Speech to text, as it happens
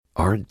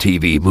Aren't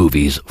TV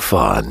movies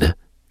fun?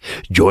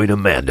 Join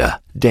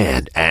Amanda,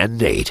 Dan, and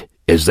Nate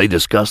as they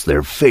discuss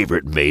their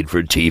favorite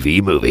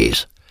made-for-TV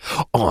movies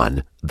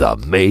on the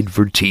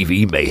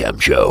Made-for-TV Mayhem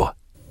Show.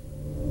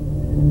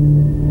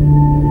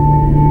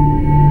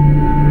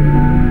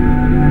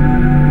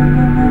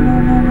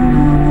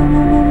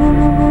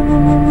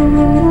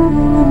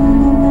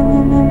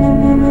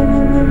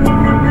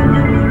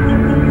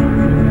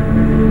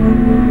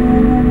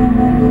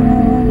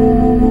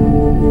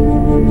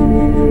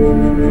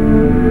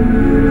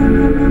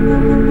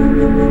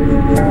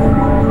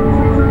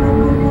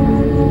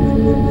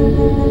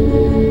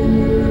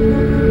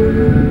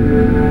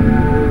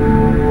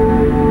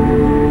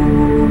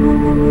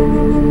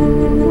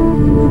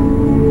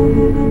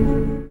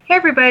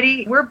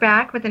 We're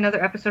back with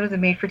another episode of the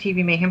Made for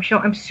TV Mayhem Show.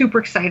 I'm super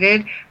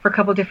excited for a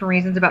couple different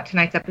reasons about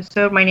tonight's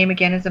episode. My name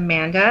again is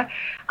Amanda.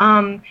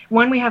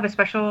 One, we have a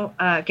special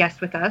guest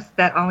with us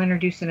that I'll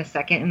introduce in a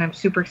second, and I'm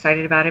super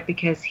excited about it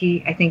because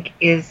he, I think,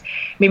 is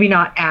maybe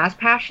not as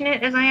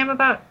passionate as I am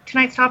about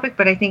tonight's topic,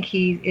 but I think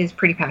he is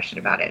pretty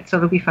passionate about it, so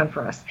it'll be fun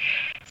for us.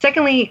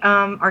 Secondly,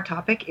 our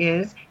topic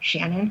is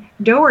Shannen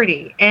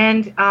Doherty,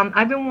 and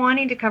I've been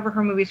wanting to cover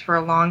her movies for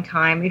a long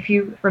time. If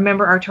you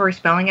remember our Tori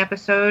Spelling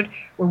episode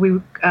where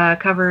we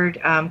covered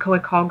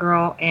Co-ed Call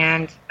Girl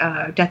and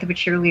Death of a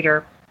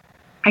Cheerleader,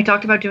 I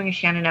talked about doing a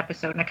Shannen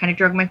episode, and I kind of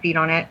drug my feet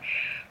on it,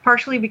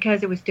 partially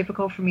because it was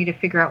difficult for me to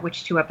figure out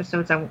which two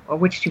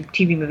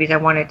TV movies I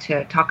wanted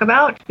to talk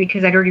about,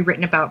 because I'd already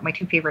written about my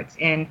two favorites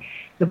in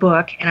the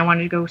book, and I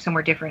wanted to go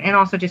somewhere different, and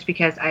also just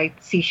because I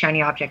see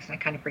shiny objects and I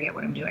kind of forget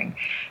what I'm doing.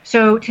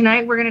 So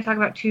tonight we're going to talk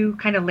about two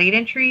kind of late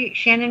entry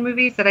Shannen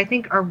movies that I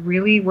think are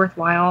really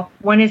worthwhile.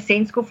 One is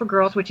Saint School for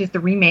Girls, which is the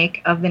remake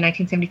of the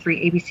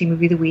 1973 ABC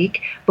movie of the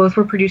week. Both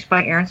were produced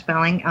by Aaron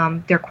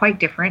Spelling. They're quite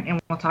different, and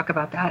we'll talk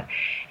about that.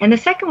 And the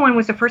second one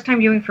was a first time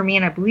viewing for me,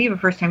 and I believe a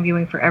first time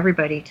viewing for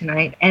everybody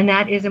tonight, and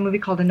that is a movie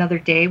called Another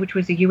Day, which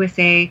was a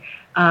USA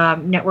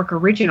Network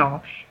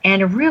original,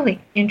 and a really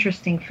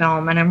interesting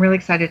film, and I'm really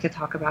excited to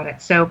talk about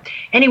it. So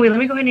anyway, let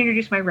me go ahead and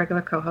introduce my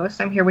regular co-host.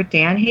 I'm here with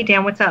Dan. Hey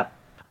Dan, what's up?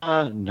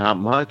 Not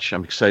much.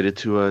 I'm excited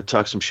to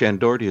talk some Shannen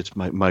Doherty. It's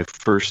my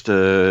first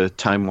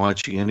time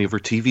watching any of her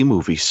TV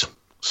movies,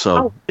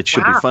 so it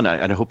should be fun.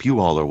 And I hope you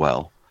all are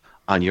well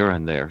on your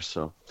end there.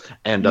 So,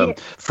 and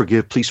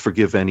please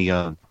forgive any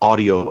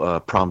audio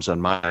problems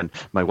on mine.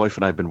 My wife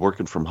and I have been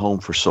working from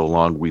home for so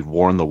long, we've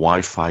worn the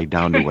Wi-Fi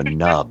down to a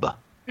nub.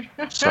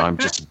 So I'm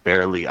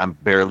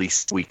barely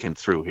squeaking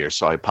through here,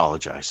 so I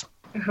apologize.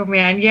 Oh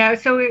man, yeah.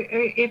 So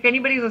if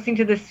anybody's listening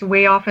to this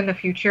way off in the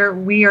future,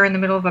 we are in the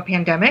middle of a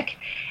pandemic,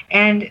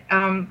 and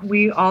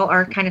we all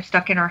are kind of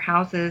stuck in our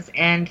houses,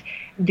 and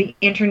the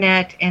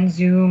internet and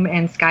Zoom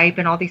and Skype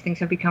and all these things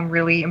have become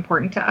really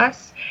important to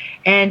us,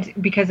 and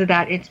because of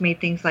that, it's made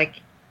things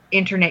like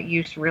internet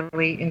use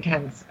really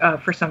intense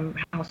for some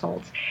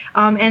households.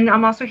 And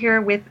I'm also here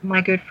with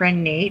my good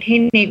friend Nate.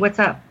 Hey Nate, what's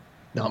up?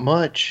 Not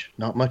much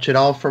at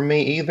all from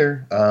me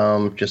either.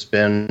 Just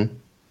been,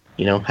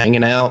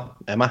 hanging out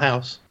at my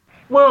house.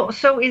 Well,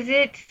 so is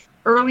it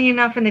early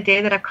enough in the day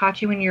that I've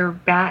caught you in your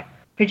bat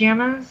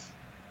pajamas?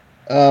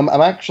 I'm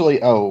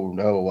actually,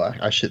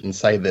 I shouldn't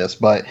say this,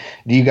 but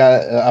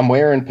I'm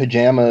wearing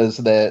pajamas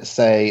that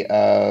say,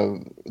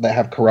 that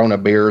have Corona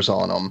beers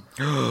on them.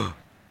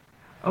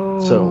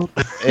 Oh. So,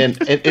 and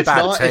it's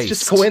not, taste. It's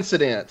just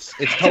coincidence.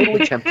 It's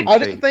totally tempting. I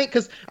didn't think,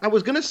 because I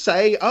was going to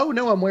say, oh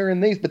no, I'm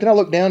wearing these, but then I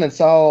looked down and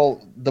saw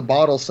the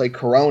bottle say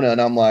Corona, and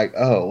I'm like,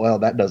 oh, well,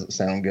 that doesn't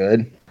sound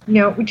good.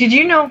 No, did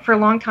you know for a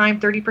long time,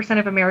 30%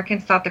 of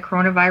Americans thought the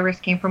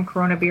coronavirus came from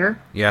Corona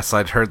beer? Yes,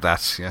 I'd heard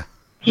that, yeah.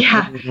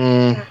 Yeah.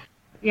 Mm-hmm.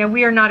 Yeah,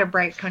 we are not a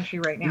bright country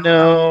right now.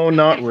 No,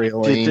 not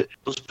really. Did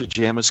those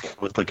pajamas come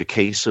with like a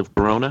case of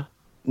Corona?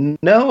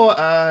 No,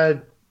 I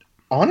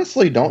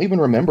honestly don't even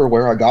remember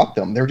where I got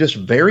them. They're just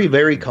very,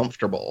 very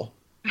comfortable.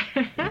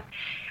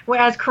 Well,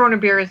 as Corona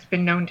beer has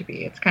been known to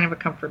be, it's kind of a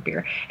comfort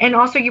beer. And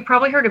also, you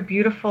probably heard a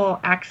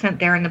beautiful accent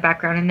there in the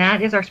background, and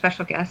that is our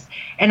special guest.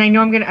 And I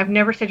know I've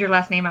never said your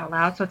last name out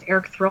loud, so it's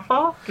Eric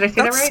Thrillfall. Did I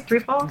say that right?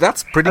 Thrillfall?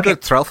 That's pretty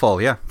good.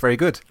 Thrillfall, yeah. Very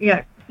good.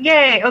 Yeah.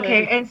 Yay,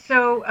 okay. And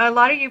so a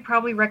lot of you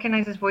probably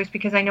recognize his voice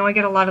because I know I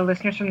get a lot of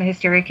listeners from The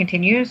Hysteria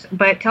Continues,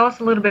 but tell us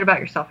a little bit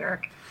about yourself,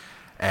 Eric.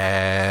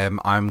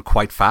 I'm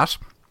quite fat.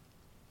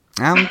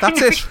 And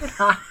that's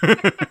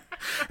it.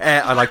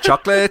 I like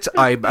chocolate.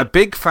 I'm a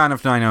big fan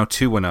of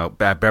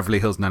 90210, Beverly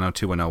Hills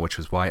 90210, which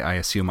is why I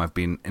assume I've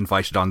been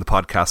invited on the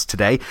podcast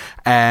today.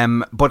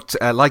 But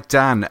like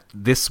Dan,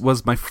 this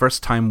was my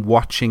first time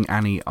watching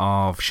any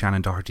of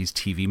Shannen Doherty's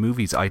TV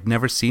movies. I'd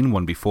never seen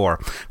one before.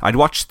 I'd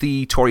watched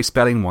the Tori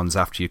Spelling ones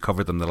after you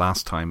covered them the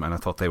last time, and I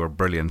thought they were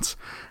brilliant.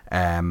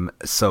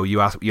 So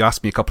you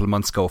asked me a couple of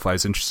months ago if I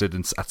was interested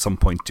in at some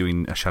point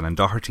doing a Shannen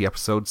Doherty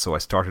episode, so I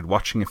started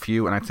watching a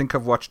few, and I think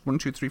I've watched 1,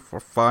 2, 3, 4,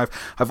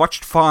 5. I've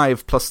watched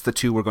 5 plus the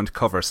 2 we're going to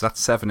cover, so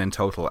that's 7 in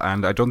total,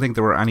 and I don't think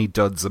there were any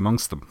duds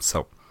amongst them.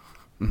 So.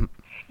 Mm-hmm.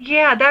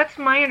 Yeah, that's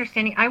my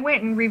understanding. I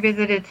went and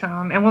revisited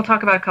some, and we'll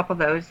talk about a couple of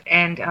those,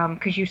 and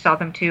because you saw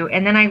them too.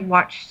 And then I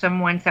watched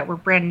some ones that were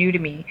brand new to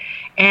me,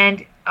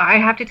 and I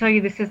have to tell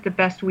you, this is the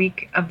best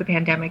week of the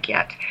pandemic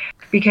yet,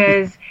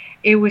 because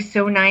it was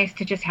so nice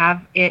to just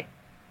have it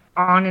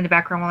on in the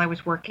background while I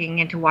was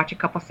working and to watch a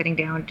couple sitting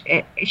down.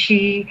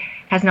 She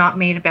has not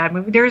made a bad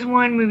movie. There's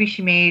one movie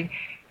she made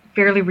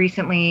fairly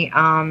recently,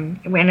 and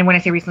when I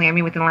say recently, I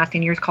mean within the last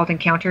 10 years, called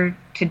Encounter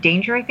to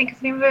Danger, I think is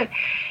the name of it.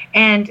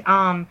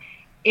 And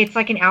it's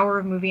like an hour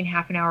of movie and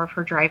half an hour of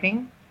her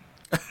driving.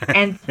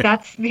 And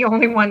that's the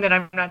only one that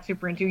I'm not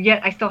super into.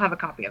 Yet I still have a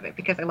copy of it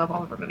because I love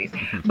all of her movies.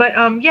 But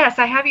yes,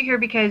 I have you here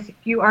because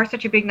you are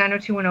such a big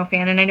 90210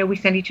 fan, and I know we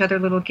send each other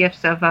little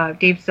gifts of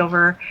Dave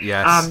Silver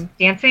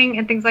dancing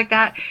and things like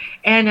that.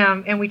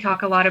 And we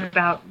talk a lot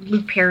about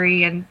Luke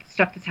Perry and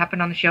stuff that's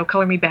happened on the show.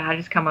 Color Me Bad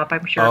has come up,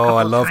 I'm sure. Oh,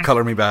 I love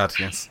Color Me Bad,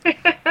 yes.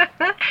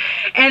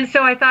 And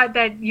so I thought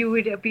that you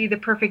would be the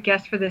perfect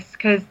guest for this,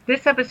 because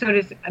this episode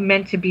is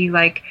meant to be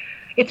like,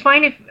 it's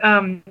fine if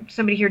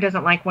somebody here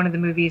doesn't like one of the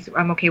movies.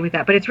 I'm okay with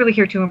that. But it's really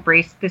here to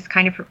embrace this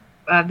kind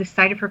of this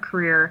side of her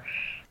career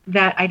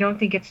that I don't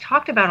think gets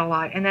talked about a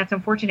lot. And that's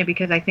unfortunate,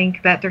 because I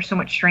think that there's so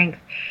much strength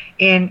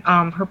in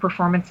her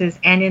performances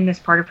and in this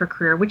part of her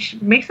career,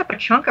 which makes up a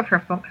chunk of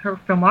her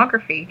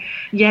filmography.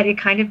 Yet it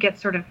kind of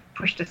gets sort of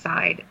pushed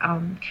aside.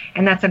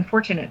 And that's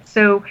unfortunate.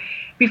 So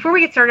before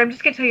we get started, I'm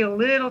just going to tell you a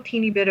little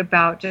teeny bit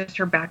about just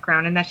her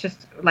background. And that's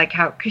just like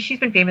how, because she's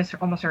been famous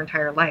almost her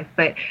entire life.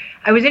 But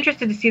I was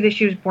interested to see that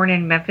she was born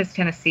in Memphis,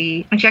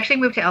 Tennessee. And she actually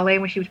moved to LA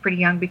when she was pretty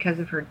young because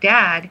of her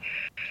dad,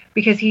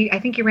 because I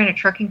think he ran a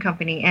trucking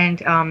company,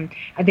 and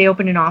they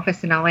opened an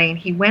office in LA, and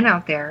he went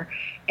out there.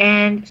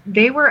 And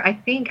they were, I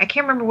can't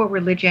remember what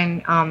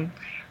religion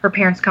her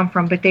parents come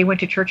from, but they went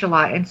to church a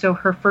lot. And so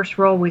her first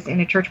role was in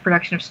a church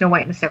production of Snow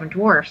White and the Seven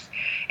Dwarfs.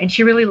 And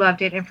she really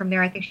loved it. And from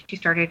there, I think she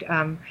started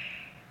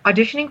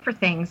auditioning for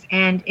things.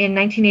 And in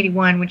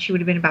 1981, when she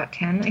would have been about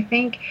 10, I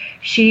think,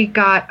 she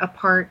got a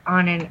part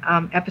on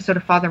an episode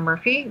of Father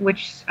Murphy,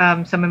 which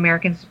some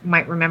Americans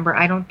might remember.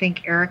 I don't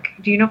think, Eric,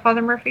 do you know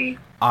Father Murphy?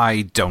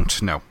 I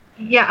don't know.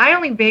 Yeah, I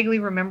only vaguely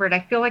remember it.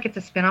 I feel like it's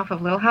a spinoff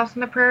of Little House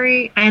on the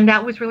Prairie. And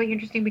that was really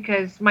interesting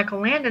because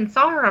Michael Landon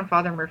saw her on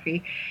Father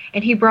Murphy,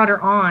 and he brought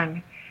her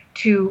on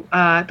to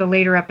the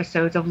later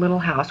episodes of Little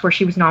House, where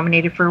she was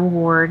nominated for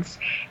awards.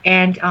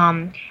 And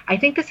I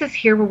think this is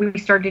here where we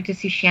started to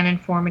see Shannen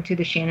form into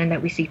the Shannen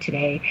that we see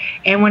today.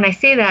 And when I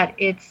say that,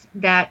 it's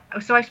that,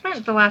 so I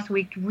spent the last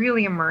week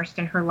really immersed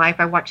in her life.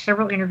 I watched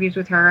several interviews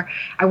with her.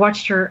 I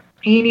watched her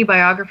A&E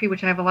biography,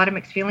 which I have a lot of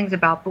mixed feelings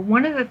about. But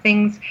one of the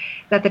things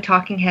that the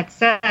Talking Head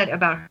said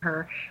about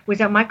her was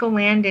that Michael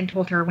Landon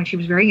told her when she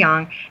was very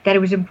young that it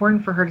was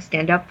important for her to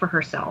stand up for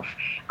herself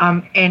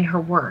and her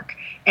work.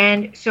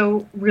 And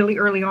so really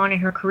early on in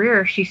her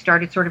career, she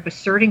started sort of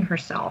asserting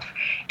herself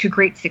to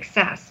great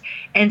success.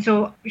 And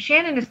so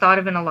Shannen is thought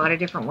of in a lot of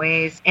different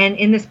ways. And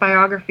in this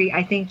biography,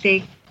 I think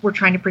they were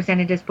trying to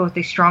present it as both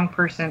a strong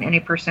person and a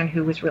person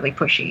who was really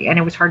pushy. And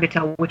it was hard to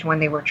tell which one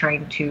they were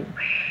trying to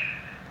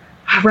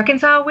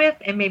reconcile with,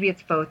 and maybe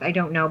it's both, I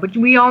don't know. But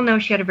we all know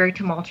she had a very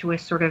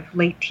tumultuous sort of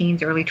late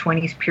teens, early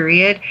 20s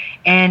period,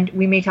 and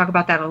we may talk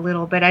about that a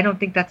little, but I don't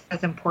think that's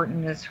as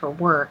important as her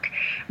work.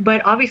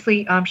 But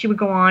obviously, she would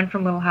go on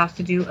from Little House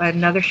to do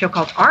another show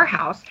called Our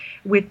House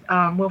with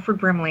Wilford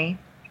Brimley.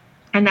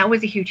 And that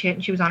was a huge hit,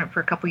 and she was on it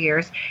for a couple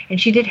years.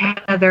 And she did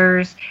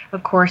Heathers,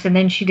 of course, and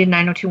then she did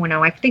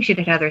 90210. I think she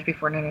did Heathers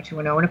before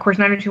 90210. And, of course,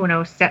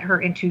 90210 set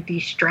her into the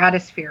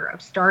stratosphere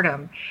of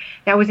stardom.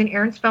 That was an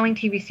Aaron Spelling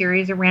TV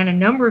series. It ran a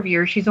number of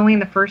years. She's only in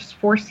the first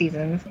 4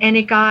 seasons. And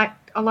it got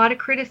a lot of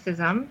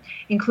criticism,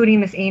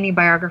 including this A&E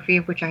biography,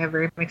 of which I have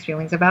very mixed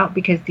feelings about,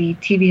 because the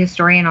TV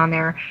historian on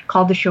there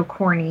called the show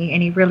corny,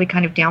 and he really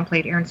kind of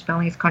downplayed Aaron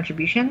Spelling's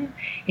contribution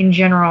in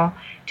general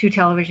to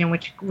television,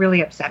 which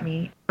really upset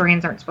me.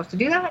 Historians aren't supposed to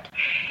do that.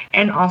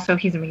 And also,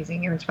 he's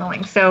amazing, Aaron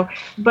Spelling. So,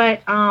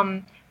 but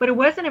it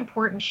was an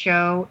important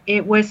show.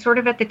 It was sort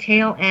of at the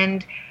tail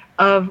end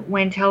of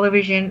when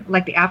television,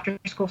 like the after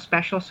school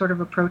special sort of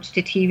approach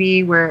to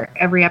TV, where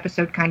every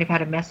episode kind of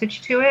had a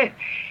message to it.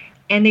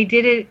 And they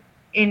did it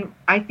in,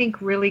 I think,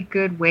 really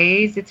good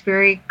ways. It's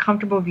very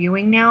comfortable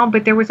viewing now,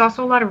 but there was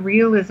also a lot of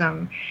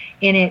realism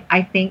in it,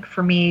 I think,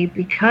 for me,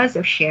 because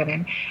of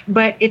Shannen.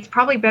 But it's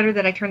probably better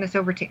that I turn this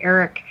over to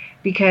Eric,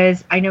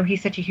 because I know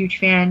he's such a huge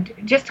fan.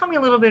 Just tell me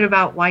a little bit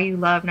about why you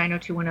love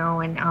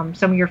 90210 and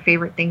some of your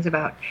favorite things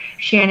about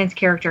Shannen's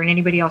character, and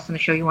anybody else on the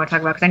show you want to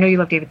talk about, because I know you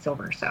love David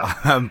Silver. So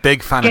I'm a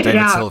big fan of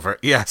David Silver.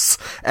 Yes.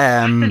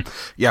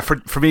 Yeah,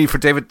 for me,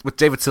 with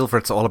David Silver,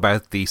 it's all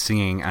about the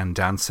singing and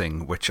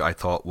dancing, which I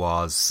thought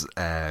was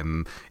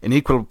in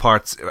equal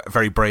parts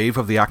very brave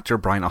of the actor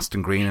Brian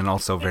Austin Green, and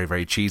also very,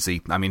 very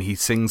cheesy. I mean, he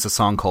sings a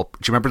song called, do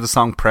you remember the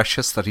song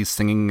Precious that he's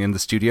singing in the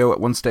studio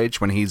at one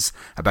stage when he's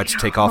about to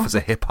take off as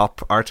a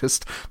hip-hop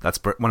artist? That's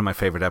one of my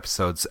favorite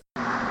episodes. Is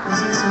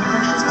it so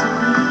precious to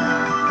me?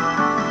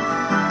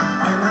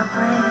 Am I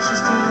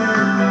precious to you?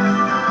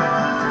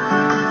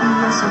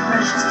 You're so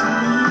precious to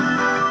me.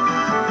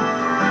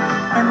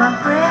 Am I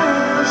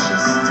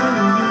precious to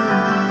you?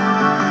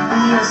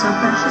 You're so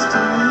precious to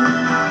me.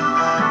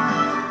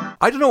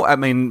 I don't know. I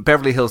mean,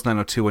 Beverly Hills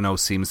 90210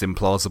 seems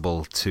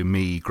implausible to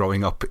me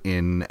growing up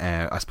in,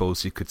 I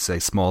suppose you could say,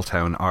 small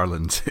town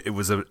Ireland. It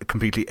was a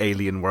completely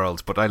alien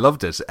world, but I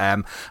loved it.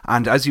 And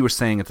as you were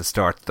saying at the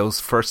start, those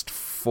first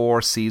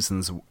 4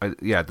 seasons,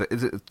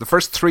 the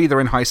first 3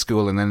 they're in high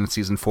school, and then in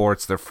season 4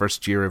 it's their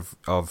first year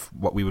of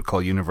what we would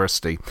call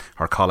university,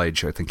 or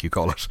college, I think you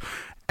call it.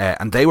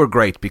 And they were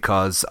great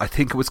because I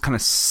think it was kind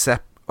of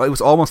it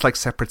was almost like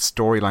separate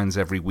storylines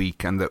every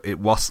week, and it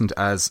wasn't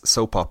as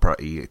soap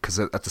opera-y, because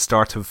at the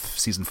start of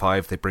season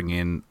 5 they bring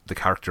in the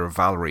character of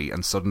Valerie,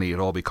 and suddenly it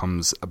all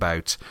becomes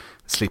about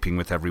sleeping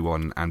with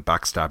everyone and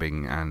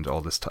backstabbing and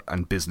all this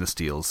and business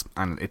deals,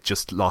 and it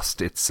just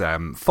lost its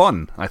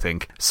fun, I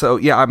think. So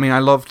yeah, I mean, I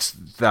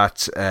loved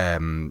that.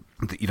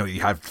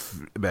 You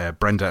have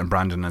Brenda and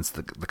Brandon as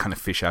the kind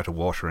of fish out of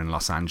water in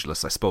Los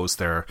Angeles. I suppose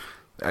they're.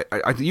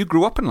 You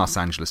grew up in Los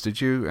Angeles,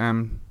 did you,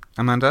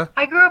 Amanda?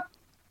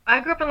 I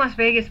grew up in Las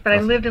Vegas, but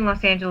I lived in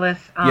Los Angeles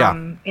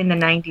in the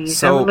 90s,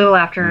 so, a little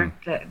after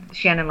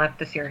Shannen left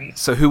the series.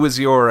 So who was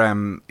your,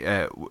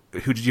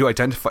 who did you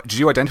identify? Did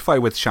you identify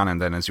with Shannen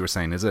then, as you were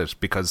saying, is it?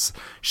 Because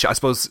I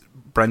suppose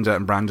Brenda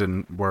and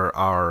Brandon were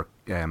our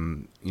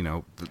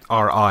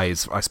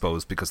eyes, I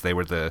suppose, because they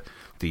were the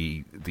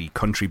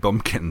country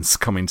bumpkins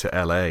coming to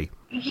LA.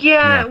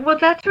 Yeah, well,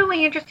 that's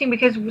really interesting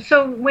because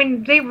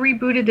when they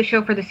rebooted the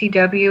show for the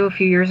CW a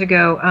few years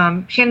ago,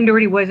 Shannen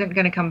Doherty wasn't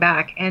going to come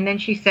back, and then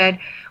she said,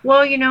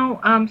 "Well,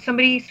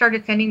 somebody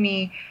started sending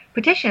me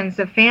petitions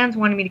of fans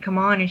wanting me to come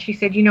on," and she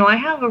said, "I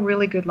have a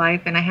really good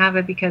life, and I have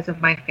it because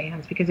of my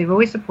fans, because they've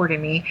always supported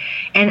me,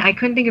 and I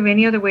couldn't think of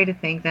any other way to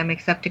thank them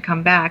except to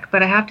come back."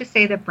 But I have to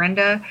say that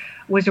Brenda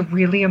was a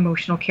really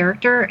emotional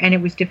character, and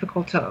it was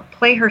difficult to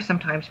play her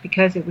sometimes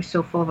because it was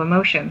so full of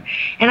emotion.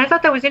 And I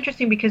thought that was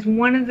interesting because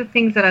one of the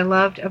things that I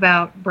loved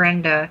about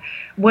Brenda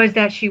was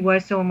that she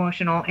was so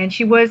emotional, and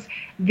she was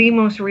the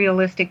most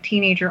realistic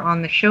teenager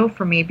on the show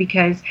for me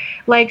because,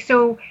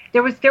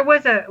 there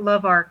was a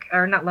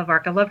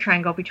a love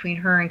triangle between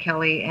her and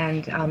Kelly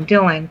and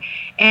Dylan.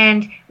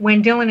 And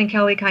when Dylan and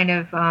Kelly kind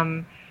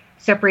of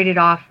separated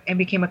off and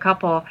became a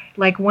couple,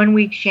 like one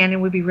week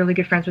Shannen would be really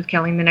good friends with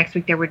Kelly, and the next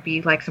week there would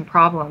be like some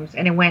problems,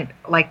 and it went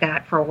like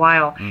that for a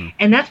while.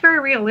 And that's very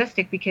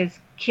realistic because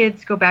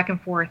kids go back and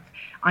forth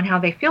on how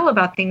they feel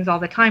about things all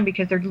the time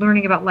because they're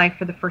learning about life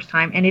for the first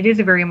time, and it is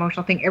a very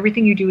emotional thing.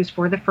 Everything you do is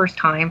for the first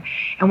time,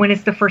 and when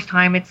it's the first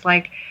time, it's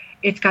like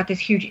it's got this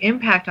huge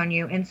impact on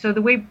you. And so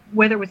the way,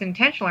 whether it was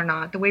intentional or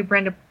not, the way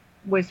Brenda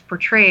was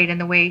portrayed and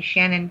the way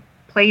Shannen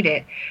played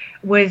it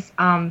was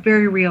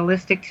very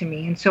realistic to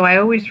me. And so I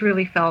always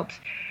really felt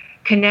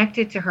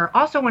connected to her.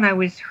 Also, when I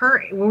was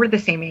we're the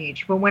same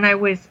age, but when I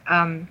was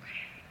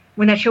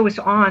when that show was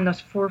on,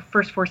 those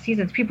first 4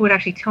 seasons, people would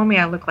actually tell me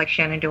I looked like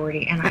Shannen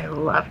Doherty, and I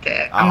loved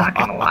it. I'm not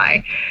going to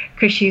lie,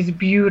 because she's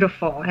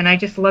beautiful, and I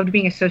just loved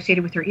being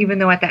associated with her, even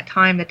though at that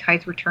time the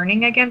tides were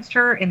turning against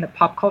her in the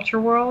pop culture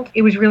world.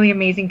 It was really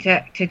amazing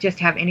to just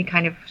have any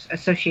kind of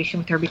association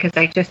with her because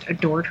I just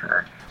adored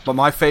her. But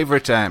my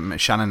favourite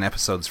Shannen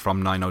episodes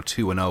from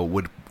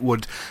 90210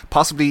 would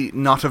possibly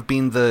not have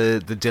been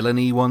the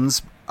Dylan-y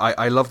ones.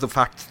 I love the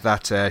fact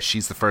that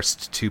she's the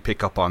first to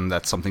pick up on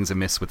that something's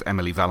amiss with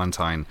Emily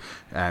Valentine.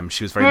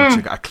 She was very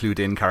much a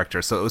clued-in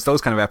character, so it was those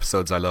kind of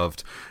episodes I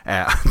loved.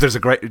 There's a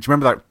great... Do you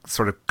remember that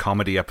sort of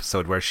comedy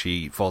episode where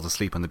she falls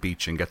asleep on the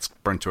beach and gets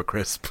burnt to a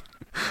crisp?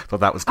 Thought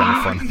that was kind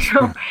of fun.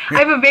 No. I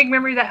have a vague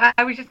memory that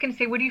I was just going to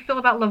say, what do you feel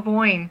about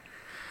Lavoine?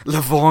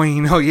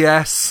 Lavoine, oh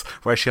yes,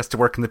 where she has to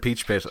work in the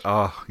peach pit.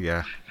 Oh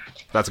yeah,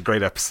 that's a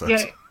great episode.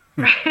 Yeah.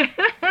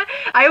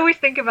 I always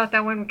think about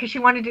that one because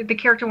the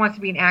character wants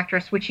to be an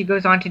actress, which she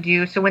goes on to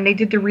do. So when they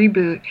did the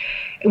reboot,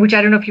 which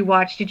I don't know if you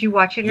watched, did you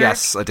watch it, Eric?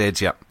 Yes, I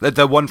did. Yeah,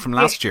 the one from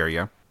last year.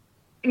 Yeah.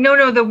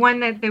 No, the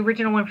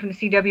original one from the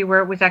CW where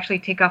it was actually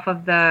takeoff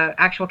of the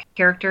actual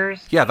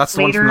characters. Yeah, that's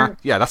the later. one from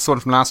that's the one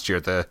from last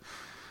year.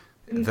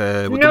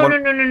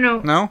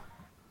 No.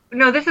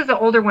 No, this is the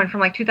older one from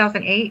like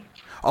 2008.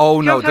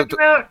 Oh you know no!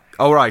 About?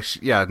 Oh right,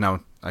 yeah,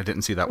 no, I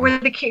didn't see that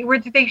one.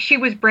 She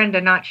was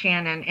Brenda, not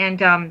Shannen, and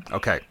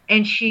okay,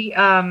 and she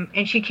came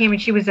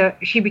and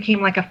she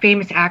became like a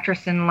famous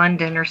actress in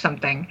London or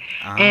something,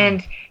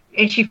 and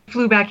she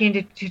flew back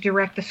in to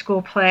direct the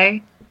school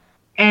play,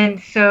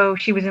 and so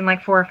she was in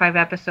like 4 or 5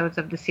 episodes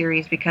of the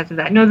series because of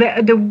that. No,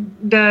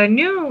 the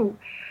new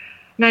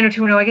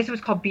 90210, I guess it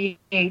was called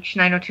BH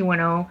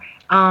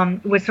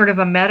 90210, was sort of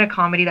a meta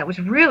comedy that was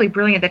really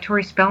brilliant that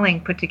Tori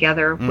Spelling put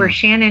together, where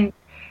Shannen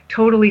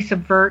totally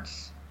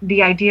subverts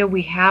the idea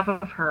we have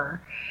of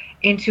her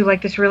into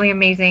like this really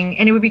amazing,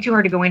 and it would be too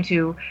hard to go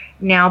into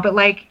now, but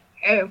like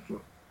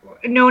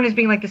known as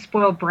being like the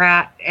spoiled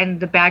brat and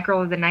the bad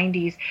girl of the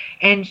 90s,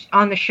 and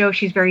on the show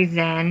she's very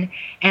zen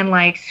and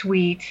like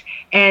sweet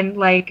and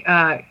like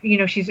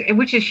she is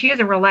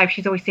in real life.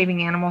 She's always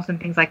saving animals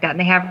and things like that, and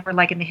they have her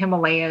like in the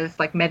Himalayas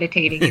like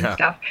meditating and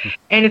stuff,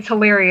 and it's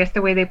hilarious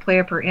the way they play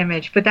up her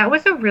image. But that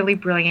was a really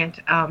brilliant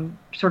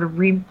sort of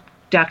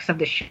redux of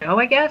the show,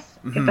 I guess.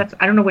 If that's,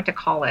 I don't know what to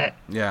call it.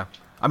 Yeah,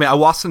 I mean, I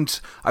was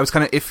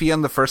kind of iffy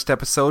on the first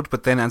episode,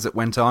 but then as it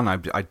went on,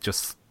 I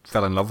just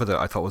fell in love with it.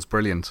 I thought it was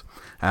brilliant.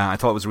 I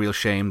thought it was a real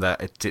shame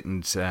that it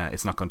didn't.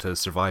 It's not going to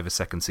survive a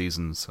second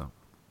season. So.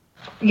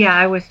 Yeah,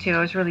 I was too. I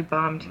was really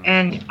bummed.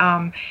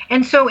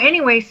 And so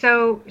anyway,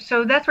 so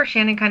that's where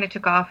Shannen kind of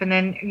took off, and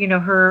then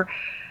her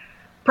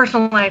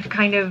personal life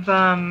kind of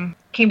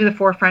came to the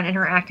forefront, and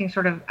her acting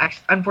sort of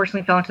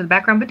unfortunately fell into the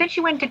background. But then she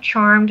went to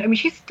Charmed. I mean,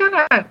 she's done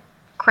a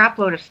crap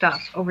load of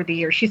stuff over the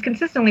years. She's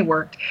consistently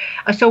worked.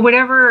 So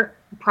whatever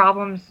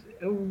problems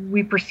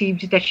we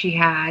perceived that she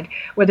had,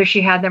 whether she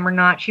had them or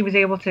not, she was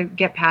able to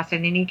get past it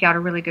and eke out a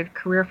really good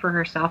career for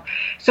herself.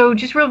 So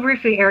just real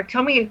briefly, Eric,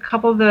 tell me a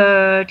couple of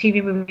the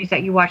TV movies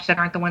that you watched that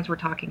aren't the ones we're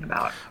talking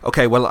about.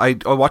 Okay, well, I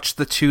watched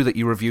the two that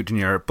you reviewed in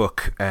your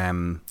book,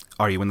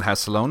 Are You in the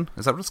House Alone?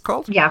 Is that what it's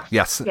called? Yeah.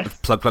 Yes.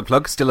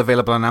 Plug. Still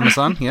available on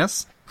Amazon,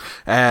 yes.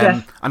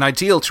 Yes. And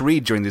ideal to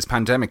read during these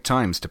pandemic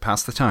times to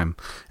pass the time.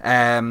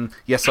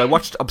 So I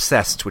watched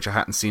Obsessed, which I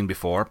hadn't seen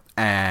before,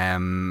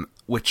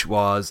 which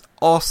was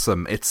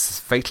awesome. It's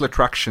Fatal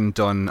Attraction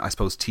done, I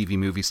suppose, TV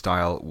movie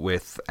style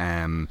with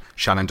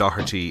Shannen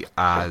Doherty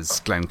as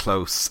Glenn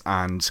Close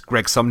and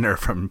Greg Sumner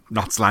from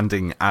Knots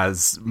Landing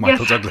as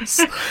Michael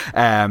Douglas.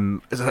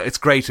 It's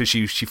great as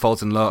she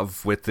falls in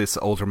love with this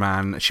older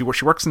man. She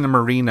works in the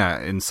marina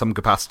in some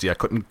capacity. I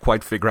couldn't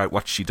quite figure out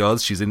what she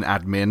does. She's in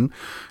admin.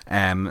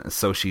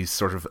 So she's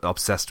sort of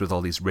obsessed with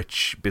all these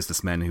rich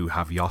businessmen who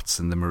have yachts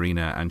in the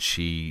marina, and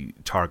she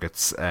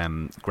targets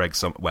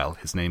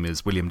his name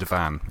is William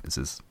Devane, is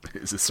his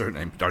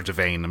surname, or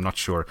Devane, I'm not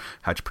sure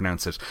how to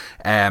pronounce it.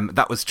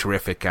 That was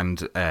terrific, and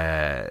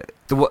the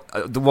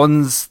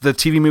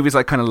TV movies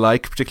I kind of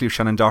like, particularly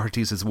Shannen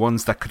Doherty's, is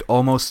ones that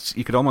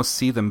you could almost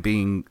see them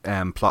being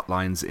plot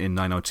lines in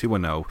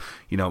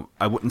 90210.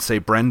 I wouldn't say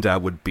Brenda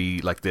would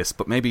be like this,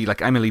 but maybe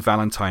like Emily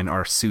Valentine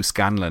or Sue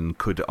Scanlon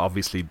could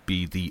obviously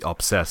be the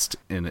obsessed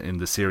in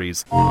the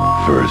series.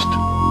 First,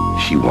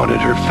 she wanted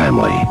her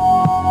family.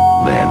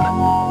 Then,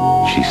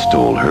 she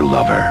stole her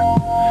lover.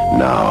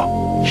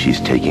 Now,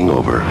 she's taking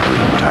over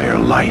her entire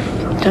life.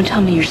 Don't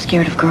tell me you're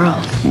scared of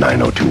girls.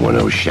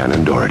 90210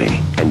 Shannen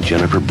Doherty and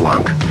Jennifer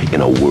Blanc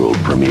in a world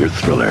premiere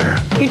thriller.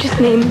 You just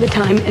name the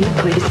time and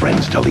the place.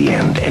 Friends Till the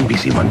End,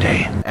 NBC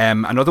Monday.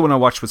 Another one I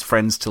watched was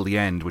Friends Till the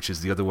End, which is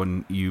the other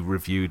one you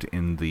reviewed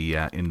in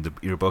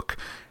your book.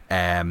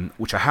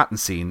 Which I hadn't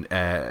seen.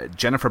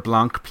 Jennifer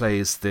Blanc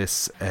plays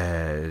this.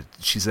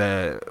 She's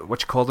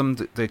what you call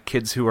them? The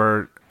kids who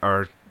are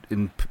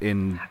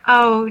in.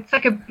 Oh, it's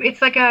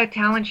like a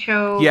talent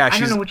show. Yeah, I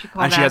don't know what you call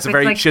that. And she has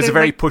a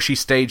very pushy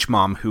stage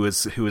mom who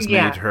has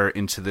made her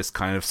into this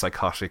kind of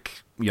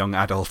psychotic young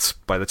adult.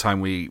 By the time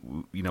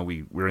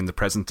we're in the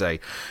present day,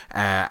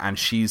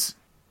 and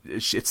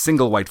it's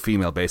single white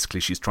female basically.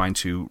 She's trying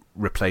to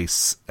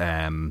replace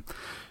Shannen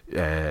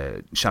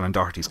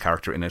Doherty's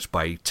character in it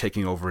by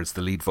taking over as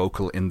the lead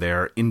vocal in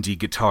their indie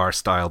guitar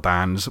style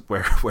band,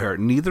 where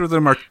neither of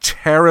them are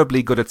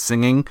terribly good at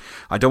singing.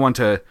 I don't want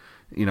to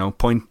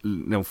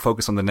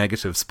focus on the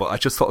negatives, but I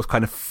just thought it was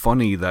kind of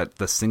funny that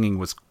the singing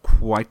was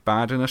quite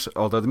bad in it,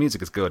 although the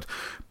music is good.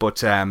 But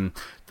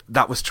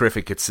that was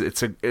terrific.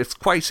 It's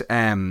quite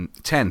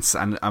tense,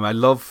 and I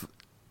love.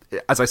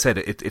 As I said,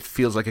 it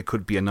feels like it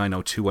could be a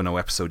 90210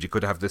 episode. You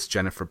could have this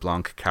Jennifer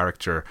Blanc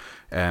character,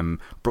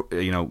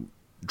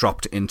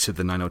 dropped into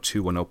the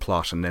 90210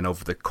 plot, and then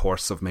over the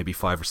course of maybe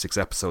 5 or 6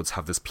 episodes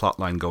have this plot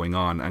line going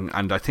on,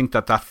 and I think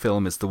that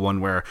film is the one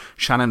where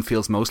Shannen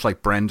feels most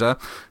like Brenda,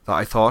 that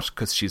I thought,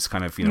 because she's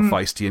kind of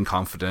feisty and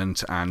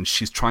confident, and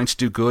she's trying to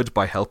do good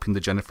by helping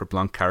the Jennifer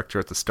Blanc character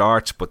at the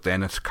start, but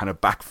then it kind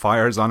of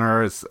backfires on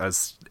her as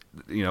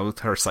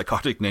her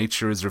psychotic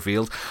nature is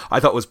revealed. I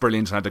thought it was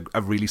brilliant and had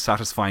a really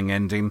satisfying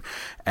ending.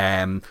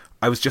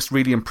 I was just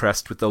really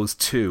impressed with those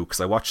two,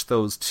 because I watched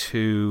those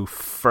two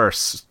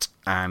first,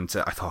 and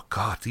I thought,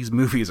 God, these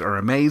movies are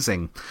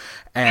amazing.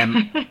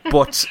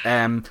 But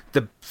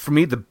for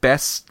me, the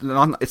best,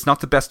 it's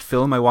not the best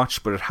film I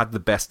watched, but it had the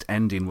best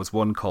ending, was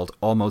one called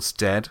Almost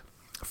Dead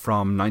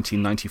from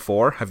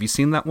 1994. Have you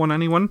seen that one,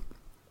 anyone?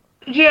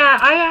 Yeah,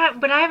 I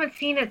have, but I haven't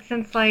seen it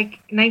since like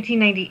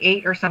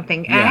 1998 or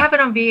something. Yeah. I have it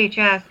on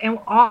VHS, and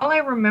all I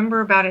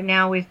remember about it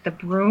now is the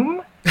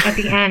broom at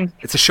the end.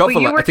 It's a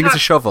shovel. I think it's a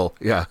shovel.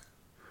 Yeah.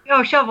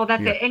 Oh, shovel,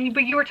 that's it.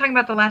 But you were talking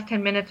about the last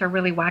 10 minutes are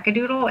really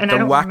wackadoodle, and I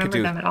don't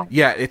remember them at all.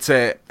 Yeah,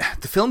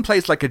 the film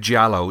plays like a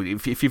giallo.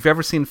 If you've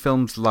ever seen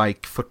films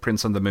like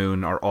Footprints on the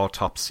Moon or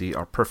Autopsy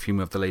or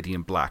Perfume of the Lady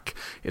in Black,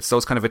 it's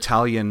those kind of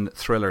Italian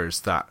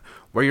thrillers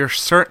where you're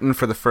certain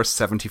for the first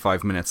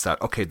 75 minutes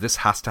that, okay, this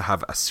has to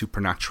have a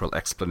supernatural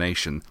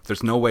explanation.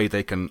 There's no way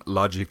they can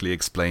logically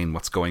explain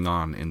what's going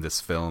on in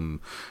this film,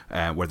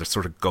 where there's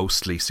sort of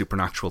ghostly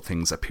supernatural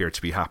things appear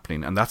to be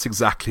happening. And that's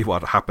exactly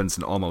what happens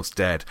in Almost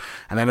Dead.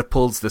 And then it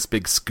pulls this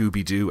big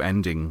Scooby-Doo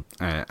ending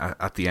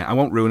at the end. I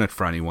won't ruin it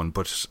for anyone,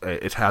 but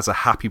it has a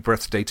Happy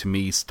Birthday to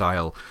Me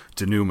style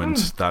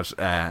denouement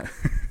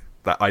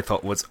that I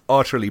thought was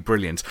utterly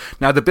brilliant.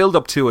 Now, the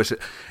build-up to it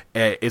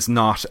is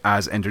not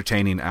as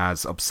entertaining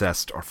as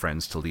Obsessed or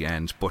Friends Till the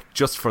End, but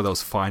just for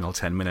those final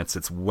 10 minutes,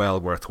 it's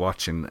well worth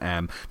watching.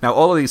 Now,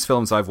 all of these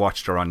films I've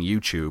watched are on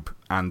YouTube,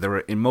 and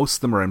most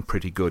of them are in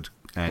pretty good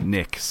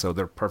Nick, so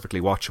they're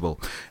perfectly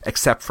watchable,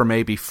 except for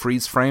maybe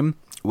Freeze Frame,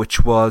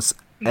 which was...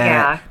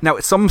 Now,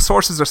 some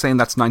sources are saying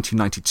that's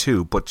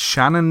 1992, but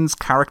Shannon's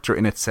character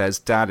in it says,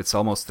 "Dad, it's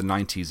almost the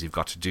 90s. You've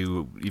got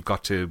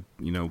to,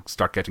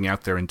 start getting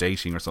out there and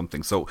dating or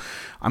something." So,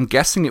 I'm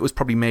guessing it was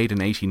probably made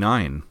in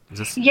 '89.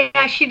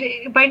 Yeah, she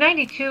did. By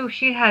 '92,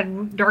 she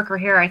had darker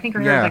hair. I think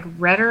her hair was like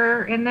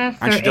redder in this.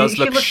 And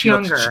she looks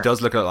younger. She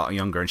does look a lot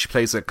younger, and she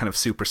plays a kind of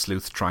super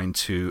sleuth trying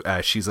to.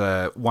 She's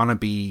a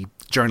wannabe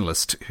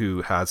journalist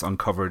who has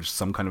uncovered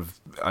some kind of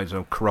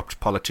corrupt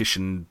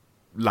politician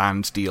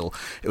land deal.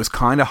 It was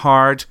kind of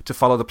hard to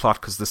follow the plot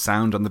because the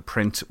sound on the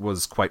print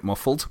was quite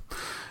muffled.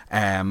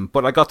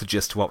 But I got the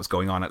gist of what was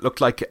going on. It looked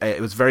like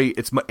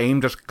it's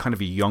aimed at kind of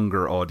a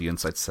younger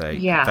audience, I'd say,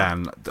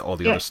 than all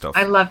the other stuff.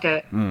 I loved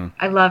it.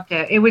 I loved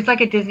it. It was like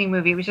a Disney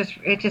movie. It was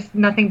just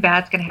nothing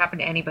bad's going to happen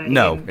to anybody.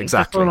 No,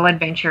 exactly. Just a little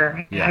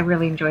adventure. Yeah. I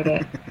really enjoyed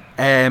it.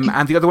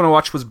 And the other one I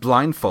watched was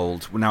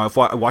Blindfold. Now,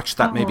 I watched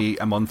that maybe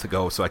a month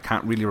ago, so I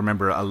can't really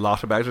remember a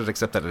lot about it,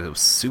 except that it was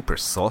super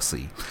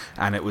saucy.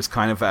 And it was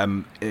kind of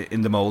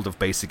in the mold of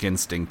Basic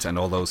Instinct and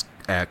all those,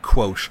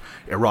 quote,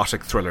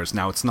 erotic thrillers.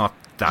 Now, it's not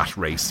that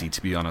racy,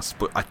 to be honest,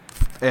 but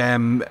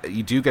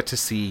you do get to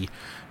see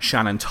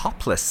Shannen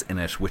topless in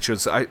it, which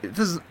was this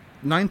is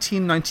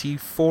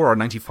 1994 or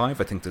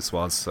 95, I think this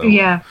was. So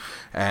yeah,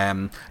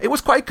 it was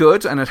quite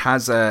good, and it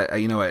has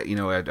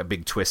a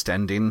big twist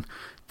ending.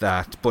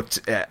 But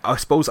I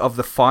suppose of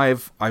the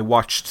 5 I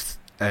watched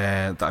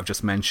that I've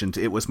just mentioned,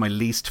 it was my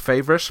least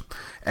favourite.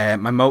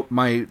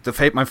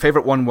 My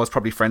favourite one was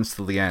probably Friends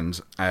Till the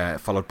End,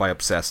 followed by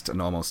Obsessed and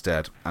Almost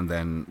Dead, and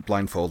then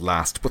Blindfold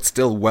last, but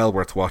still well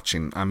worth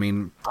watching. I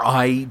mean,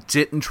 I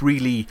didn't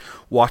really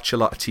watch a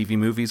lot of TV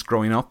movies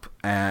growing up.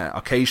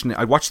 Occasionally,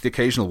 I watched the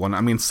occasional one.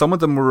 I mean, some of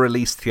them were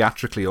released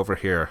theatrically over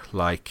here,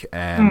 like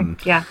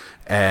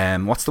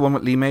what's the one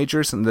with Lee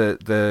Majors and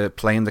the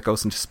plane that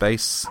goes into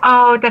space?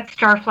 Oh, that's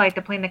Starflight,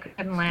 the plane that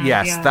couldn't land.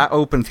 Yes, that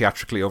opened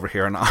theatrically over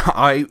here, and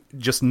I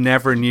just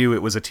never knew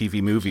it was a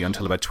TV movie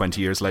until about 20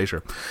 years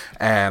later.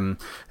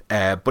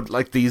 But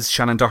like these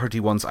Shannen Doherty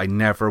ones, I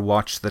never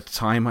watched at the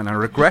time, and I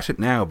regret it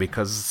now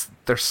because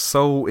they're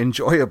so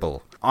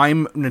enjoyable.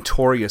 I'm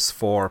notorious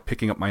for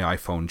picking up my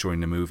iPhone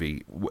during a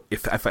movie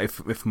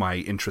if my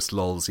interest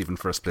lulls even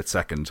for a split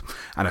second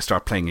and I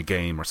start playing a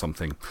game or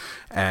something.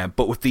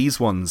 But with these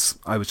ones,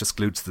 I was just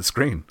glued to the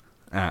screen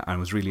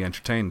and was really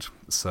entertained.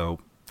 So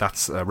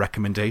that's a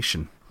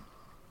recommendation.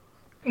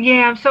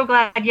 Yeah, I'm so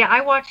glad. Yeah, I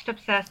watched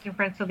Obsessed and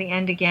Friends Till the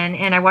End again,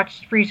 and I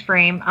watched Freeze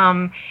Frame.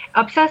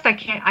 Obsessed,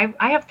 I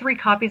have 3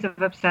 copies of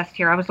Obsessed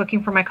here. I was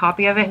looking for my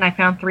copy of it, and I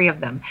found 3 of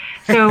them.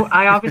 So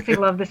I obviously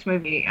love this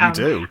movie. You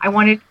do.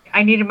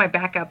 I needed my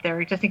backup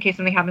there just in case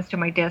something happens to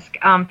my disc.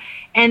 And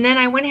then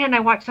I went ahead and I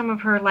watched some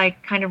of her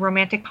like kind of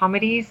romantic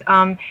comedies.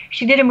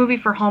 She did a movie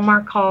for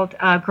Hallmark called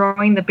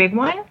Growing the Big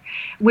One,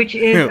 which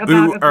is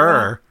about a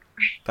girl.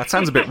 That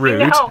sounds a bit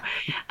rude.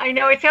 I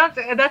know. It sounds.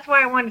 That's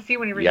why I wanted to see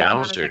when he read it.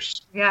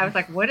 I was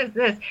like, what is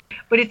this?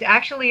 But it's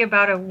actually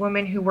about a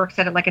woman who works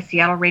at like a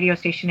Seattle radio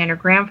station, and her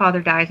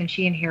grandfather dies, and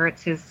she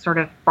inherits his sort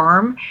of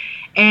farm,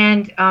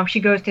 and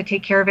she goes to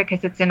take care of it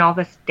because it's in all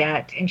this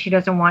debt, and she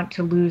doesn't want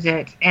to lose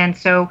it, and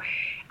so.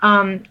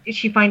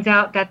 She finds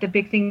out that the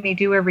big thing they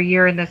do every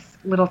year in this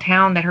little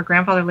town that her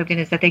grandfather lived in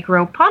is that they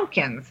grow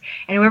pumpkins.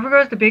 And whoever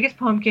grows the biggest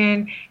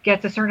pumpkin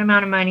gets a certain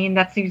amount of money, and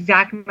that's the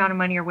exact amount of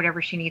money or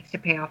whatever she needs to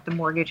pay off the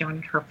mortgage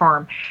on her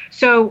farm.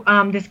 So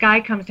this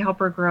guy comes to help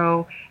her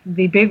grow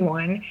the big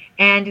one,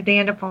 and they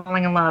end up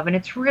falling in love. And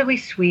it's really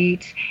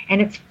sweet,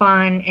 and it's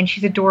fun, and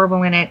she's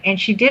adorable in it. And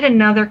she did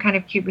another kind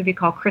of cute movie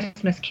called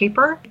Christmas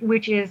Caper,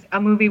 which is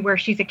a movie where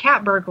she's a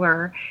cat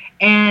burglar,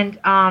 and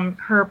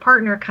her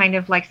partner kind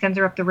of like sends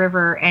her up the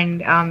river,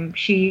 and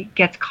she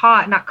gets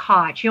not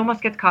caught. She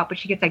almost gets caught, but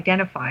she gets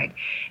identified.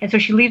 And so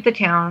she leaves the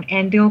town,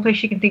 and the only place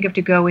she can think of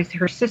to go is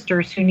her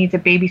sister's, who needs a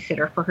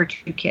babysitter for her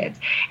 2 kids.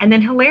 And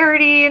then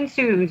hilarity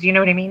ensues, you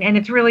know what I mean? And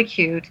it's really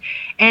cute.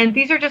 And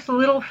these are just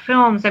little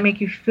films that make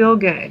you feel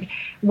good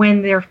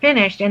when they're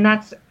finished. And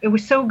it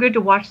was so good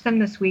to watch them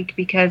this week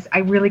because I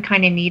really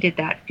kind of needed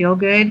that feel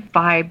good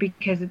vibe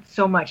because it's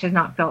so much has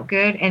not felt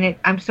good. And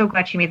I'm so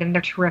glad she made them.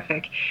 They're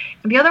terrific.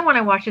 The other one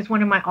I watched is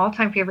one of my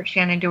all-time favorite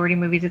Shannen Doherty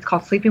movies. It's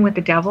called Sleeping with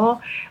the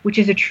Devil, which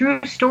is a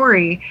true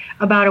story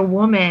about a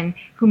woman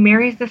who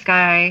marries this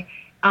guy.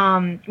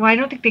 Well, I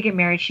don't think they get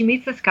married. She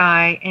meets this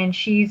guy, and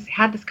she's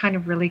had this kind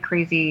of really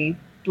crazy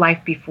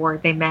life before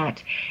they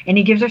met, and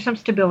he gives her some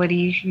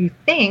stability, you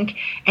think,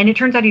 and it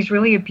turns out he's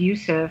really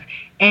abusive,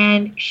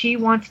 and she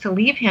wants to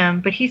leave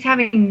him, but he's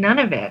having none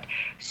of it.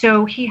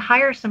 So he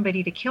hires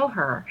somebody to kill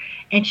her,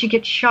 and she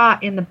gets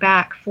shot in the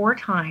back 4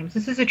 times.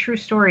 This is a true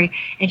story,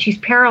 and she's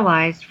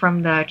paralyzed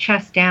from the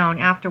chest down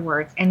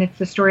afterwards, and it's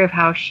the story of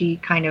how she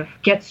kind of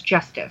gets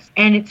justice.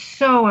 And it's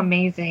so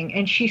amazing,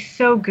 and she's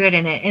so good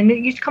in it, and it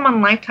used to come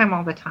on Lifetime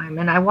all the time,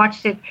 and I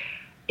watched it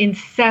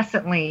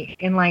incessantly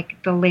in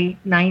like the late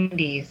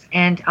 90s,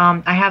 and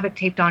I have it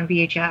taped on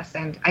VHS,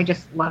 and I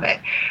just love it.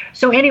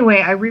 So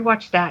anyway, I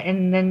rewatched that,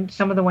 and then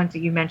some of the ones that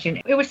you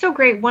mentioned. It was so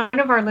great. One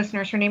of our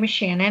listeners, her name is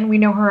Shannen. We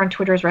know her on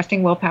Twitter as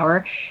Resting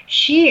Willpower.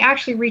 She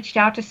actually reached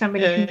out to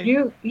somebody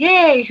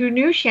who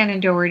knew Shannen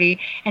Doherty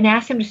and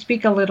asked him to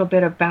speak a little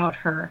bit about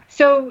her.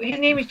 So his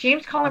name is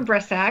James Colin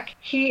Bressak.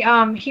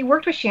 He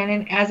worked with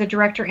Shannen as a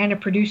director and a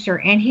producer,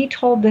 and he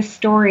told this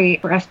story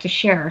for us to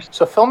share.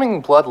 So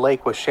filming Blood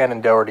Lake with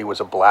Shannen Doherty was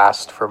a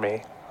blast for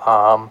me.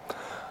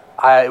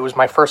 It was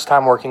my first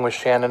time working with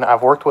Shannen.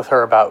 I've worked with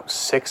her about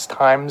 6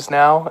 times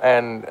now,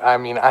 and I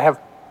mean, I have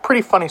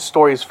pretty funny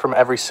stories from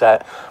every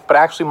set, but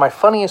actually my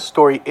funniest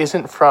story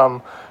isn't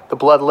from the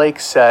Blood Lake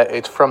set,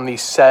 it's from the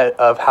set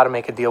of How to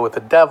Make a Deal with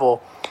the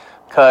Devil,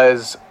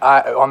 because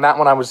on that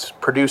one I was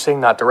producing,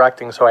 not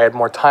directing, so I had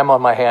more time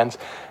on my hands,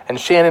 and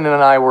Shannen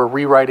and I were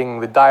rewriting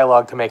the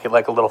dialogue to make it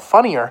like a little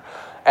funnier,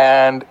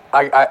 and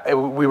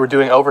we were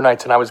doing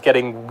overnights, and I was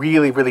getting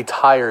really, really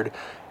tired.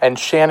 And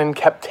Shannen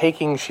kept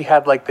she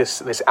had like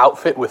this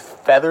outfit with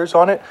feathers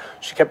on it.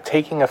 She kept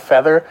taking a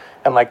feather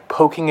and like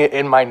poking it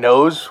in my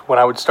nose when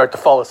I would start to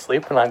fall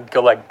asleep, and I'd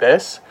go like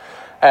this.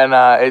 And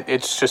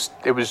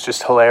it was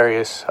just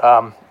hilarious.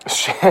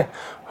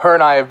 Her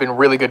and I have been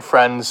really good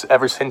friends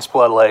ever since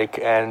Blood Lake,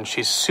 and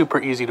she's super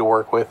easy to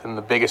work with and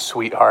the biggest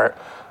sweetheart.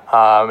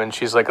 And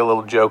she's like a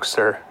little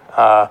jokester.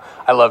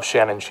 I love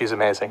Shannen. She's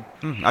amazing.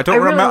 I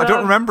don't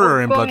remember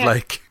her in Blood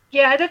Lake.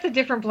 Yeah, that's a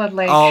different Blood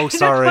Lake. Oh,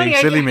 sorry,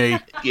 silly me.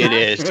 It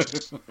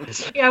is.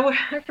 Yeah, well,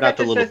 not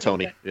the little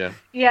Tony. Yeah.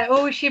 Yeah.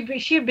 Oh, she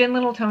had been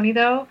little Tony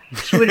though.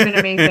 She would have been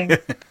amazing.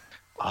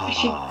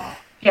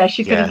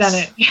 She could have done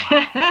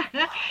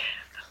it.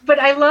 But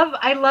I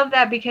love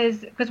that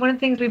because one of the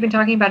things we've been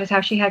talking about is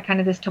how she had kind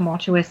of this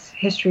tumultuous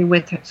history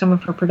with some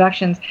of her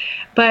productions.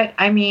 But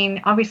I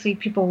mean, obviously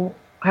people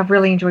have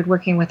really enjoyed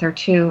working with her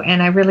too,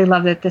 and I really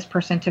love that this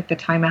person took the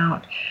time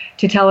out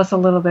to tell us a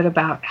little bit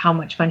about how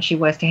much fun she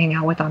was to hang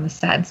out with on the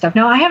set and stuff.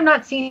 Now, I have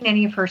not seen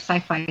any of her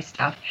sci-fi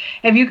stuff.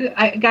 Have you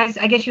guys?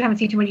 I guess you haven't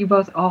seen too much. You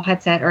both all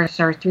had said, or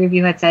sorry, 3 of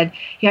you had said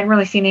you hadn't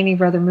really seen any of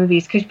her other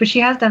movies, but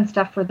she has done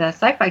stuff for the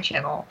Sci-Fi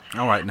Channel.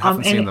 All right, I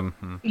haven't seen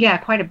them. Yeah,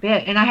 quite a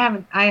bit, and I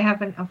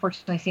haven't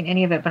unfortunately seen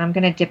any of it, but I'm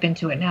going to dip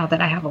into it now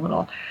that I have a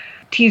little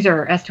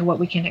teaser as to what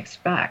we can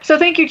expect. So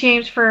thank you,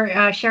 James,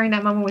 for sharing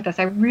that moment with us.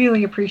 I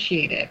really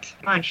appreciate it.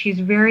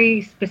 She's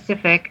very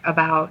specific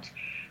about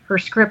her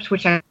scripts,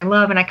 which I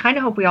love, and I kind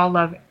of hope we all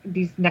love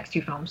these next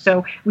 2 films.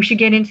 So we should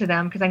get into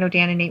them because I know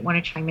Dan and Nate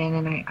want to chime in,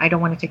 and I don't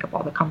want to take up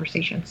all the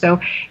conversation. So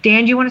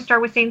Dan, do you want to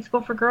start with Satan's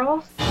School for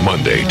Girls?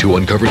 Monday, to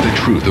uncover the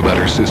truth about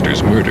her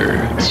sister's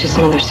murder, It's just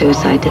another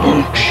suicide to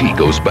them. she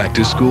goes back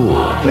to school.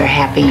 We're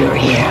happy you're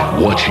here.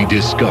 What she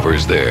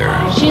discovers there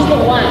She's the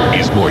one.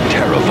 is more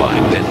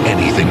terrifying than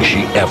anything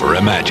she ever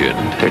imagined.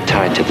 They're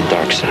tied to the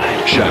dark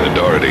side. Shannen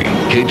Doherty,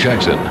 Kate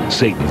Jackson,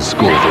 Satan's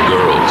School for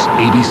Girls,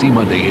 ABC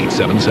Monday,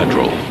 8/7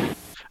 Central.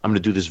 I'm going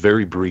to do this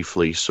very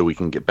briefly so we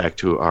can get back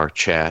to our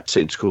chat.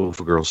 Satan's School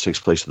for Girls takes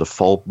place at the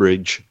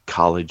Fallbridge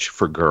College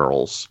for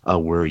Girls,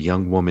 where a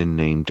young woman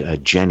named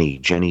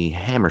Jenny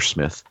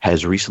Hammersmith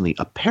has recently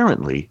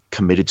apparently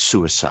committed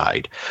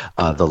suicide.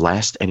 The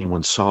last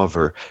anyone saw of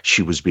her,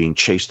 she was being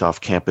chased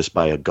off campus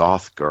by a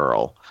goth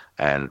girl.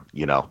 And,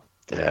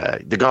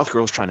 the goth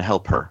girl's trying to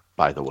help her,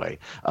 by the way.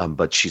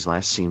 But she's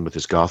last seen with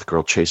this goth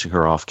girl chasing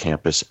her off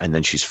campus, and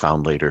then she's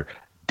found later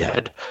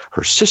dead.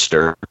 Her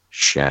sister,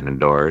 Shannen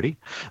Doherty,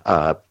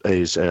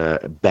 is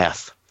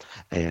Beth,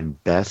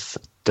 and Beth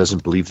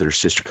doesn't believe that her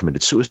sister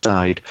committed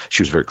suicide.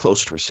 She was very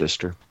close to her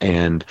sister,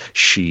 and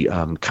she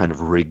kind of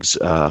rigs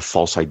a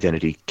false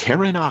identity.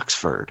 Karen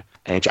Oxford.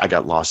 And I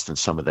got lost in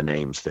some of the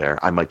names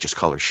there. I might just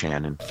call her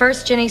Shannen.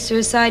 First Jenny's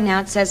suicide, now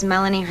it says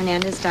Melanie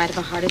Hernandez died of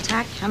a heart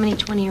attack. How many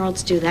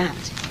 20-year-olds do that?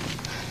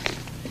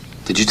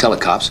 Did you tell the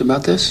cops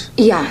about this?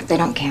 Yeah, they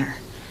don't care.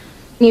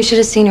 You should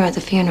have seen her at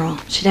the funeral.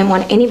 She didn't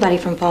want anybody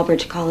from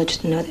Fallbridge College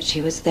to know that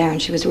she was there,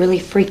 and she was really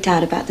freaked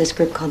out about this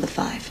group called the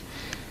Five.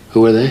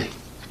 Who are they?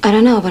 I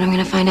don't know, but I'm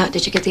going to find out.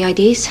 Did you get the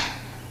IDs?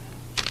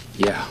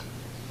 Yeah.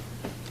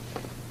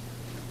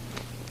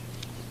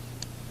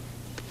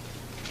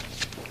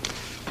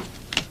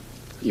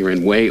 You're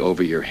in way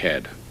over your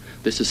head.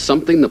 This is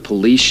something the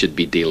police should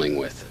be dealing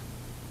with.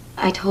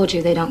 I told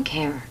you they don't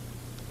care.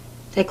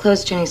 They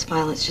closed Jenny's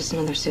file. It's just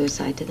another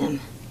suicide to them.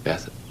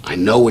 Beth, I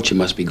know what you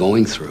must be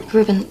going through.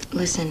 Reuben,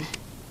 listen.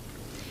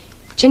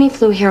 Jenny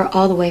flew here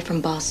all the way from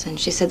Boston.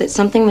 She said that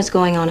something was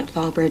going on at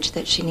Fallbridge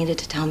that she needed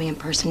to tell me in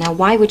person. Now,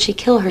 why would she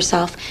kill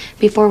herself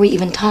before we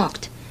even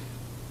talked?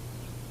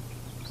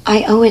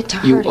 I owe it to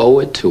her. You owe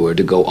it to her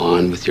to go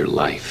on with your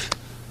life.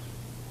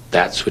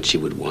 That's what she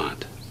would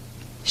want.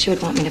 She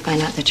would want me to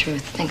find out the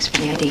truth. Thanks for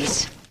the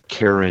IDs.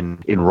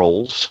 Karen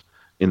enrolls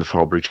in the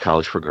Fallbridge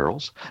College for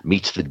Girls,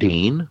 meets the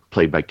dean,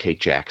 played by Kate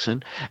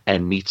Jackson,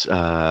 and meets,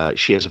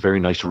 she has a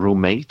very nice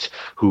roommate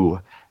who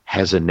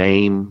has a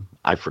name.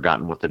 I've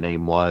forgotten what the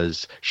name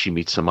was. She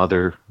meets some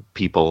other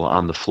people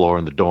on the floor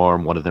in the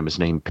dorm. One of them is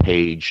named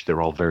Paige.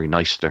 They're all very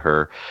nice to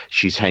her.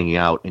 She's hanging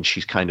out, and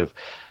she's kind of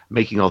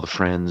making all the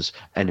friends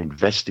and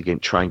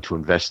trying to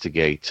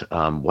investigate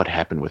what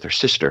happened with her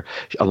sister.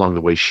 Along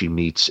the way, she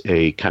meets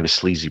a kind of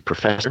sleazy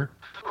professor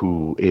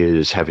who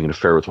is having an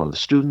affair with one of the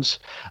students.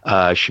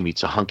 She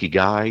meets a hunky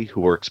guy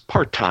who works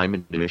part-time in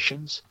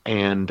admissions,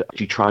 and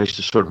she tries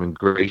to sort of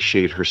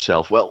ingratiate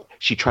herself. Well,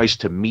 she tries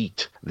to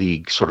meet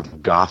the sort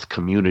of goth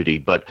community,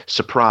 but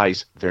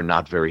surprise, they're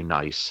not very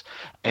nice.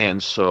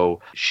 And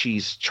so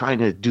she's trying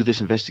to do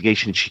this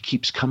investigation, and she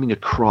keeps coming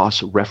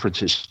across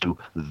references to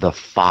the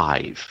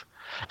Five.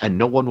 And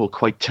no one will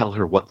quite tell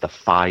her what the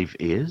Five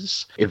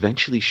is.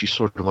 Eventually, she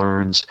sort of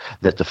learns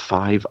that the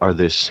Five are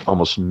this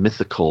almost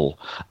mythical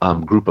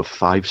group of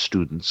 5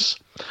 students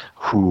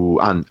who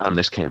on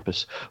this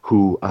campus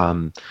who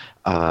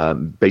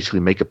basically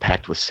make a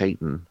pact with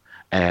Satan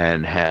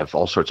and have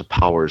all sorts of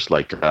powers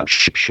like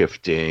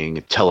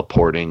shape-shifting,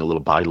 teleporting, a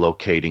little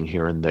bilocating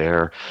here and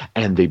there,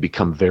 and they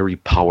become very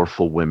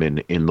powerful women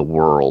in the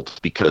world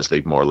because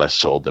they've more or less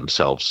sold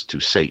themselves to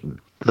Satan.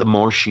 The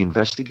more she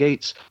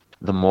investigates,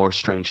 the more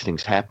strange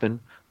things happen,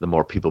 the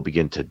more people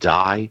begin to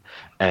die,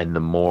 and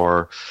the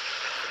more,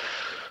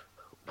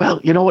 well,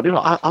 you know what,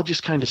 I'll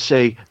just kind of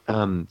say,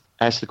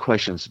 ask the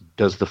questions,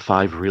 does the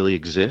Five really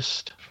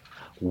exist?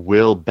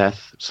 Will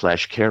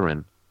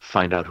Beth/Karen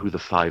find out who the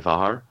Five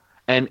are?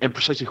 And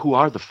precisely, who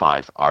are the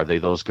Five? Are they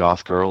those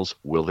goth girls?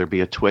 Will there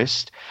be a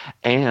twist?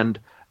 And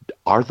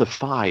are the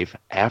Five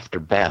after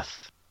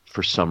Beth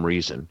for some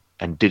reason?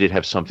 And did it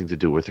have something to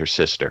do with her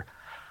sister?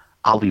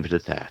 I'll leave it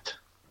at that.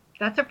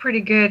 That's a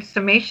pretty good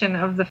summation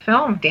of the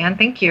film, Dan.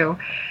 Thank you.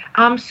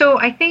 So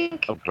I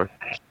think,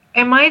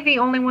 am I the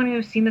only one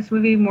who's seen this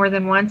movie more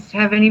than once?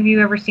 Have any of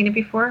you ever seen it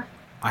before?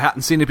 I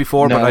hadn't seen it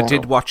before, No. but I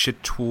did watch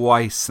it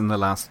twice in the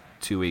last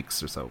 2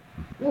 weeks or so.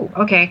 Ooh,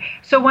 okay.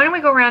 So why don't we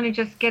go around and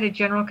just get a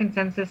general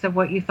consensus of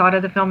what you thought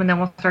of the film, and then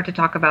we'll start to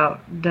talk about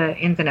the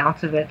ins and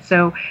outs of it.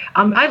 So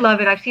I love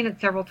it. I've seen it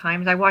several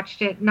times. I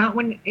watched it not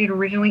when it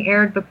originally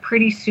aired, but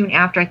pretty soon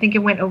after. I think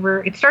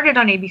it started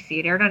on ABC.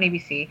 It aired on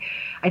ABC.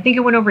 I think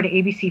it went over to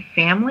ABC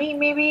Family,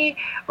 maybe,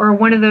 or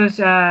one of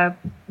those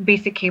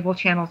basic cable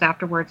channels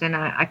afterwards, and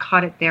I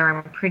caught it there,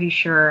 I'm pretty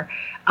sure.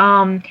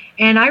 And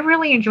I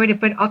really enjoyed it,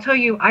 but I'll tell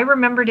you, I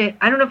remembered it.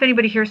 I don't know if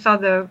anybody here saw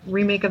the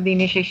remake of The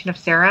Initiation of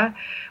Sarah,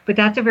 but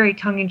that's a very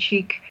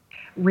tongue-in-cheek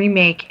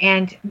remake,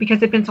 and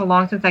because it's been so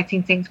long since I'd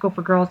seen Saint School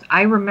for Girls,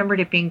 I remembered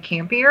it being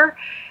campier,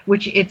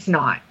 which it's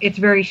not. It's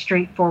very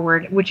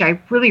straightforward, which I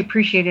really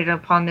appreciated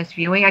upon this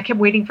viewing. I kept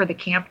waiting for the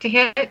camp to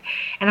hit,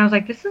 and I was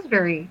like, this is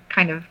very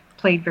kind of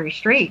played very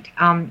straight,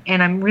 and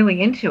I'm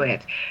really into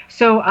it.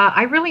 So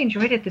I really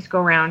enjoyed it this go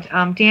round.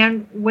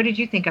 Dan, what did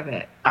you think of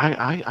it?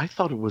 I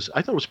thought it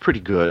was pretty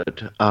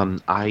good.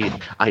 I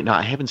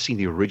haven't seen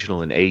the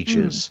original in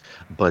ages,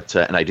 but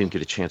and I didn't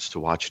get a chance to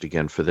watch it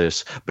again for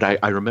this. But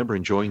I remember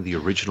enjoying the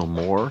original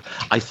more.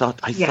 I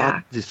thought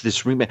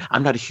this remake.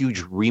 I'm not a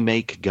huge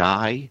remake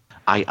guy.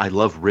 I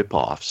love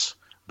rip-offs,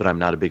 but I'm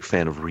not a big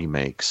fan of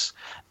remakes.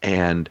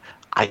 And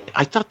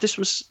I thought this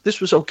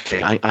was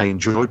okay. I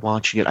enjoyed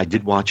watching it. I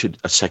did watch it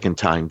a second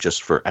time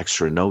just for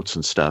extra notes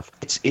and stuff.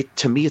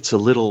 To me it's a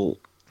little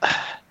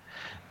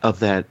of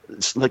that,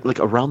 like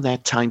around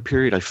that time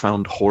period I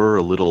found horror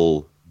a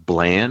little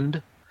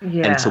bland.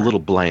 Yeah. And it's a little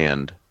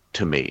bland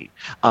to me.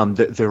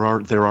 There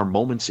are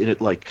moments in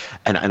it like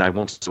and I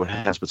won't say what it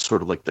has, but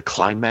sort of like the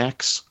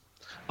climax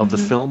of the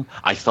film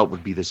I thought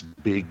would be this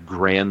big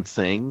grand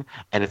thing,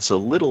 and it's a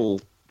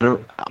little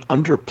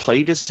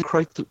underplayed isn't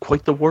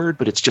quite the word,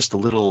 but it's just a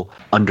little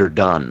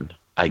underdone,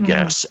 I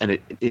guess. And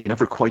it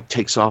never quite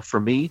takes off for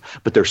me,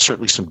 but there's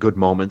certainly some good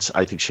moments.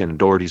 I think Shannen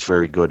Doherty's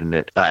very good in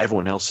it.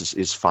 Everyone else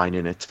is fine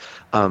in it.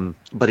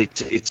 But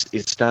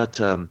it's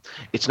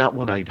not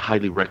one I'd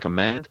highly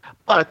recommend.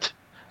 But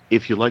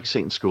if you like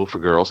Saint School for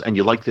Girls and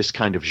you like this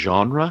kind of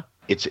genre,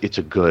 it's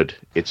a good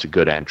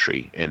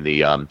entry in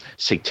the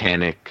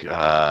satanic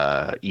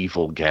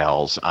evil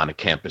gals on a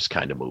campus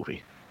kind of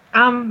movie.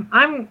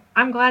 I'm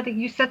glad that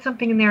you said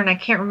something in there, and I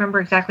can't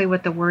remember exactly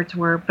what the words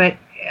were, but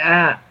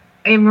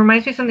it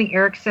reminds me of something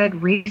Eric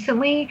said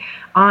recently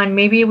on,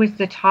 maybe it was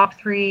the top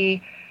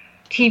 3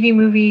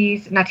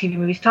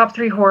 top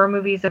 3 horror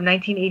movies of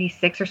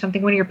 1986 or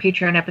something, one of your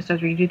Patreon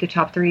episodes where you do the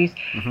top 3s.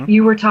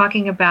 You were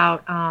talking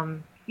about,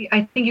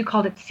 I think you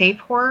called it safe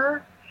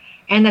horror,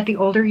 and that the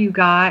older you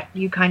got,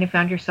 you kind of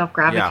found yourself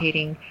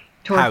gravitating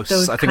towards House.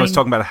 those. I think I was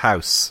talking about a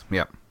house.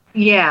 Yeah.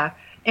 Yeah.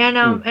 And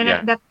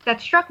that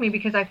struck me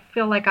because I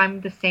feel like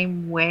I'm the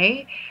same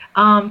way.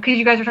 Because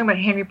you guys are talking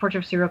about Henry Portrait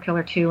of a Serial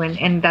Killer too,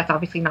 and that's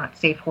obviously not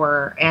safe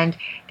horror, and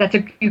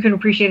you can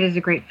appreciate it as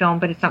a great film,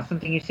 but it's not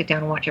something you sit down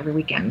and watch every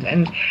weekend.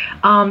 And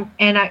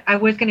I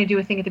was going to do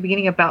a thing at the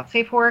beginning about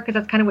safe horror because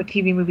that's kind of what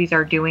TV movies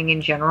are doing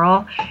in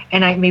general,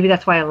 and maybe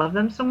that's why I love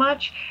them so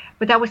much.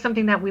 But that was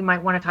something that we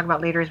might want to talk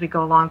about later as we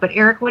go along. But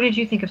Eric, what did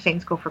you think of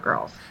Saint School for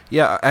Girls?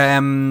 Yeah,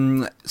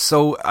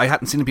 so I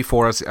hadn't seen it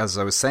before, as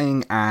I was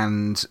saying,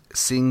 and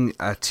seeing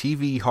a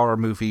TV horror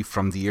movie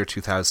from the year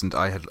 2000,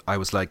 I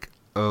was like,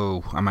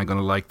 oh, am I going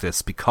to like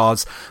this?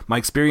 Because my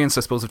experience,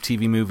 I suppose, of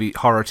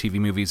horror TV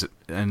movies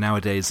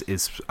nowadays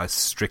is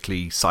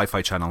strictly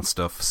Sci-Fi Channel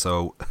stuff.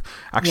 So,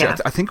 actually, Yeah.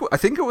 I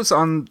think it was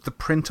on the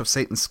print of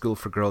Satan's School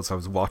for Girls I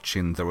was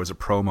watching. There was a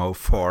promo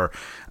for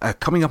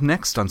coming up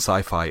next on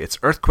Sci-Fi. It's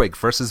Earthquake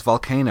versus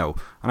Volcano,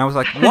 and I was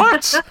like,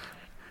 what?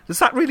 Does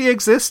that really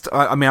exist?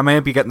 I mean, I may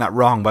be getting that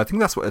wrong, but I think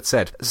that's what it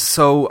said.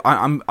 So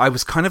I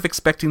was kind of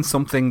expecting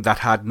something that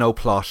had no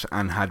plot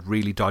and had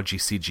really dodgy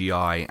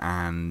CGI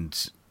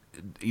and,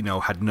 you know,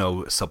 had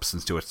no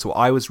substance to it. So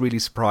I was really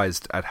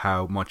surprised at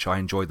how much I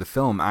enjoyed the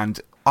film.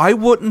 And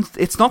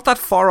it's not that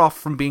far off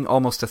from being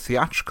almost a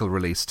theatrical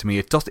release to me.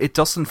 It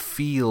doesn't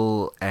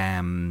feel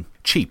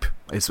cheap.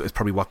 Is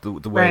probably what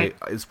the way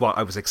is what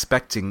I was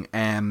expecting.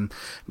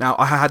 Now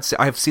I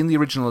have seen the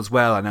original as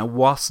well, and I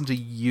wasn't a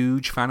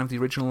huge fan of the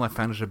original. I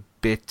found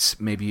it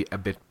maybe a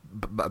bit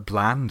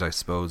bland, I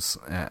suppose.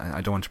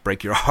 I don't want to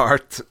break your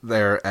heart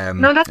there,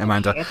 no, that's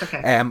Amanda. Okay. It's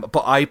okay.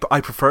 But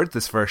I preferred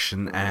this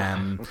version.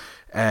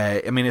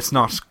 I mean, it's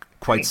not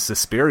quite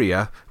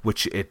Suspiria,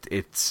 which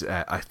it's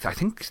I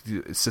think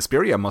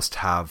Suspiria must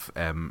have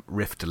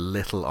riffed a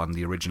little on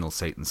the original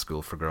Satan's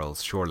School for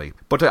Girls, surely.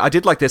 But I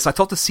did like this. I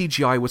thought the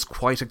CGI was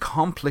quite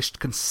accomplished,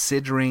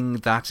 considering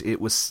that it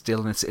was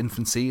still in its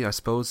infancy, I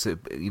suppose.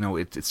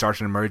 It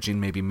started emerging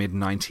maybe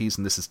mid-90s,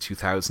 and this is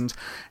 2000.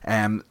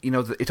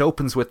 It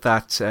opens with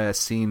that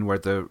scene where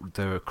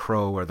the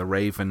crow or the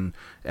raven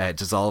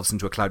dissolves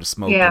into a cloud of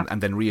smoke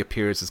and then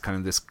reappears as kind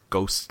of this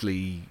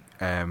ghostly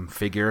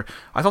figure.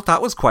 I thought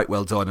that was quite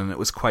well done, and it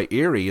was quite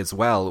eerie as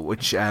well,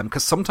 which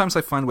because sometimes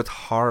I find with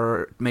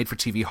horror, made for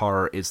TV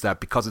horror, is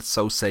that because it's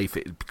so safe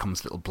it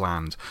becomes a little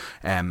bland.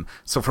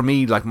 So for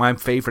me, like, my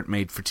favourite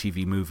made for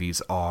TV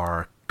movies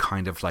are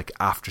kind of like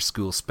after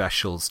school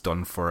specials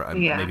done for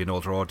maybe an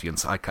older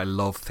audience. Like, I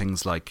love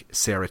things like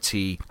Sarah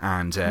T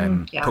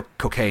and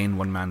Cocaine,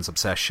 One Man's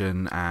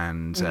Obsession,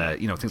 and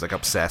things like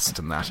Obsessed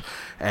and that.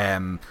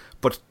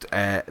 But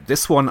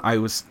this one, I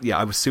was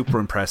super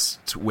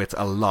impressed with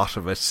a lot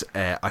of it.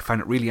 I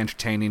found it really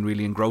entertaining,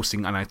 really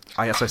engrossing, and I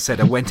as I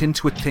said, I went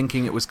into it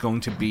thinking it was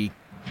going to be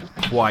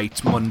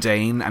quite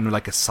mundane and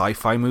like a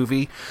sci-fi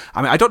movie.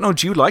 I mean, I don't know,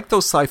 do you like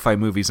those sci-fi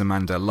movies,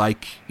 Amanda?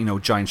 Like,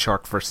 Giant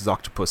Shark versus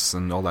Octopus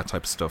and all that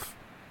type of stuff?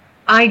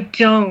 I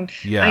don't.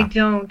 Yeah. I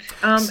don't.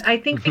 I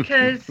think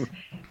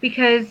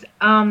because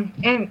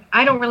and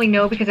I don't really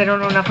know because I don't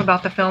know enough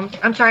about the films.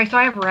 I'm sorry. So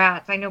I have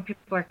rats. I know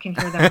people can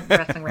hear them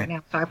wrestling right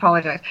now, so I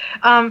apologize.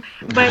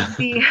 But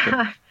the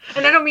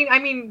and I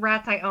mean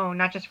rats I own,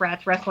 not just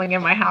rats wrestling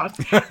in my house,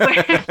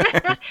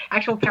 but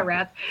actual pet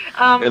rats.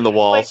 In the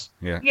walls.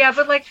 Yeah,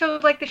 but like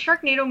the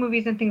Sharknado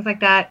movies and things like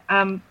that.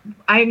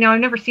 I've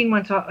never seen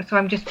one, so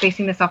I'm just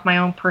basing this off my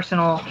own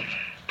personal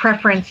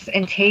preference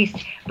and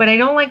taste. But I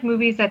don't like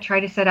movies that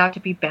try to set out to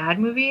be bad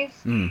movies.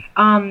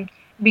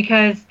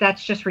 Because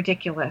that's just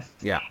ridiculous.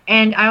 Yeah.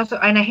 And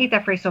I hate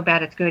that phrase so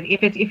bad it's good.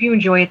 If you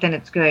enjoy it, then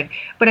it's good.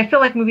 But I feel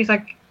like movies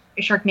like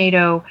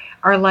Sharknado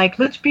are like,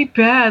 let's be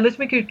bad, let's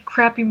make a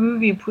crappy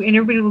movie and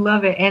everybody will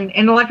love it. And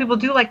a lot of people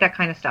do like that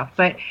kind of stuff.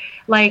 But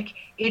like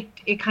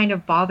it kind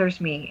of bothers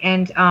me,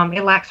 and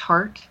it lacks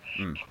heart.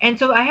 And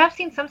so I have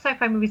seen some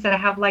sci-fi movies that I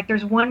have liked.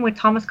 There's one with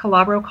Thomas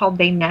Calabro called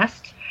They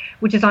Nest,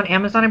 which is on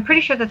Amazon. I'm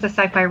pretty sure that's a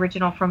sci-fi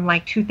original from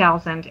like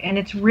 2000, and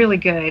it's really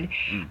good.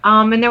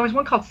 And there was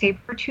one called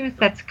Sabretooth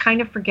that's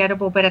kind of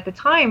forgettable, but at the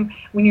time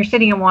when you're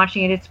sitting and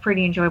watching it, it's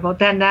pretty enjoyable.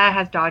 Then that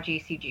has dodgy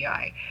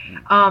CGI,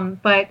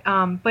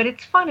 but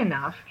it's fun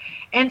enough.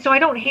 And so I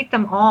don't hate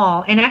them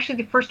all. And actually,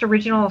 the first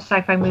original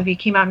sci-fi movie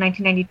came out in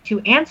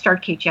 1992 and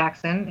starred Kate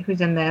Jackson,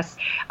 who's in this,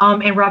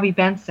 and Robbie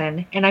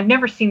Benson. And I've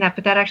never seen that,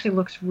 but that actually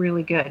looks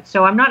really good.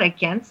 So I'm not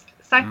against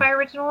sci-fi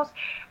originals,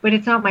 but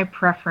it's not my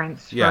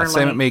preference. Yeah,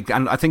 same with me.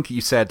 And I think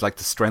you said like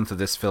the strength of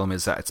this film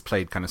is that it's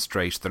played kind of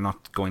straight. They're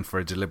not going for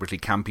a deliberately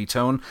campy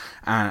tone,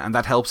 and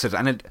that helps it.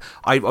 And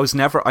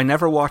I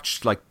never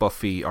watched like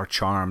Buffy or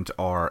Charmed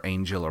or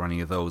Angel or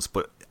any of those,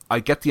 but I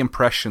get the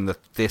impression that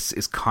this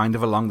is kind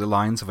of along the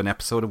lines of an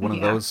episode of one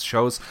of those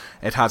shows.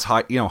 It has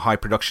high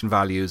production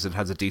values. It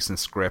has a decent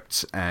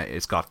script.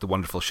 It's got the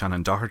wonderful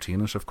Shannen Doherty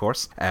in it, of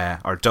course,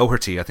 or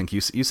Doherty. I think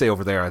you say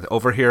over there.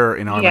 Over here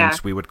in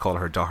Ireland, we would call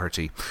her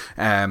Doherty.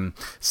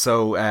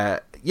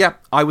 Yeah,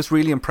 I was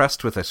really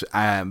impressed with it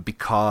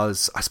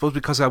because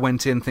I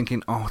went in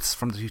thinking, oh, it's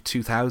from the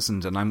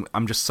 2000s, and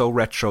I'm just so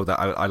retro that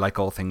I like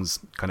all things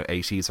kind of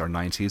 80s or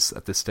 90s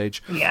at this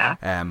stage.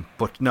 Yeah.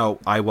 But no,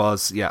 I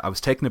was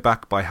taken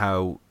aback by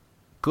how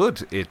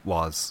good it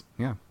was.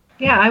 Yeah.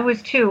 Yeah, I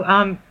was too.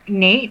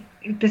 Nate,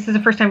 this is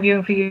the first time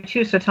viewing for you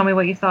too, so tell me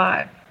what you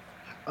thought.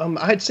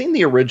 I had seen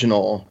the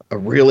original a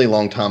really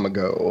long time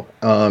ago,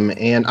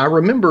 and I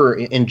remember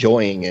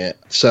enjoying it.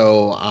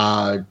 So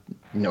I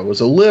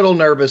was a little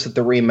nervous that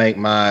the remake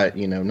might,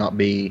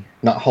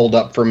 not hold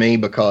up for me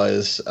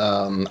because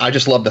I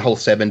just love the whole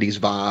 70s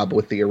vibe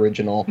with the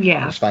original.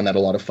 Yeah. I just find that a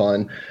lot of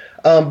fun.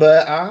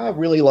 But I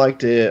really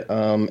liked it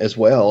as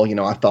well.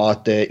 I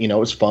thought that, it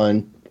was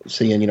fun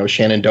seeing,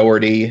 Shannen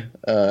Doherty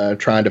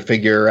trying to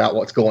figure out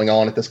what's going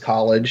on at this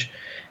college.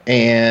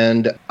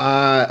 And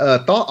I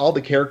thought all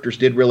the characters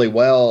did really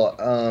well.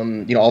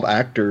 All the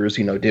actors,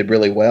 did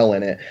really well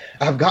in it.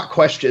 I've got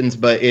questions,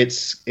 but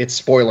it's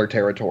spoiler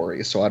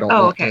territory, so I don't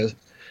want to.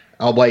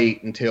 I'll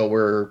wait until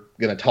we're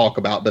going to talk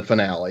about the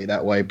finale.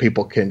 That way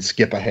people can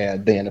skip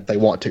ahead then if they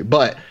want to.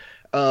 But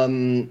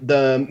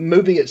the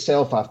movie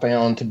itself I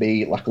found to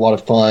be like a lot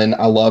of fun.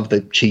 I love the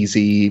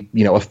cheesy,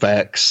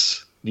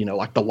 effects,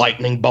 like the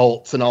lightning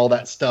bolts and all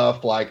that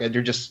stuff. Like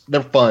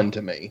they're fun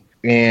to me.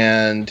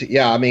 And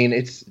yeah, I mean,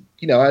 it's,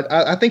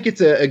 I think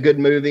it's a good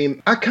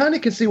movie. I kind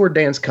of can see where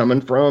Dan's coming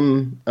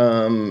from,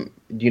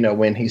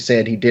 when he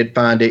said he did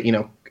find it,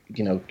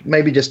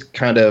 maybe just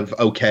kind of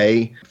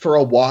okay. For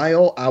a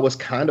while, I was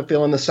kind of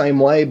feeling the same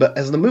way, but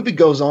as the movie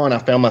goes on, I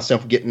found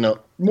myself getting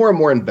more and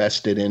more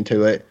invested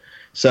into it.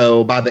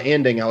 So by the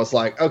ending, I was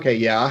like, okay,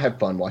 yeah, I had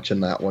fun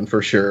watching that one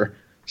for sure.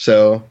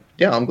 So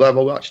yeah, I'm glad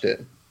we watched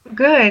it.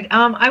 Good.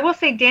 I will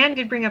say Dan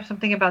did bring up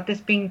something about this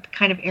being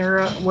kind of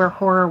era where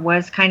horror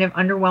was kind of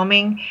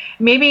underwhelming.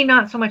 Maybe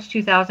not so much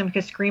 2000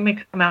 because Scream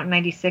had come out in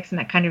 96 and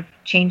that kind of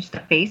changed the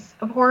face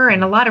of horror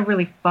and a lot of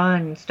really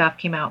fun stuff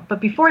came out.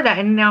 But before that,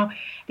 and now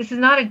this is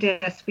not a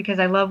diss because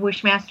I love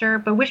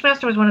Wishmaster, but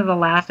Wishmaster was one of the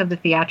last of the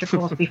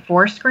theatricals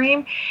before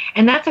Scream.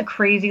 And that's a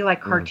crazy,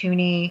 like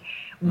cartoony,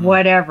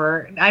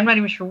 whatever. I'm not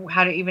even sure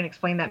how to even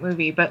explain that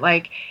movie, but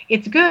like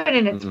it's good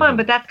and it's fun,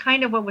 but that's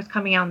kind of what was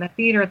coming out in the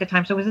theater at the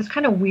time. So it was this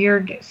kind of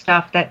weird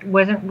stuff that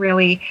wasn't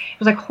really, it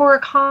was like horror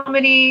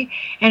comedy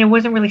and it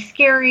wasn't really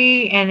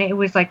scary and it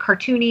was like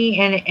cartoony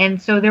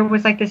and so there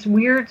was like this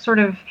weird sort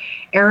of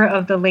era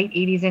of the late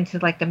 80s into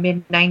like the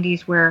mid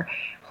 90s where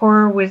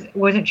horror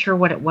wasn't sure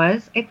what it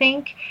was, I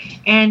think.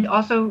 And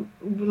also,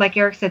 like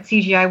Eric said,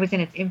 CGI was in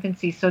its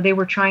infancy, so they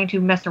were trying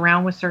to mess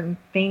around with certain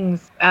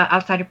things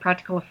outside of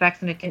practical effects,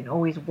 and it didn't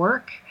always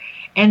work.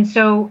 And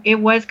so it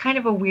was kind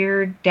of a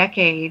weird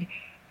decade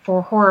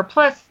for horror.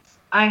 Plus,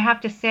 I have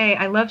to say,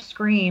 I love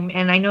Scream,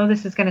 and I know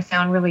this is going to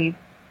sound really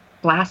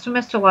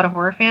blasphemous to a lot of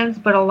horror fans,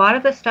 but a lot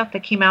of the stuff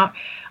that came out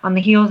on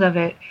the heels of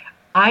it,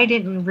 I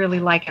didn't really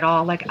like at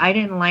all. Like, I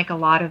didn't like a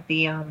lot of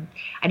the, I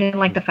didn't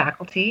like The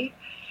Faculty.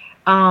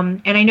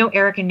 And I know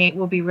Eric and Nate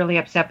will be really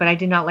upset, but I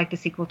did not like the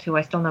sequel to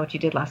I Still Know What You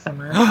Did Last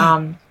Summer.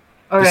 I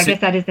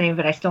guess that is the name of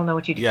it. I Still Know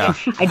What You Did. Yeah.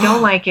 I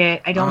don't like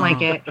it. I don't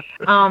like it.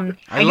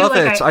 I love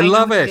it. I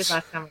love it.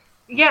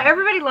 Yeah,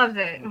 everybody loves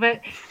it,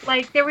 but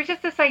like there was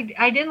just this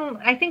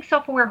I think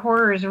self-aware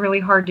horror is really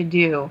hard to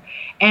do.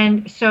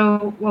 And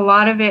so a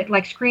lot of it,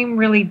 like Scream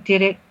really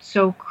did it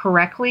so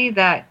correctly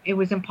that it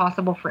was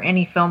impossible for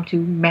any film to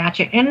match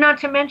it. And not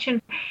to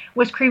mention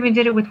Wes Craven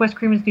did it with Wes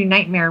Craven's New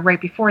Nightmare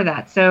right before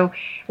that. So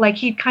like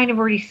he kind of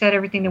already said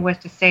everything there was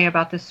to say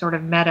about this sort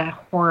of meta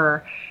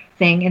horror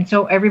thing. And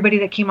so everybody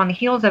that came on the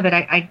heels of it,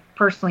 I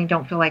personally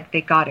don't feel like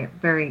they got it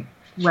very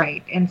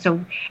right. And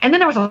then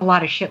there was a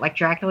lot of shit like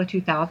Dracula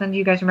 2000. Do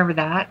you guys remember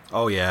that?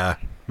 Oh yeah.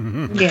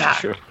 Yeah.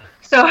 Sure.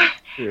 So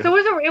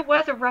it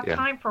was a rough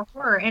time for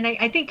horror. And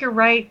I think you're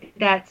right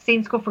that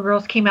Satan's School for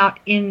Girls came out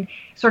in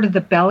sort of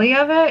the belly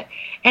of it.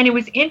 And it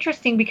was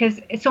interesting because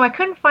so I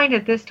couldn't find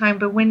it this time,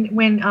 but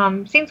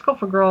when Satan's School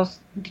for Girls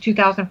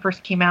 2000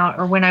 first came out,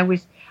 or when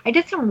I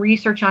did some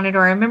research on it,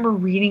 or I remember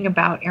reading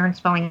about Aaron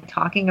Spelling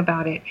talking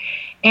about it.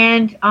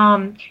 And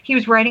he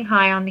was riding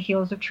high on the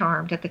heels of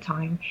Charmed at the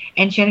time,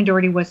 and Shannen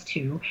Doherty was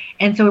too.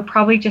 And so it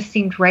probably just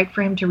seemed right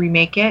for him to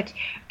remake it.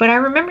 But I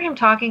remember him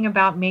talking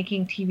about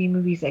making TV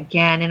movies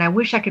again, and I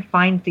wish I could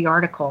find the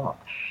article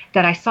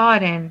that I saw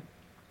it in.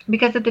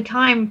 Because at the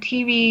time,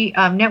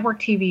 network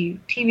TV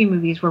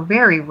movies were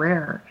very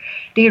rare.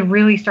 They had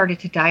really started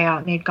to die out,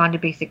 and they had gone to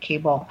basic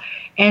cable.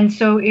 And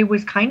so it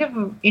was kind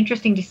of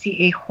interesting to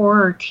see a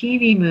horror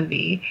TV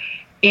movie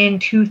in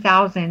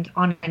 2000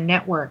 on a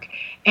network.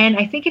 And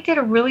I think it did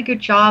a really good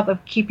job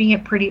of keeping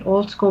it pretty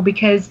old school,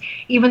 because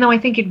even though I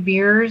think it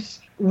veers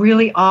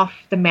really off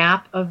the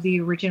map of the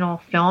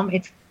original film,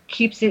 it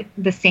keeps it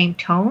the same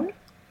tone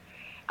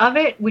of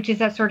it, which is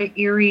that sort of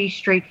eerie,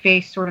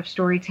 straight-faced sort of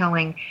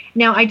storytelling.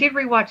 Now, I did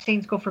rewatch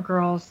Satan's School for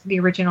Girls, the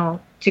original,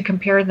 to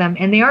compare them,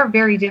 and they are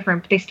very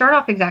different. They start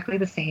off exactly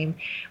the same,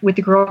 with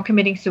the girl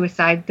committing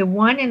suicide. The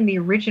one in the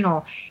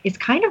original is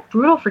kind of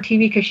brutal for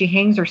TV because she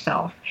hangs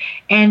herself.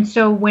 And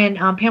so when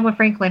Pamela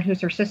Franklin, who's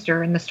her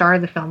sister and the star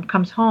of the film,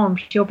 comes home,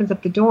 she opens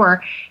up the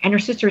door, and her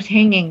sister's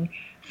hanging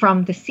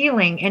from the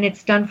ceiling, and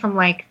it's done from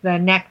like the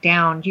neck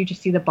down. You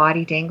just see the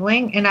body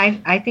dangling, and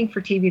I think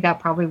for TV that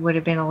probably would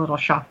have been a little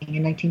shocking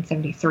in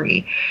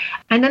 1973.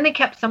 And then they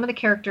kept some of the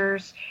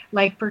characters,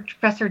 like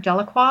Professor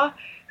Delacroix,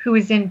 who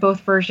is in both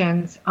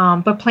versions,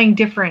 but playing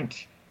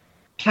different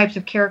types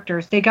of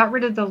characters. They got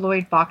rid of the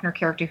Lloyd Bachner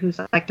character,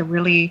 who's like the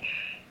really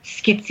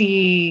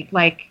skitsy,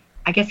 like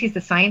I guess he's the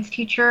science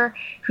teacher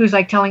who's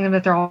like telling them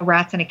that they're all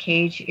rats in a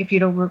cage. If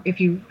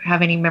you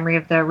have any memory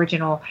of the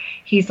original,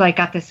 he's like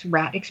got this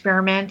rat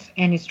experiment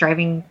and is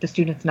driving the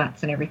students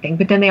nuts and everything.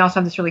 But then they also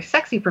have this really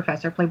sexy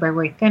professor played by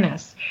Roy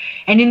Thinnis.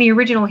 And in the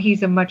original,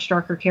 he's a much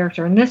darker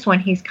character. In this one,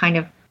 he's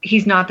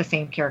not the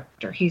same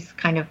character. He's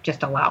kind of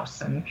just a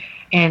louse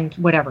and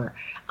whatever.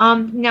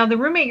 Now, the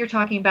roommate you're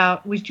talking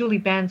about was Julie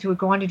Benz, who would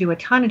go on to do a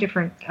ton of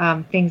different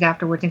things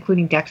afterwards,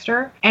 including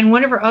Dexter. And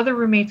one of her other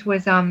roommates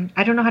was,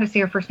 I don't know how to say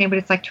her first name, but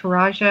it's like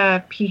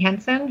Taraji P.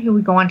 Henson, who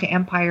would go on to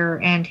Empire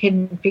and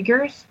Hidden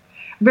Figures.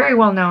 Very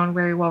well known,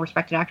 very well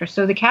respected actress.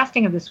 So the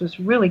casting of this was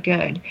really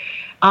good.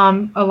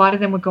 A lot of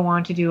them would go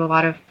on to do a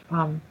lot of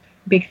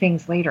big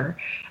things later.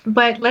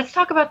 But let's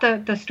talk about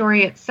the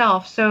story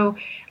itself. So,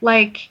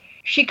 like,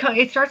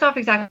 it starts off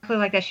exactly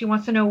like that. She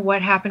wants to know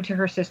what happened to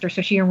her sister,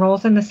 so she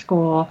enrolls in the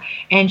school,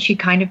 and she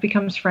kind of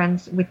becomes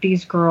friends with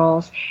these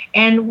girls.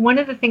 And one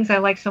of the things I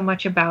like so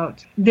much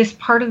about this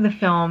part of the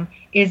film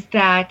is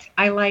that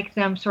I like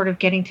them sort of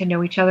getting to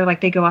know each other. Like,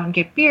 they go out and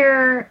get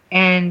beer,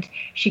 and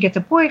she gets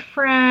a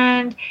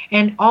boyfriend,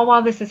 and all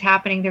while this is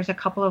happening, there's a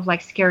couple of, like,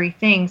 scary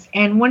things.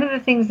 And one of the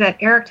things that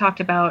Eric talked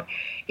about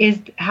is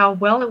how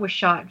well it was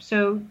shot.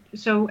 So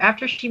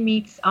after she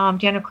meets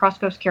Daniel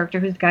Crosscove's character,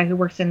 who's the guy who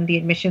works in the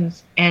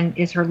admissions and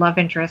is her love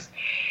interest,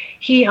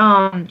 she's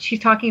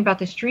talking about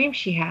this dream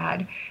she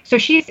had. So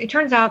it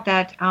turns out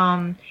that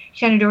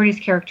Shannen Doherty's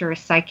character is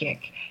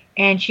psychic,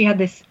 and she had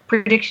this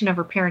prediction of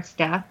her parents'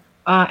 death,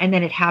 and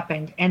then it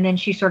happened, and then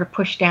she sort of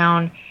pushed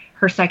down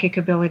her psychic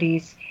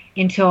abilities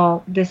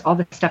until all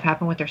this stuff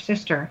happened with her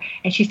sister.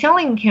 And she's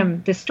telling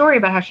him this story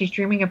about how she's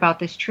dreaming about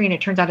this tree, and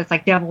it turns out it's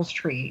like Devil's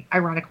Tree,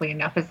 ironically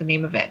enough, is the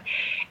name of it.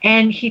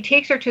 And he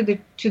takes her to the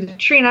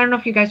tree, and I don't know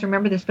if you guys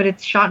remember this, but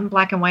it's shot in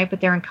black and white,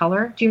 but they're in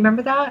color. Do you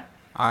remember that?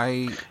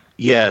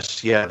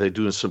 Yes, yeah, they're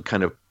doing some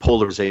kind of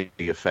polarization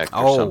effect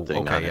or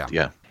something on it.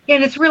 Yeah.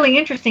 And it's really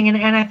interesting,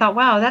 and I thought,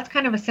 wow, that's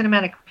kind of a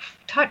cinematic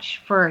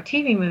touch for a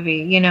TV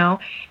movie, you know?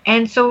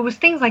 And so it was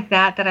things like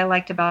that I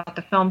liked about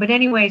the film. But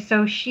anyway,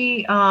 so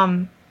she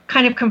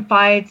kind of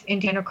confides in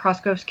Daniel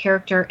Crosscove's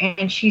character,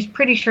 and she's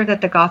pretty sure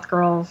that the goth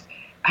girls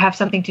have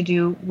something to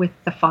do with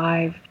the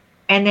Five.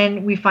 And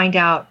then we find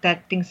out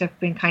that things have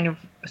been kind of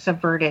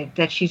subverted,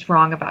 that she's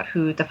wrong about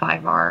who the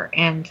Five are.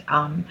 And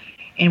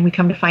we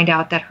come to find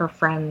out that her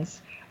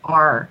friends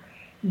are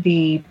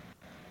the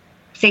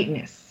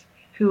Satanists.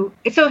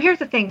 So here's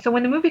the thing. So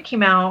when the movie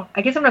came out,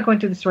 I guess I'm not going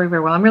through the story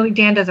very well.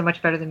 Dan does it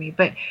much better than me.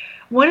 But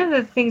one of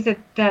the things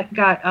that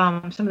got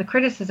some of the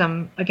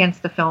criticism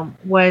against the film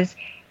was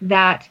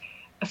that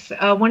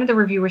one of the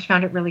reviewers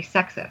found it really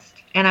sexist.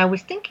 And I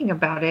was thinking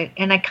about it,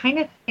 and I kind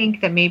of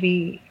think that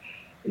maybe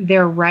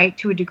they're right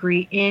to a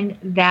degree in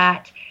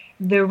that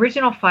the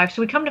original Five,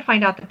 so we come to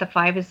find out that the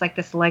Five is like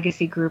this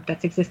legacy group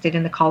that's existed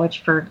in the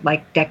college for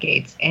like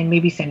decades and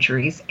maybe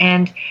centuries.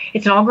 And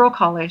it's an all-girl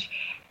college.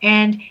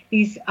 And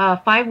these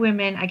 5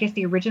 women, I guess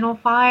the original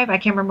 5, I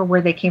can't remember where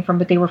they came from,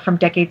 but they were from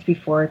decades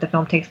before the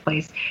film takes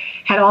place,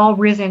 had all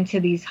risen to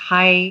these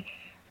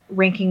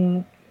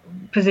high-ranking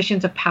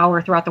positions of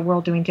power throughout the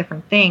world doing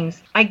different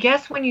things. I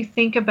guess when you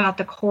think about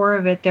the core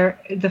of it,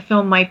 the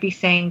film might be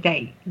saying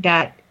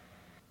that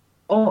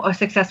a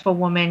successful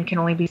woman can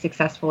only be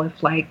successful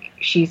if, like,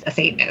 she's a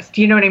Satanist.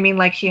 You know what I mean?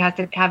 Like, she has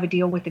to have a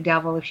deal with the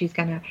devil if she's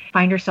going to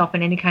find herself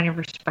in any kind of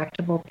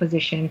respectable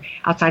position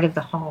outside of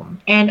the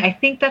home. And I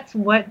think that's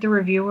what the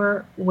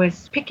reviewer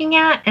was picking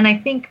at. And I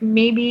think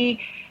maybe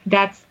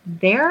that's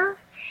there.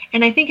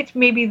 And I think it's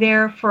maybe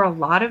there for a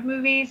lot of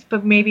movies,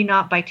 but maybe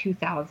not by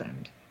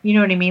 2000. You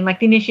know what I mean?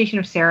 Like, The Initiation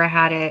of Sarah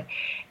had it,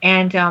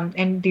 and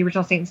the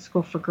original Satan's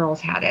School for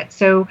Girls had it.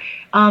 So,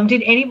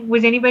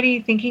 was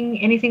anybody thinking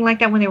anything like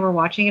that when they were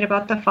watching it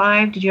about the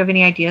Five? Did you have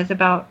any ideas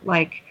about,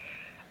 like,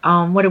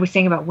 what it was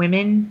saying about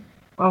women?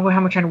 Or how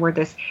am I trying to word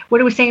this?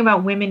 What it was saying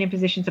about women in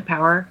positions of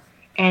power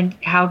and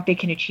how they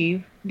can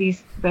achieve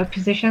these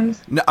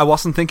positions? No, I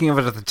wasn't thinking of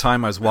it at the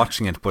time I was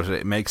watching it, but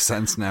it makes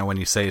sense now when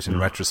you say it in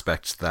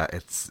retrospect that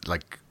it's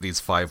like these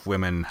 5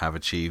 women have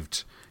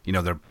achieved. You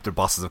know, they're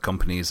bosses of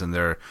companies, and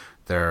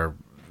they're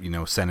you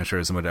know,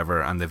 senators and whatever,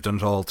 and they've done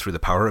it all through the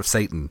power of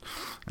Satan.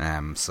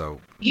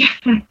 So yeah.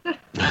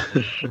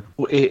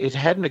 It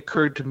hadn't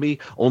occurred to me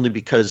only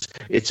because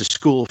it's a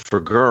school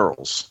for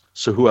girls.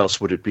 So who else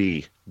would it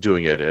be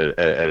doing it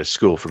at a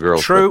school for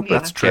girls? True,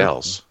 that's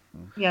gals.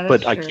 Yeah,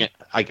 that's but true.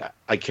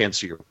 I can't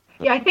see your.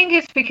 Yeah, I think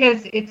it's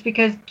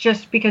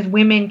because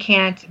women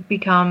can't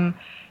become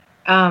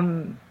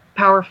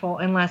powerful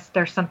unless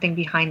there's something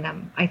behind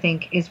them, I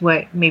think, is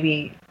what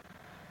maybe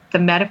the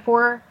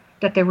metaphor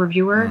that the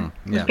reviewer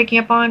was picking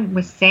up on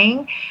was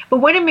saying. But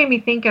what it made me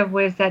think of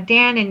was that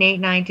Dan and Nate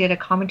and I did a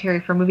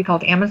commentary for a movie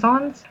called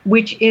Amazons,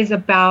 which is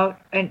about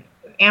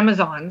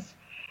Amazons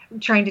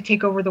trying to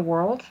take over the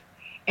world.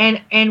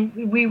 And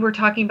we were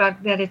talking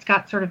about that it's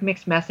got sort of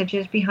mixed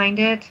messages behind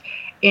it.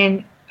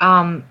 And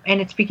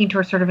it's speaking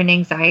towards sort of an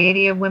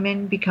anxiety of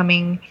women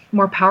becoming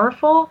more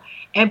powerful.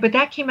 But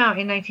that came out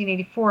in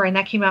 1984, and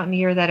that came out in the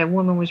year that a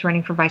woman was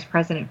running for vice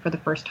president for the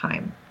first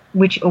time,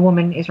 which a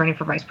woman is running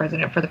for vice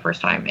president for the first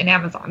time in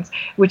Amazons,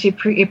 which it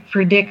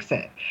predicts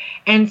it.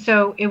 And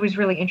so it was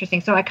really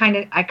interesting. So I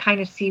kind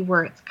of see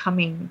where it's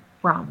coming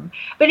from.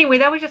 But anyway,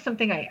 that was just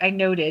something I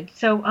noted.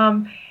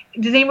 So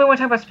does anyone want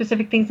to talk about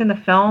specific things in the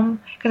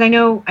film? Because I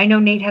know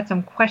Nate had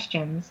some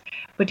questions,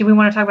 but do we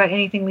want to talk about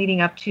anything leading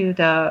up to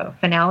the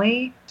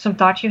finale? Some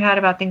thoughts you had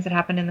about things that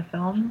happened in the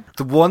film?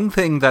 The one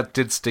thing that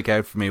did stick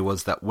out for me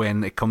was that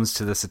when it comes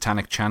to the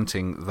satanic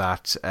chanting,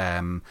 that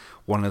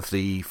one of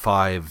the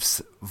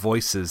five's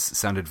voices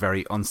sounded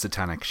very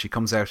unsatanic. She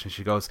comes out and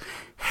she goes,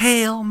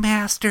 "Hail,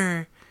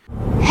 Master!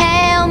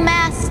 Hail,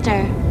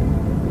 Master!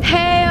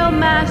 Hail,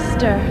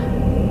 Master!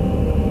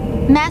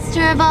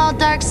 Master of all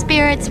dark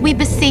spirits, we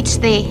beseech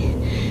thee.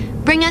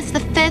 Bring us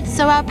the fifth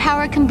so our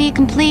power can be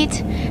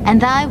complete,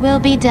 and thy will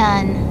be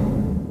done."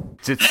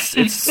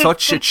 It's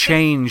such a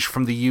change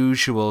from the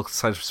usual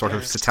sort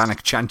of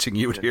satanic chanting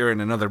you would hear in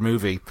another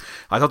movie.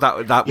 I thought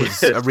that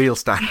was a real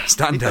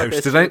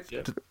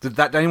standout.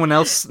 Did anyone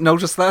else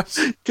notice that?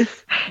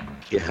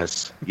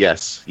 Yes.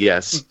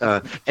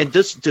 And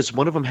does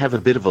one of them have a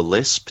bit of a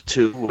lisp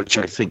too, which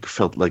I think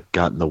felt like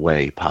got in the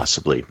way,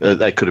 possibly.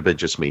 That could have been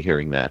just me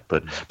hearing that,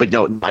 but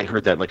no, I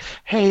heard that like,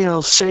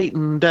 "Hail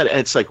Satan!" And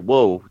it's like,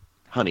 whoa,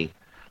 honey.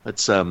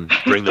 Let's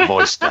bring the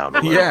voice down a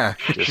little. Yeah.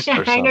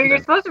 I know you're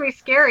supposed to be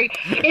scary.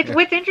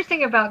 What's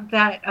interesting about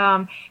that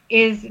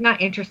is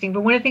not interesting, but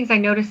one of the things I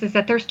noticed is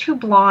that there's two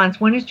blondes.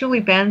 One is Julie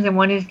Benz and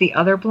one is the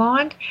other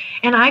blonde.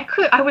 And I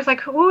was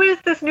like, who is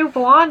this new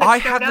blonde? I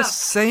had the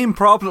same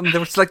problem. There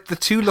was like the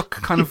two look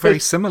kind of very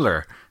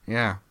similar.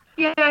 Yeah.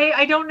 Yeah,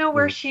 I don't know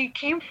where she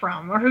came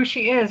from or who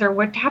she is or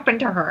what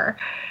happened to her.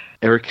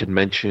 Eric had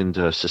mentioned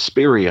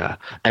Suspiria,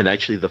 and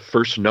actually the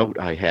first note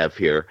I have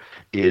here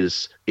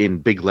is in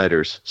big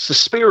letters,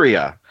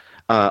 Suspiria.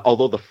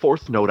 Although the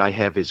fourth note I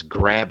have is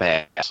grab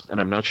ass, and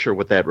I'm not sure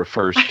what that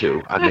refers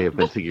to. I may have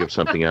been thinking of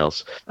something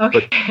else.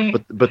 Okay.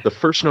 But the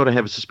first note I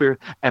have is Suspiria,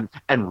 and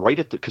right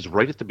at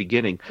the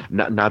beginning,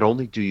 not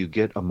only do you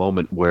get a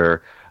moment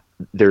where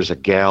there's a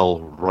gal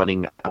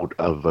running out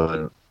of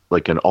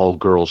an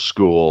all-girls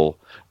school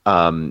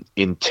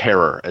in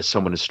terror as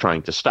someone is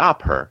trying to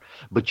stop her,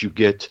 but you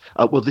get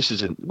this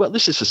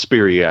is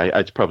Suspiria.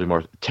 It's probably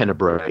more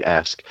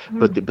Tenebrae-esque,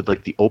 but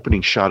like the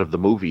opening shot of the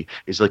movie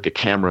is like a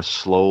camera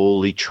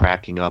slowly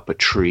tracking up a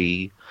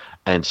tree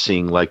and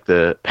seeing like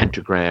the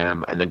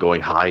pentagram and then going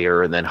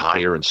higher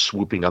and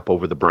swooping up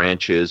over the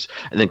branches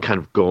and then kind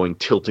of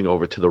tilting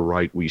over to the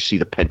right where you see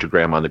the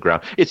pentagram on the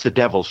ground. It's the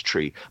devil's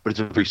tree, but it's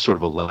a very sort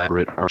of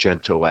elaborate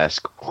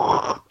Argento-esque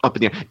up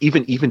in the air,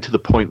 even to the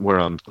point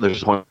where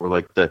there's a point where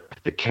like the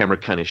camera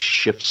kind of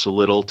shifts a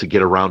little to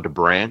get around a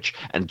branch,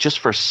 and just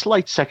for a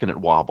slight second it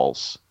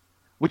wobbles,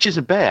 which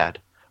isn't bad.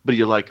 But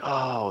you're like,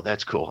 oh,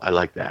 that's cool. I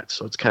like that.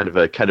 So it's kind of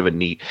a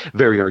neat,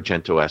 very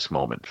Argento-esque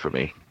moment for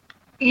me.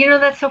 You know,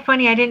 that's so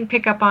funny. I didn't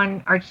pick up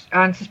on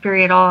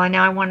Suspiria at all, and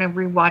now I want to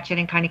rewatch it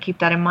and kind of keep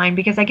that in mind,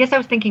 because I guess I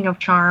was thinking of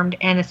Charmed,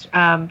 and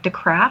The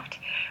Craft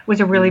was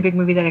a really big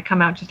movie that had come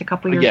out just a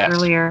couple years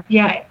earlier.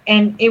 Yeah,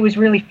 and it was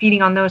really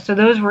feeding on those. So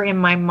those were in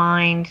my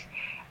mind,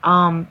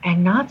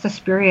 and not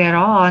Suspiria at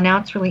all. And now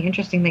it's really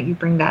interesting that you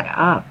bring that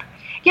up.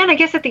 Yeah, and I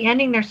guess at the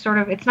ending there's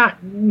it's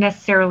not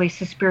necessarily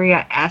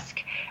Suspiria-esque,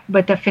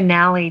 but the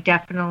finale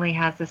definitely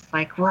has this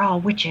like, we're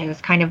all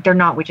witches kind of. They're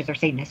not witches or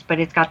Satanists,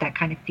 but it's got that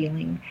kind of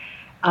feeling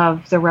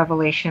of the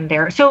revelation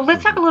there. So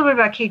let's talk a little bit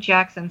about Kate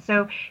Jackson.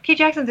 So Kate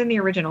Jackson's in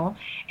the original,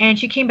 and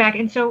she came back,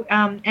 and so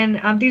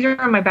these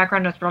are my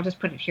background notes, but I'll just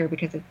put it here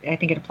because I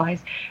think it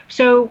applies.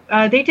 So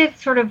they did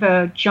sort of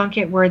a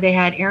junket where they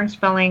had Aaron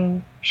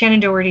Spelling,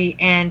 Shannen Doherty,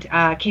 and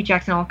Kate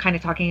Jackson all kind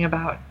of talking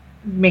about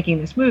making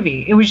this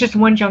movie. It was just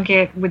one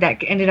junket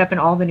that ended up in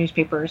all the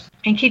newspapers,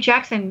 and Kate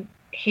Jackson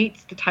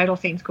hates the title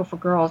Satan's School for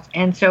Girls,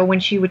 and so when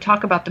she would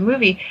talk about the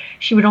movie,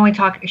 she would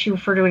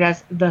refer to it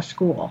as The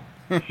School.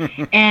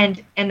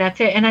 and that's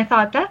it. And I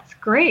thought, that's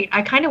great.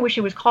 I kind of wish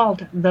it was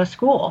called The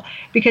School,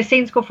 because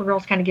Satan's School for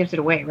Girls kind of gives it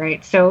away,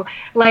 right? So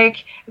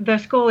like The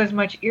School is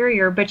much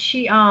eerier, but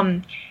she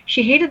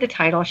hated the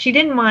title. She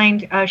didn't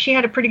mind. She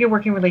had a pretty good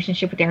working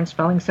relationship with Aaron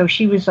Spelling, so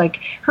she was like,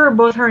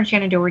 both her and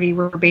Shannen Doherty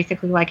were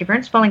basically like, if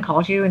Aaron Spelling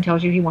calls you and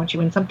tells you he wants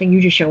you in something,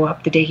 you just show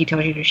up the day he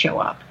tells you to show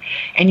up,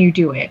 and you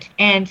do it.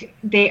 And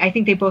I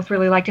think they both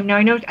really liked him. Now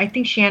I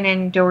think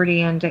Shannen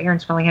Doherty and Aaron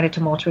Spelling had a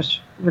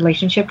tumultuous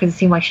relationship because it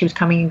seemed like she was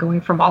coming and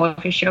going from all of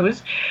his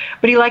shows,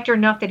 but he liked her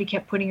enough that he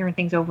kept putting her in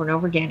things over and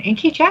over again. And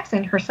Kate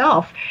Jackson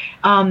herself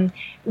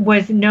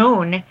was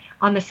known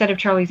on the set of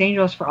Charlie's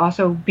Angels for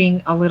also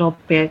being a little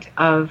bit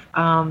of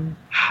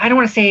I don't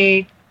want to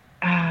say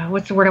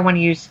what's the word I want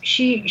to use.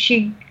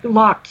 She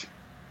locked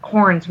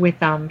horns with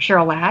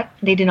Cheryl Ladd.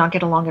 They did not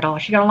get along at all.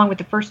 She got along with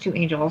the first two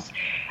Angels,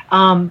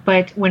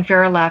 but when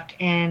Farrah left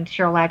and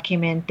Cheryl Ladd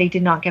came in, they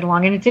did not get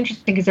along. And it's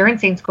interesting because they're in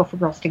Satan's School for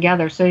Girls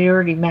together, so they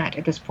already met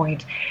at this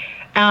point.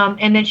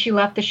 And then she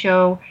left the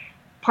show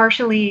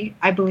partially,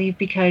 I believe,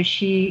 because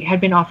she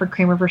had been offered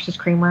Kramer versus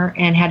Kramer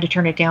and had to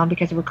turn it down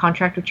because of her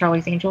contract with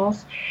Charlie's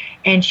Angels.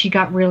 And she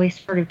got really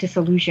sort of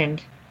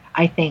disillusioned,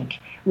 I think,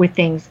 with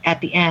things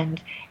at the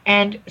end.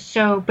 And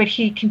so, but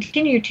he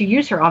continued to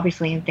use her,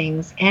 obviously, in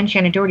things, and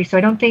Shannen Doherty. So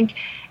I don't think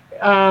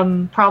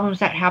problems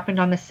that happened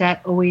on the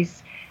set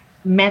always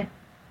meant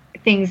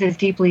things as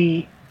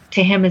deeply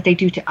to him as they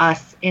do to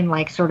us in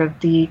like sort of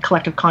the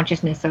collective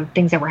consciousness of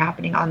things that were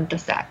happening on the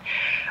set.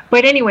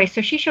 But anyway,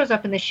 so she shows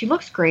up in this. She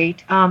looks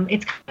great.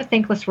 It's kind of a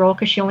thankless role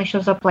because she only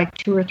shows up like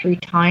 2 or 3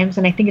 times,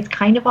 and I think it's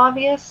kind of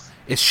obvious.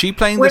 Is she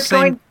playing the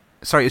same?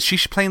 Sorry, is she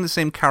playing the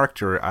same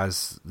character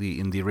as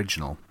in the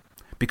original?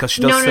 Because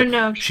she does.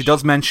 No. She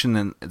does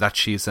mention that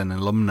she's an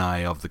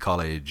alumni of the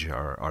college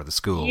or the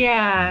school.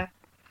 Yeah.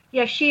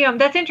 Yeah, she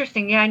that's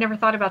interesting. Yeah, I never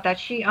thought about that.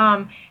 She's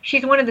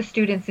one of the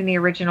students in the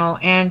original,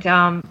 and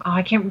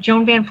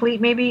Joan Van Fleet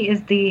maybe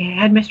is the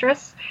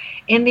headmistress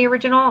in the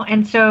original,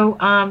 and so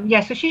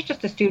so she's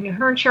just a student.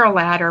 Her and Cheryl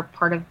Ladd are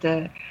part of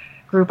the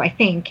group, I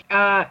think.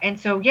 And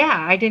so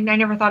I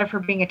never thought of her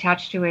being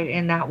attached to it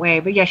in that way.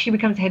 But yeah, she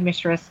becomes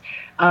headmistress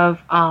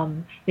of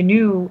the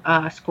new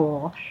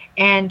school,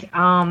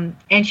 and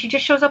she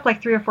just shows up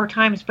like 3 or 4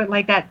 times. But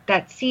like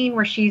that scene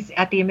where she's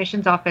at the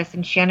admissions office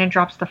and Shannen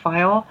drops the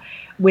file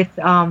with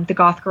the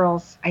goth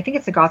girls, I think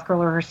it's the goth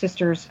girl or her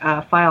sister's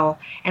file,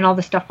 and all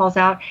the stuff falls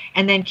out,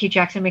 and then Keith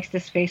Jackson makes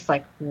this face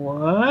like,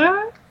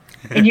 what?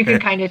 And you can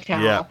kind of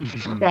tell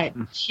that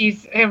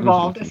she's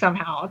involved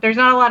somehow. There's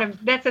not a lot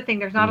of, that's the thing,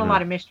 there's not a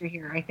lot of mystery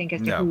here, I think,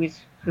 as to who is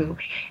who.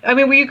 I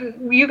mean,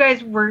 you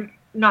guys were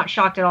not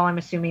shocked at all, I'm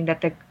assuming, that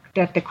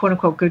the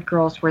quote-unquote good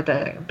girls were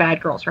the bad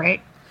girls,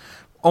 right?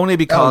 Only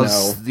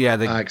because,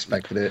 I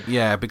expected it.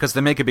 Yeah, because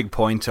they make a big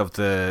point of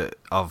the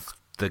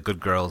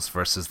good girls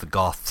versus the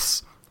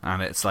goths.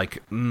 And it's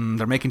like,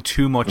 they're making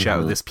too much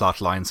out of this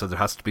plot line, so there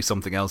has to be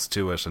something else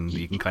to it, and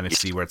you can kind of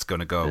see where it's going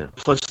to go. Yeah.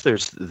 Plus,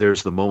 there's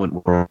the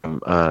moment where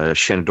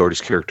Shannen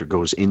Doherty's character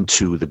goes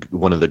into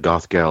one of the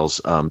goth gals'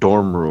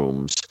 dorm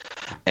rooms,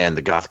 and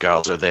the goth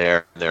gals are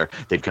there.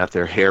 They've got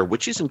their hair,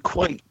 which isn't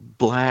quite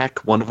black.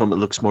 One of them, it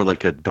looks more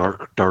like a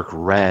dark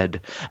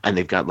red, and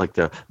they've got like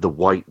the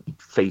white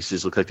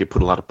faces, look like they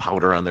put a lot of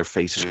powder on their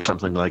faces or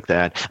something like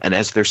that. And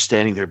as they're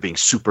standing there being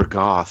super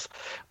goth,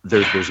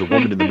 there's a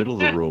woman in the middle of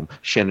the room,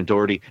 Shannen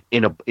Doherty,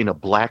 in a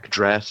black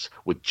dress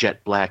with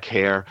jet black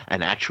hair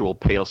and actual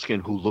pale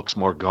skin, who looks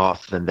more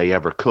goth than they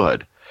ever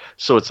could.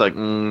 So it's like,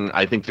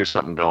 I think there's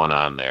something going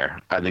on there.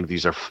 I think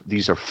these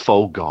are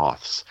faux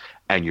goths,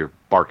 and you're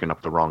barking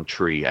up the wrong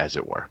tree, as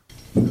it were.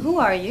 Who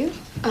are you?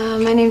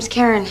 My name's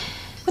Karen.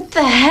 What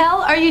the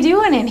hell are you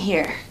doing in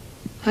here?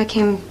 I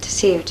came to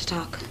see you to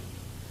talk.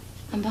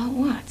 About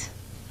what?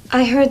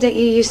 I heard that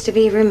you used to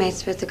be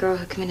roommates with the girl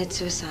who committed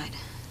suicide.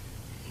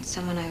 And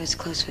someone I was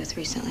close with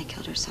recently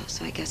killed herself,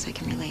 so I guess I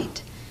can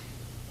relate.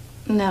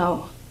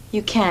 No,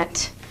 you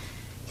can't.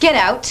 Get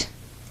out.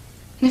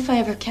 And if I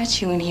ever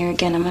catch you in here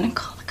again, I'm gonna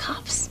call the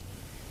cops.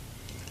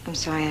 I'm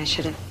sorry, I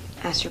should have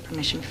asked your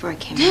permission before I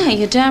came Yeah, in.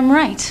 you're damn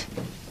right.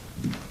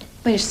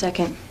 Wait a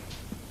second.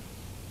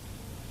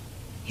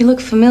 You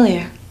look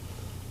familiar.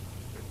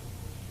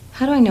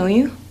 How do I know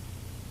you?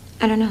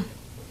 I don't know.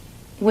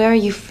 Where are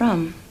you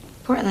from?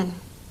 Portland.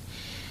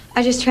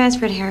 I just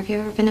transferred here. Have you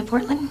ever been to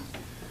Portland?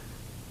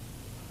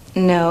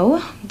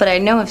 No, but I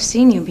know I've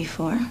seen you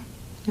before.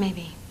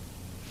 Maybe.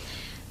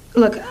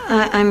 Look,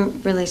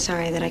 I'm really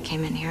sorry that I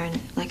came in here,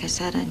 and like I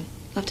said, I'd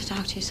love to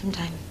talk to you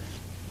sometime.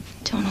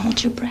 Don't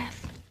hold your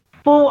breath.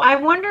 Well, I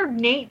wonder,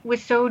 Nate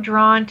was so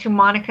drawn to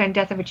Monica in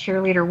Death of a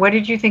Cheerleader. What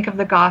did you think of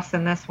the goths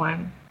in this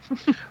one?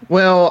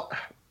 Well,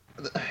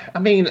 I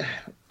mean,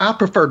 I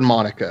preferred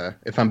Monica,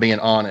 if I'm being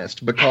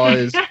honest,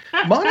 because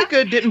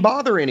Monica didn't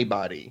bother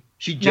anybody.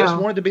 She just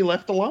wanted to be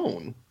left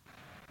alone.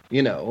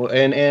 You know,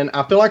 and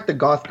I feel like the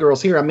goth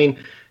girls here, I mean,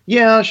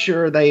 yeah,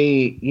 sure,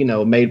 they,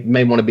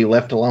 may want to be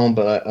left alone,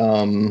 but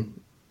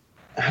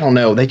I don't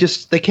know.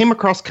 They came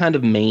across kind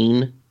of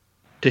mean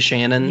to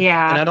Shannen.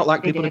 Yeah. And I don't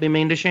like people to be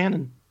mean to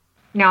Shannen.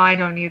 No, I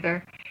don't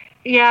either.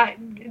 Yeah,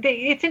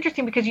 it's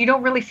interesting because you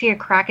don't really see a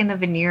crack in the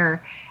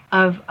veneer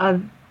of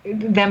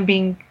them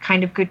being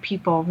kind of good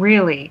people,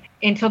 really,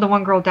 until the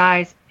one girl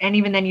dies, and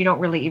even then you don't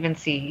really even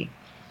see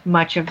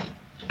much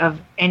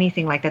of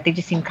anything like that. They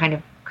just seem kind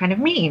of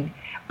mean,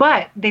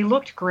 but they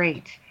looked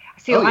great.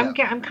 So I'm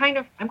kind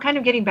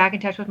of getting back in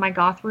touch with my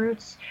goth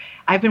roots.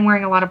 I've been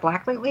wearing a lot of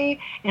black lately,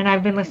 and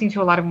I've been listening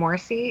to a lot of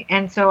Morrissey,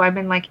 and so I've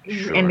been like,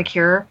 and The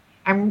Cure.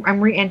 I'm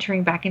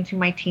re-entering back into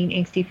my teen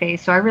angsty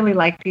phase. So I really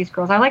like these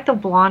girls. I like the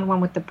blonde one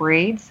with the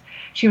braids.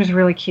 She was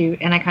really cute,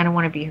 and I kind of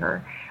want to be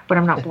her. But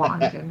I'm not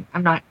blonde, and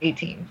I'm not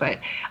 18. But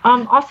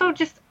also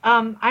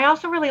I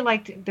also really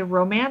liked the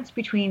romance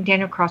between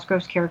Daniel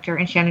Cosgrove's character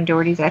and Shannen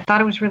Doherty's. I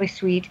thought it was really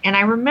sweet, and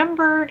I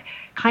remembered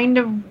kind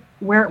of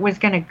where it was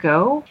going to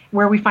go,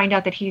 where we find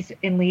out that he's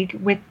in league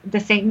with the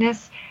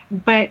Satanists.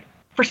 But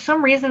for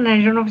some reason,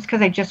 and I don't know if it's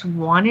because I just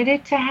wanted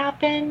it to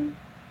happen,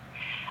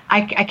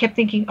 I kept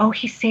thinking, oh,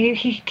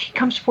 he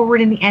comes forward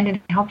in the end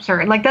and helps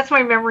her. Like, that's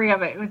my memory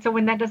of it. And so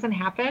when that doesn't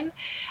happen,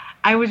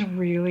 I was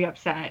really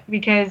upset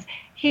because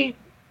he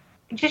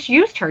just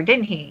used her,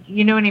 didn't he?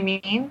 You know what I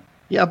mean?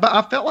 Yeah, but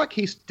I felt like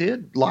he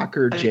did like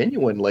her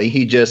genuinely.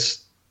 He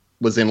just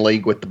was in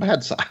league with the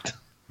bad side.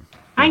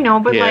 I know,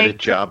 but he like... had a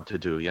job to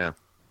do, yeah.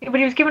 But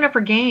he was giving up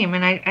her game,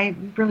 and I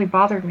really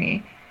bothered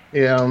me.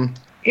 Yeah.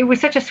 It was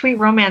such a sweet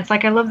romance.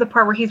 Like, I love the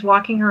part where he's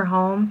walking her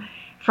home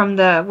from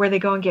the where they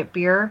go and get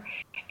beer,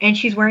 and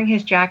she's wearing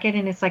his jacket,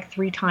 and it's like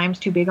 3 times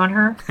too big on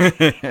her,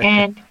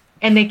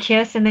 and they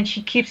kiss, and then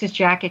she keeps his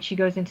jacket. She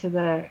goes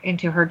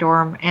into her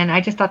dorm, and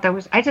I just thought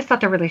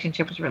the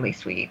relationship was really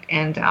sweet,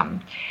 and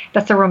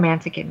that's the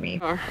romantic in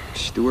me.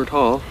 Stewart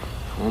Hall,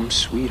 home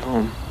sweet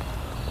home.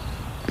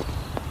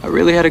 I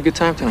really had a good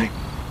time tonight.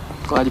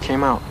 Glad you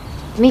came out.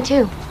 Me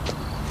too.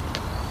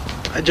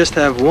 I just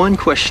have one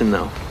question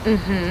though.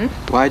 Mm-hmm.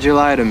 Why'd you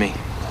lie to me?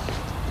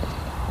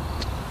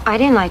 I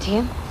didn't lie to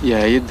you.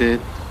 Yeah, you did.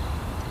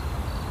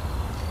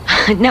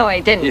 No, I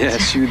didn't.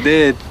 Yes, you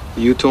did.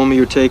 You told me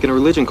you're taking a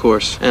religion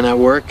course, and at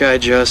work I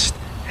just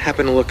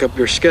happened to look up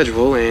your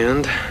schedule,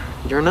 and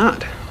you're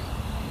not.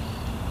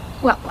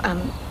 Well,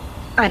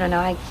 I don't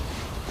know.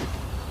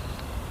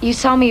 You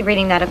saw me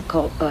reading that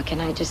occult book,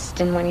 and I just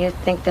didn't want you to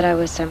think that I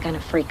was some kind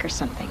of freak or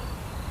something.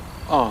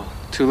 Oh,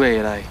 too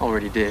late. I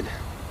already did.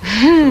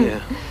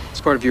 Yeah,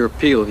 it's part of your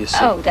appeal, you see.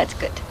 Oh, that's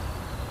good.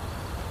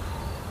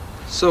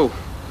 So,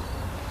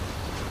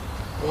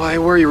 why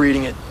were you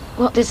reading it?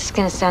 Well, this is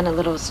gonna sound a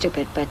little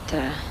stupid, but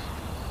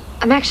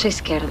I'm actually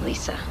scared of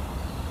Lisa.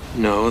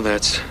 No,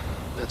 that's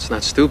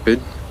not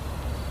stupid.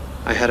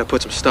 I had to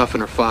put some stuff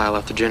in her file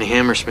after Jenny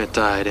Hammersmith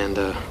died, and,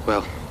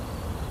 well,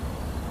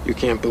 you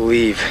can't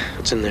believe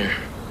what's in there.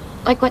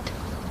 Like what?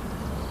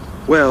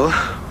 Well,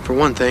 for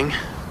one thing,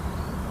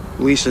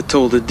 Lisa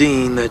told the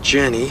dean that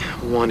Jenny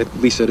wanted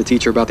Lisa to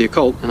teach her about the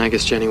occult, and I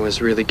guess Jenny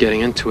was really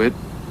getting into it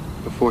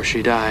before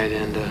she died,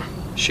 and,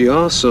 she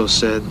also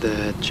said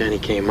that Jenny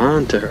came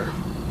on to her,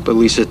 but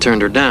Lisa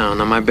turned her down.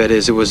 Now, my bet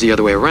is it was the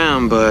other way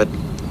around, but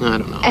I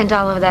don't know. And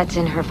all of that's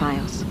in her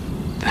files?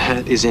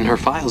 That is in her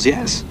files,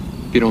 yes.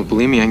 If you don't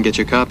believe me, I can get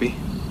you a copy.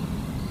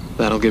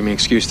 That'll give me an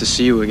excuse to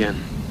see you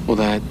again. Will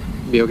that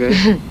be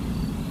okay?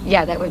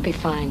 Yeah, that would be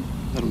fine.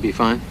 That'll be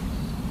fine?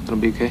 That'll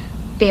be okay?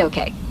 Be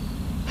okay.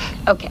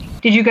 Okay.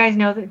 Did you guys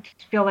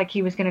feel like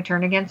he was going to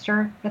turn against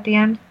her at the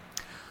end?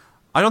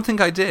 I don't think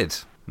I did.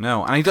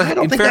 No, and I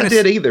don't think I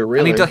did either,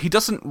 really. And he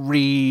doesn't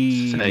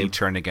really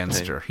turn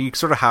against her. He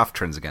sort of half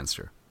turns against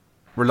her.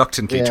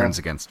 Reluctantly turns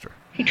against her.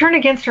 He turned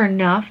against her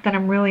enough that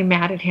I'm really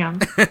mad at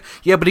him.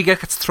 Yeah, but he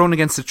gets thrown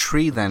against a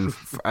tree then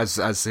as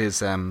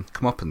his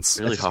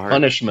comeuppance. Really hard.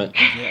 Punishment.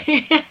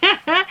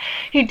 Yeah.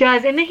 He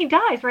does, and then he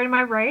dies, right? Am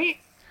I right?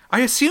 I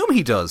assume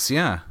he does,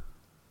 yeah.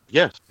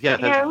 Yes, yeah.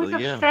 Yeah, it was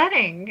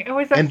upsetting. It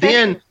was upsetting. And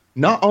then,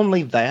 not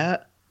only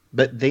that,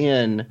 but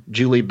then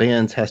Julie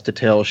Benz has to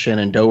tell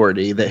Shannen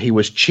Doherty that he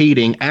was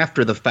cheating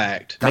after the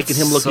fact, making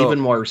him look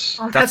even worse.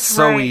 Oh, that's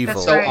so evil.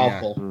 That's so right.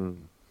 awful. Mm.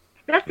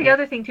 That's the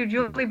other thing, too.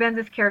 Julie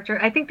Benz's character,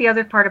 I think the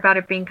other part about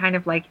it being kind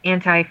of like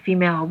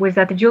anti-female was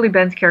that the Julie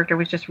Benz character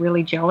was just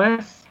really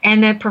jealous.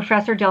 And that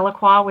Professor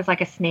Delacroix was like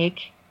a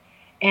snake.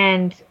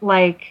 And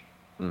like,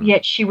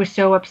 yet she was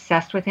so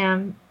obsessed with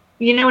him.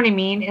 You know what I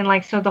mean? And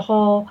like, so the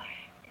whole,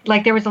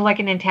 like there was like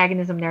an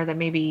antagonism there that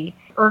maybe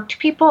irked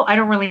people. I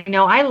don't really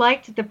know. I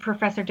liked the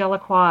Professor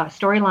Delacroix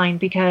storyline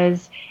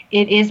because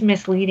it is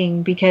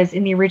misleading, because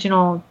in the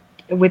original,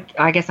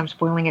 I guess I'm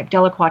spoiling it,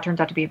 Delacroix turns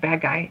out to be a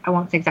bad guy. I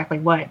won't say exactly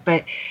what,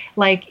 but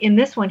like in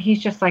this one, he's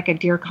just like a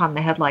deer caught in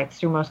the headlights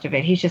through most of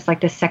it. He's just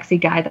like this sexy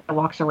guy that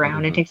walks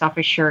around and takes off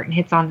his shirt and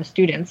hits on the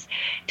students,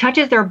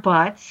 touches their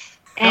butts.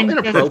 How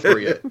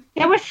inappropriate.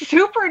 It was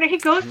super. He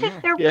goes to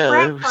their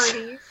frat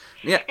parties.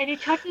 Yeah. And he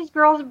touches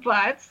girls'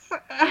 butts.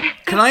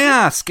 Can I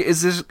ask,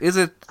 is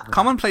it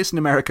commonplace in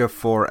America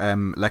for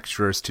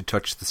lecturers to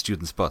touch the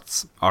students'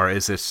 butts, or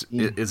is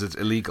it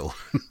illegal?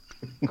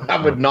 I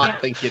would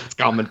not think it's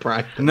common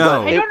practice.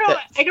 No. I don't know.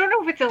 I don't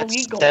know if it's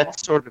illegal. That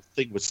sort of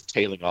thing was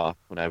tailing off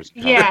when I was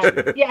in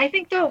college. Yeah, I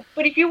think though.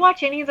 But if you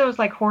watch any of those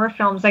like horror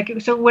films, like,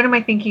 so what am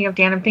I thinking of,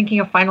 Dan? I'm thinking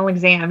of Final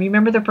Exam. You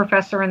remember the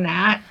professor in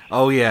that?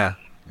 Oh yeah.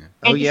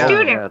 And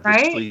student,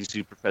 right? The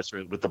sleazy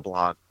professor with the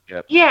blonde.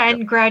 Yep. Yeah,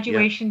 and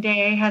Graduation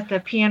Day has the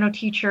piano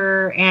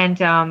teacher and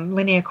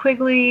Linnea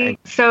Quigley.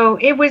 So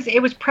it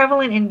was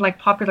prevalent in like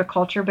popular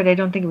culture, but I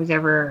don't think it was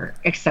ever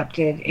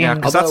accepted. Yeah,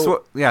 because that's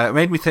what. Yeah, it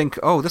made me think.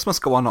 Oh, this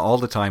must go on all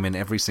the time in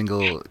every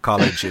single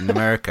college in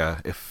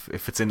America if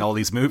it's in all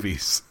these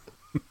movies.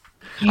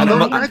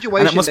 Although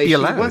Graduation must Day, be she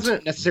allowed.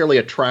 wasn't necessarily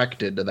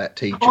attracted to that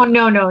teacher. Oh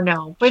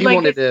no! But she like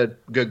wanted a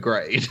good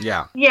grade.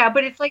 Yeah. Yeah,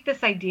 but it's like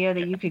this idea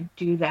that you could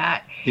do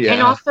that. Yeah.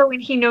 And also when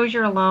He Knows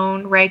You're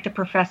Alone, right? The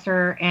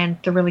professor and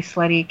the really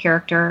slutty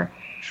character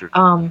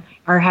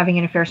are having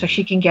an affair, so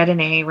she can get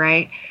an A,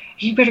 right?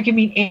 You better give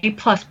me an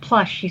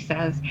A++, she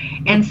says.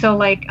 And so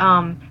like,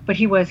 but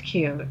he was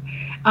cute.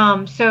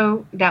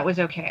 So that was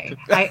okay.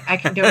 I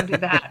condone to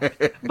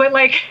that. But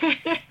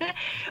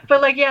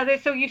like, yeah,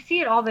 so you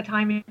see it all the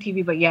time in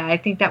TV, but yeah, I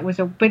think that was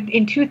but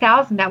in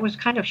 2000, that was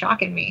kind of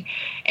shocking me.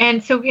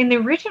 And so in the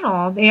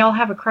original, they all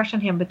have a crush on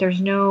him, but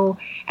there's no,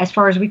 as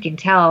far as we can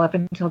tell up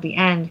until the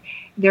end,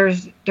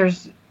 there's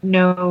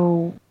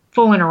no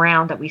fooling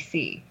around that we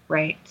see,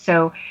 right?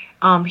 So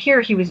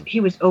here he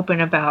was open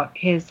about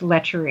his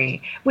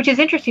lechery, which is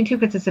interesting too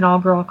because it's an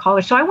all-girl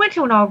college. So I went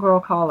to an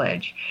all-girl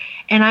college,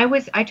 and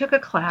I took a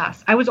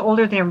class. I was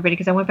older than everybody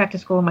because I went back to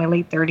school in my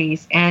late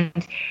 30s,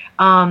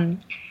 and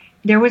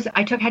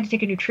I had to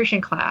take a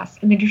nutrition class,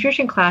 and the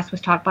nutrition class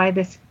was taught by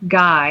this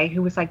guy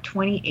who was like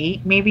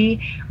 28,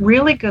 maybe,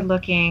 really good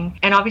looking,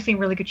 and obviously in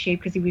really good shape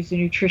because he was a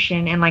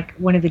nutrition and like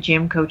one of the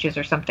gym coaches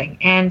or something.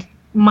 And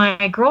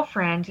my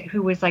girlfriend,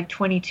 who was like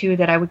 22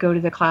 that I would go to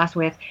the class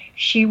with,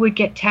 she would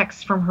get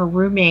texts from her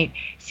roommate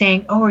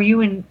saying, "Oh, are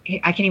you in,"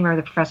 I can't even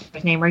remember the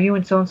professor's name, "Are you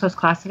in so-and-so's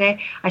class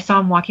today? I saw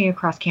him walking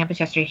across campus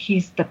yesterday.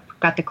 He's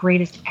got the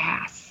greatest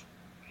ass."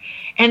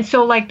 And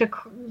so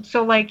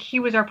like he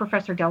was our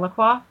Professor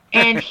Delacroix,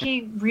 and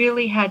he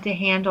really had to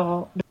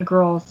handle the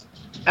girls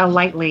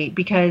lightly,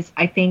 because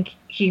I think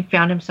he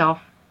found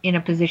himself in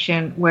a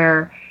position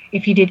where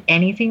if he did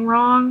anything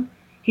wrong,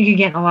 he could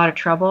get in a lot of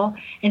trouble.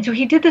 And so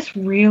he did this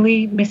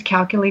really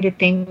miscalculated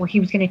thing where he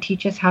was going to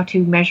teach us how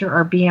to measure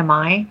our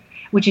BMI,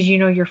 which is,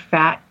 your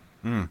fat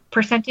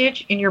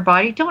percentage in your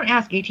body. Don't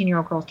ask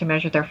 18-year-old girls to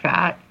measure their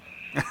fat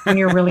when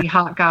you're a really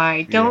hot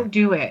guy. Don't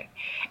do it.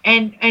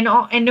 And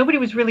nobody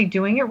was really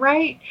doing it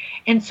right.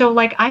 And so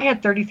like I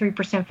had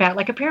 33% fat.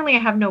 Like apparently I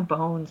have no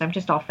bones. I'm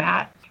just all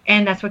fat.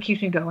 And that's what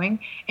keeps me going.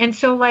 And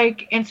so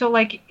like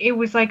it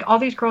was like all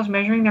these girls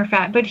measuring their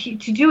fat. But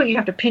to do it, you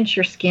have to pinch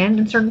your skin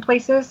in certain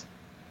places.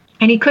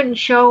 And he couldn't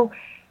show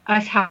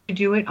us how to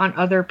do it on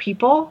other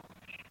people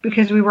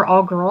because we were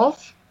all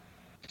girls.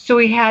 So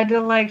he had to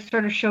like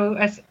sort of show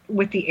us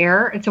with the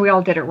air. And so we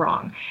all did it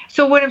wrong.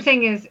 So what I'm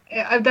saying is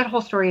that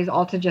whole story is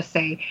all to just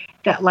say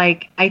that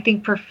like I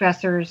think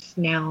professors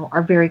now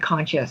are very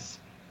conscious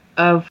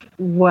of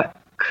what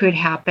could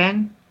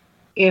happen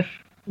if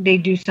they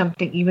do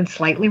something even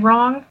slightly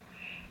wrong.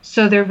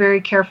 So they're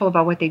very careful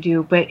about what they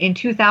do. But in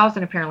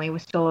 2000, apparently, it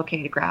was still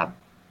okay to grab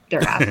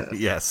their asses.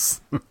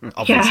 Yes,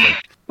 obviously. Yeah.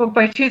 But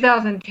by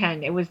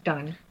 2010, it was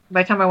done.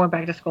 By the time I went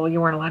back to school,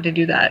 you weren't allowed to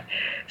do that.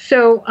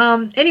 So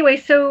anyway,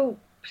 so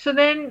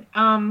then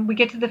we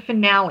get to the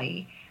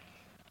finale.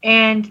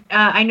 And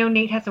I know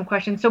Nate had some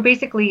questions. So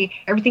basically,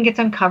 everything gets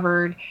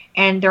uncovered,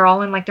 and they're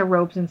all in like their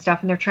robes and stuff,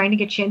 and they're trying to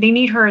get Shannen. They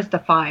need her as the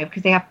 5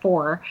 because they have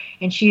 4,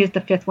 and she is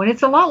the 5th one.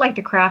 It's a lot like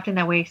The Craft in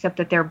that way, except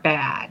that they're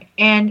bad.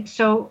 And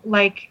so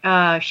like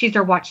she's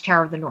their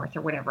Watchtower of the North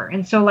or whatever.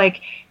 And so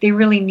like they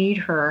really need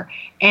her,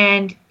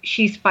 and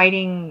she's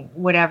fighting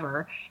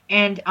whatever.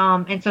 And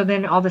so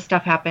then all this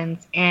stuff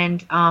happens,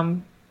 and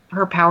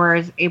her power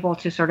is able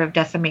to sort of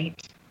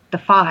decimate the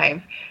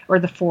 5 or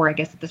the 4, I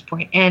guess at this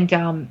point.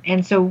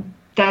 And so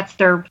that's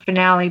their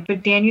finale.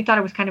 But Dan, you thought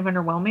it was kind of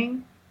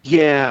underwhelming?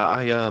 Yeah,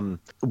 I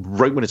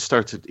right when it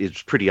starts,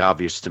 it's pretty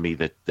obvious to me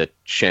that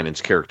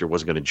Shannon's character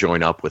wasn't going to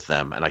join up with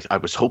them, and I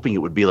was hoping it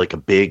would be like a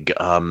big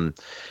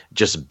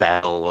just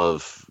battle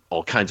of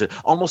all kinds of,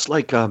 almost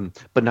like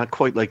but not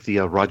quite like the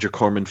Roger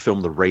Corman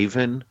film The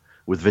Raven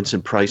with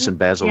Vincent Price and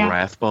Basil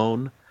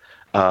Rathbone,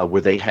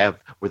 where they have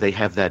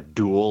that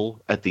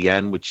duel at the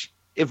end, which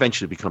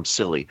eventually becomes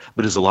silly,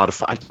 but is a lot of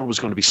fun. I thought it was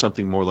going to be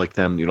something more like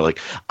them, like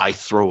I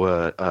throw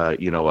a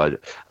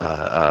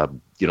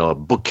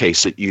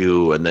bookcase at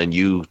you, and then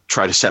you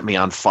try to set me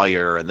on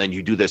fire, and then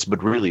you do this.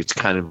 But really, it's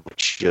kind of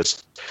she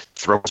just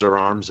throws her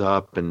arms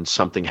up, and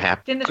something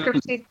happens. Didn't the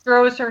script say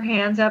throws her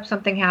hands up,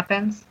 something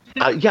happens?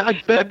 Yeah,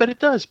 I bet it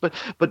does. But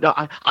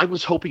I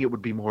was hoping it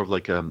would be more of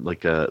like a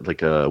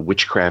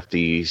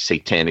witchcrafty,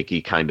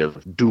 satanic-y kind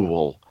of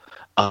duel.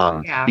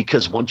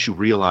 Because once you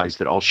realize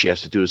that all she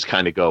has to do is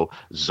kind of go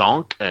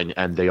zonk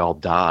and they all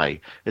die,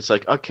 it's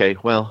like, okay,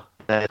 well,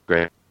 that's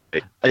great.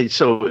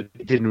 So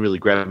it didn't really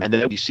grab me. And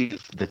then you see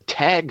the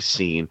tag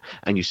scene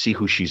and you see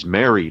who she's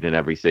married and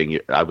everything.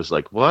 I was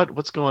like,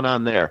 what's going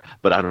on there?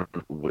 But I don't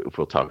know if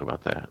we'll talk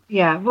about that.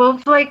 Yeah, well,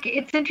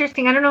 it's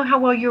interesting. I don't know how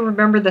well you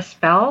remember the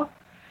spell,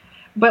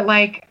 but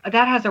like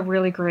that has a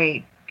really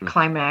great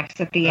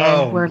climax at the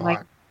end where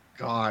like,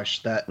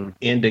 gosh, that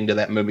ending to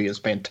that movie is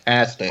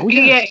fantastic. Oh,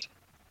 yeah.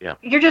 Yeah.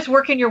 You're just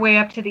working your way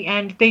up to the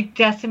end. They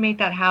decimate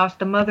that house.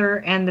 The mother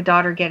and the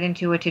daughter get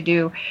into it to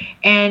do.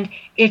 And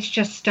it's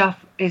just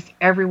stuff is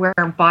everywhere.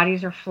 And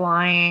bodies are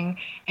flying.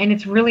 And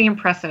it's really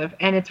impressive.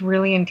 And it's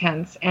really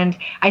intense. And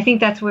I think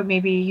that's what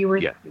maybe you were,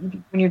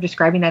 when you're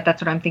describing that,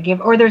 that's what I'm thinking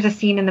of. Or there's a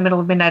scene in the middle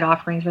of Midnight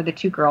Offerings where the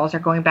two girls are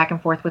going back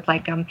and forth with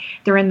like,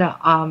 they're in the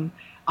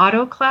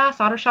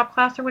auto shop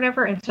class or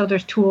whatever. And so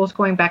there's tools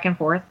going back and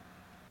forth,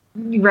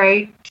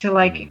 right? To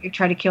like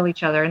try to kill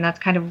each other. And that's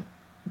kind of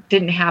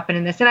didn't happen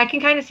in this. And I can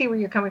kind of see where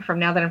you're coming from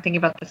now that I'm thinking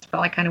about the spell.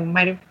 I kind of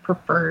might have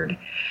preferred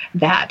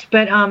that.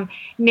 But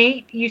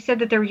Nate, you said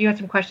that you had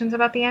some questions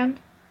about the end?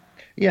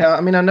 Yeah,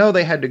 I mean, I know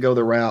they had to go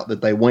the route that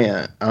they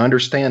went. I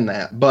understand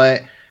that.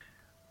 But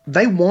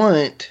they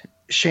want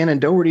Shannen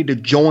Doherty to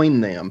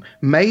join them.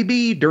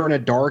 Maybe during a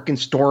dark and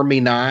stormy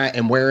night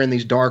and wearing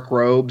these dark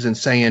robes and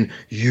saying,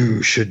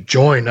 you should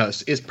join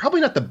us, is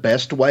probably not the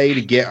best way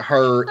to get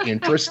her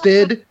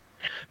interested.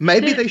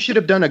 Maybe they should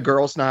have done a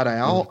girls' night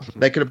out.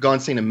 They could have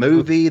gone seen a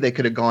movie. They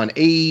could have gone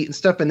eat and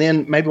stuff. And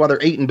then maybe while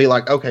they're eating, be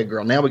like, okay,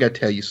 girl, now we got to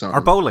tell you something.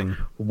 Or bowling.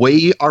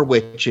 We are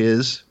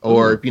witches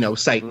or,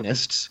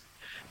 Satanists.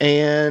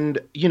 And,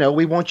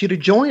 we want you to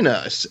join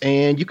us.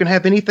 And you can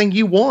have anything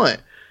you want.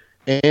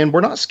 And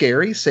we're not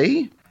scary,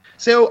 see?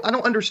 So I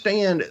don't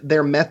understand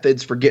their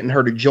methods for getting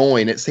her to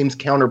join. It seems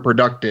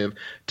counterproductive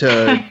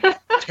to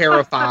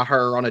terrify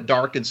her on a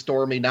dark and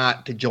stormy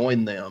night to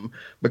join them,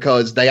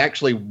 because they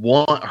actually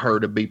want her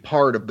to be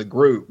part of the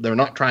group. They're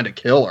not trying to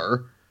kill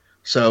her.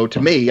 So to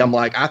me, I'm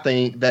like, I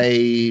think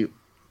they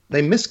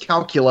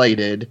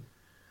miscalculated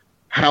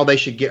how they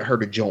should get her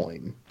to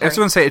join. I was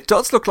going to say, it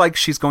does look like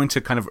she's going to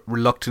kind of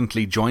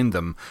reluctantly join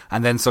them,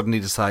 and then suddenly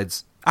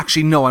decides,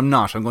 actually, no, I'm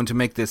not. I'm going to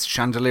make this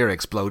chandelier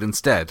explode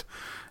instead.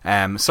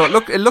 So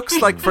it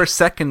looks like for a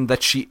second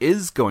that she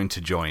is going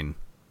to join,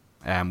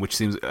 which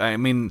seems, I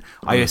mean,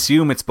 I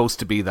assume it's supposed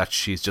to be that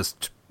she's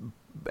just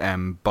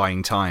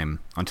buying time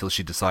until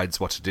she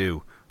decides what to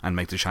do and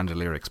make the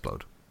chandelier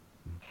explode.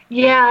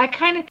 Yeah, I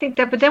kind of think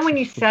that, but then when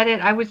you said it,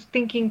 I was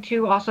thinking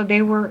too, also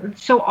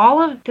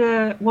all of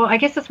the, well, I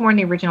guess it's more in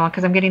the original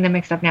because I'm getting them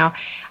mixed up now.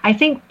 I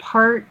think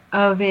part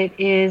of it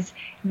is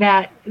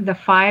that the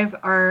 5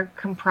 are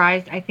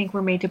comprised, I think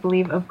we're made to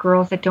believe, of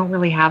girls that don't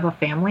really have a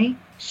family.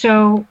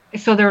 So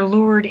they're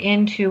lured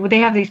into, they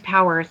have these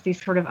powers,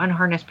 these sort of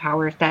unharnessed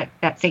powers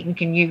that Satan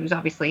can use,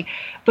 obviously,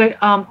 but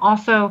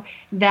also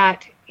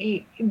that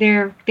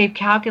they've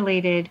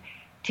calculated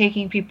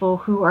taking people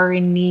who are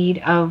in need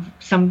of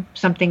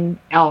something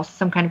else,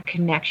 some kind of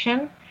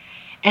connection.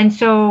 And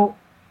so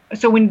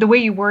when the way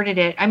you worded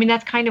it, I mean,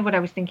 that's kind of what I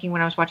was thinking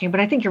when I was watching it, but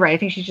I think you're right. I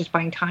think she's just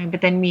buying time.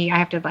 But then I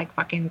have to like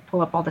fucking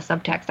pull up all the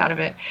subtext out of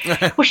it.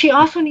 Well, she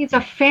also needs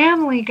a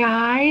family,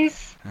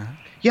 guys.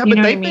 Yeah,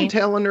 but they've been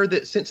telling her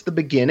that since the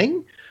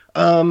beginning,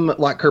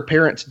 like her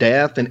parents'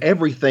 death and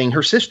everything,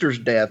 her sister's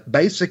death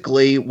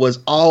basically was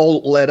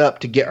all led up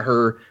to get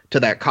her to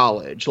that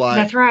college. Like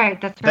That's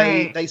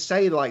right. They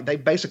say like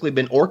they've basically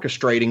been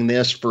orchestrating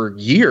this for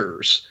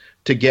years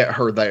to get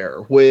her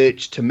there,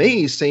 which to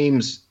me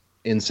seems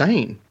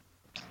insane.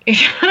 It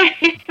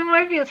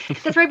might be.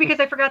 That's right, because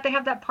I forgot they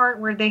have that part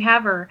where they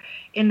have her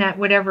in that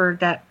whatever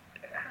that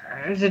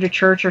is it a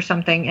church or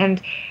something,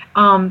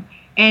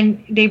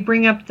 and they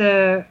bring up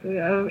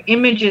the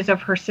images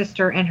of her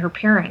sister and her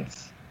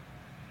parents,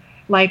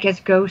 like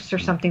as ghosts or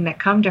something that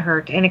come to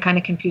her, and it kind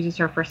of confuses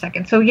her for a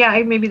second. So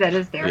yeah, maybe that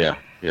is there.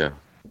 Yeah.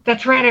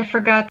 That's right. I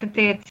forgot that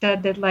they had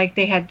said that like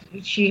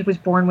she was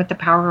born with the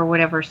power or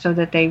whatever, so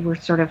that they were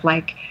sort of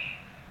like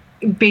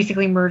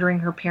basically murdering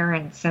her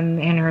parents and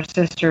her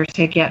sister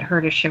to get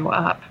her to show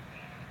up.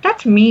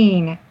 That's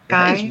mean,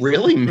 guys. That's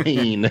really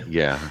mean.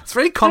 Yeah. It's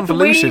very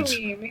convoluted.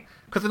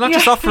 Because they're not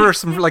just offer her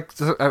some like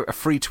a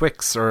free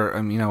Twix or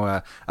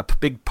a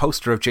big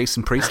poster of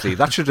Jason Priestley.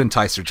 That should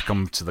entice her to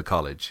come to the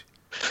college.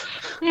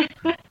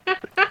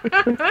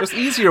 There's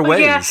easier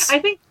ways. Yeah,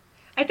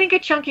 I think a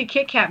chunky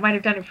Kit Kat might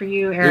have done it for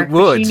you, Eric. It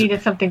would. But she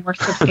needed something more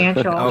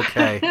substantial.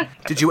 Okay.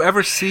 Did you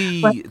ever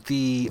see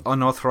the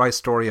Unauthorized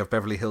Story of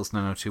Beverly Hills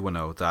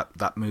 90210?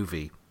 That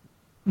movie.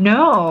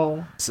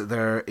 No. So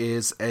there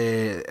is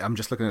I'm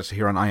just looking at it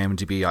here on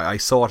IMDb. I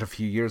saw it a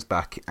few years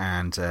back,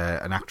 and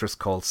an actress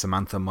called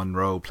Samantha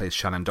Monroe plays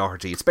Shannen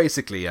Doherty. It's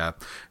basically a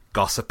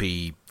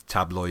gossipy,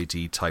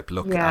 tabloidy type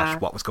look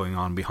at what was going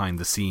on behind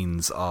the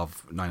scenes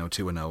of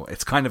 90210.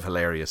 It's kind of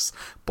hilarious,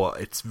 but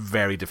it's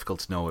very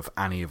difficult to know if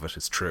any of it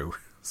is true.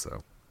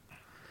 So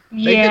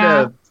they did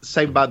a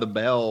Saved by the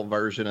Bell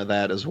version of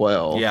that as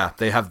well. Yeah,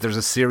 they have. There's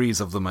a series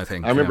of them, I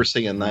think. I remember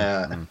seeing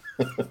that.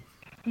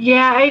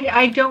 Yeah,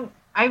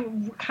 I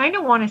kind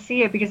of want to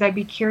see it because I'd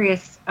be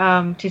curious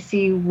to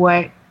see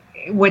what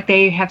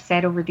they have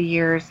said over the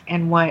years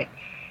and what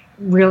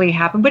really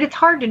happened. But it's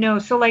hard to know.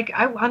 So like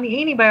on the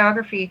A&E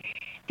biography,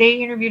 they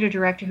interviewed a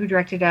director who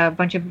directed a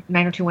bunch of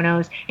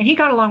 90210s, and he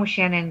got along with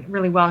Shannen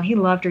really well, and he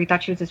loved her. He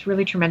thought she was this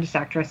really tremendous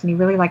actress, and he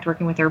really liked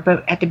working with her.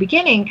 But at the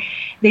beginning,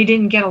 they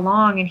didn't get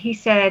along, and he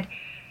said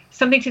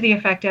something to the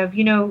effect of,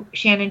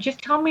 Shannen, just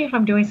tell me if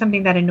I'm doing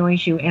something that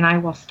annoys you, and I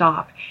will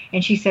stop.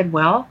 And she said,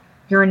 well,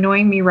 you're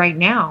annoying me right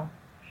now.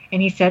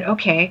 And he said,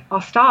 okay,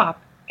 I'll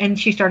stop. And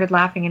she started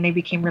laughing, and they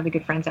became really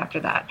good friends after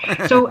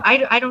that. So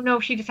I don't know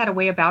if she just had a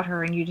way about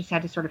her, and you just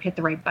had to sort of hit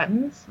the right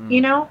buttons,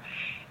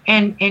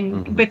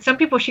 And but some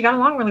people, she got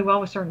along really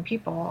well with certain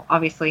people,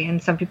 obviously,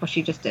 and some people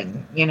she just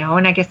didn't,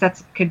 And I guess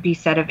that could be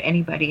said of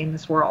anybody in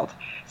this world.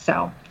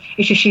 So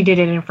it's just she did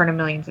it in front of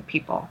millions of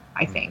people,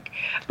 I think.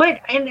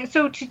 But and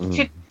so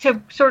to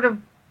sort of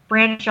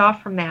branch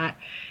off from that,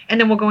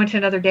 and then we'll go into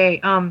another day.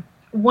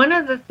 One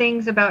of the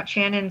things about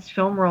Shannon's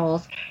film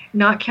roles,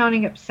 not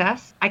counting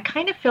Obsessed, I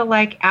kind of feel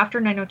like after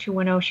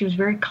 90210, she was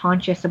very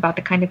conscious about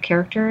the kind of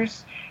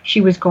characters she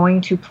was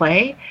going to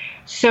play.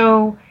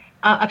 So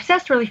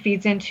Obsessed really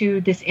feeds into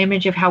this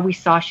image of how we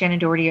saw Shannen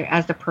Doherty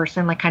as the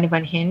person, like kind of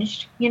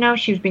unhinged.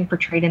 She was being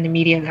portrayed in the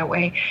media that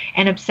way.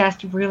 And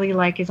Obsessed really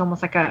is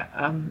almost like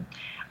a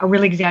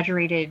really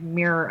exaggerated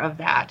mirror of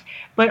that.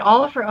 But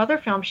all of her other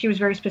films, she was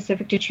very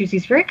specific to choose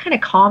these very kind of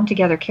calm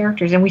together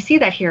characters. And we see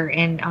that here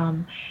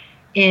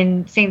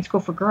in Satan's School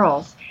for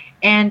Girls,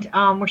 and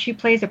where she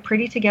plays a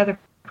pretty together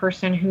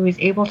person who is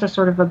able to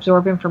sort of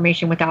absorb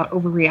information without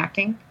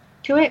overreacting.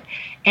 to it,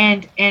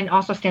 and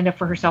also stand up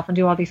for herself and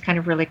do all these kind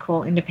of really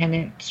cool,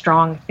 independent,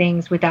 strong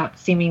things without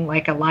seeming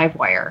like a live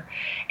wire.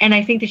 And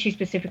I think that she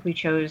specifically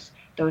chose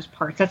those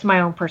parts. That's my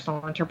own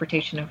personal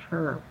interpretation of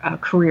her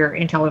career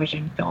in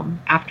television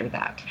film after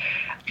that.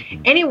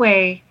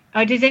 Anyway,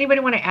 does anybody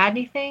want to add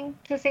anything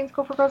to Saints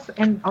Go for Girls?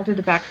 And I'll do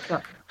the back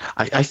stuff.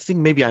 I think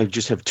maybe I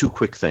just have two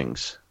quick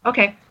things.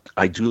 Okay.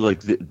 I do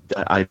like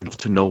I'd love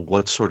to know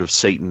what sort of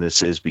Satan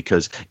this is,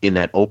 because in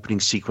that opening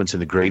sequence in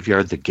the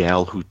graveyard, the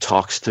gal who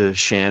talks to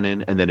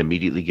Shannen and then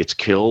immediately gets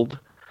killed.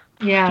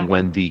 Yeah.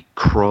 When the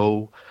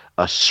crow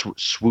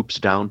swoops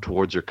down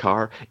towards her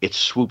car, it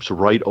swoops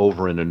right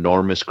over an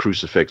enormous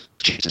crucifix,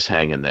 Jesus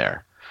hanging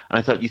there. And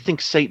I thought, you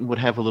think Satan would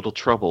have a little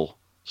trouble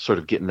sort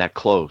of getting that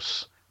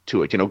close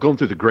to it? You know, going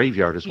through the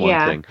graveyard is one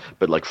thing,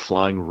 but like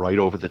flying right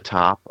over the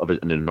top of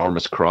an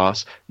enormous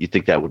cross, you'd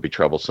think that would be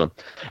troublesome.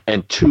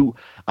 And two,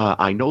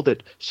 I know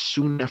that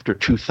soon after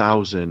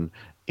 2000,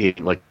 in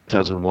like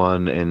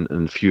 2001 and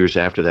a few years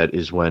after that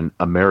is when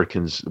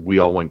Americans, we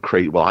all went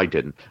crazy. Well, I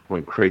didn't.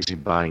 Went crazy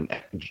buying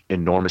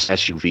enormous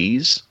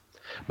SUVs.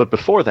 But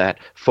before that,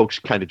 folks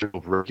kind of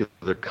drove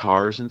regular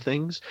cars and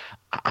things.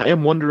 I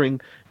am wondering,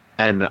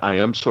 and I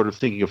am sort of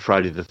thinking of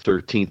Friday the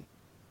 13th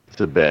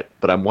a bit,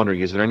 but I'm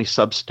wondering, is there any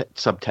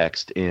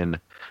subtext in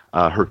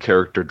her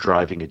character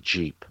driving a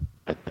Jeep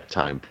at that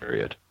time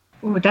period?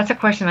 Ooh, that's a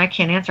question I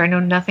can't answer. I know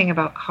nothing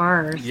about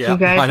cars. Yeah. Do you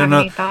guys I don't have know.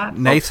 any thoughts?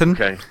 Nathan?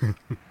 Okay.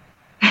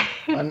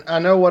 I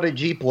know what a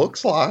Jeep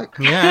looks like.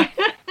 Yeah.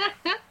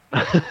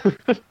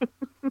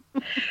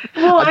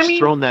 Well, I've just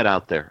thrown that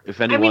out there.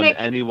 If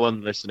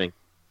anyone listening.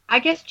 I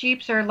guess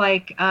Jeeps are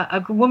like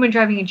a woman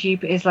driving a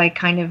Jeep is like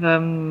kind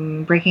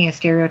of breaking a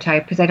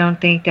stereotype, because I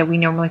don't think that we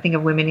normally think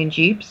of women in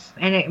Jeeps,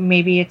 and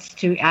maybe it's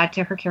to add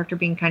to her character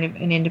being kind of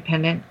an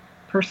independent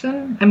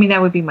person. I mean,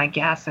 that would be my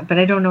guess, but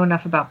I don't know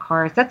enough about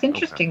cars. That's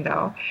interesting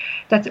though.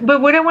 But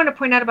what I want to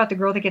point out about the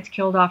girl that gets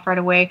killed off right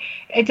away,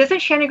 it doesn't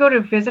Shannon go to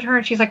visit her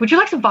and she's like, "Would you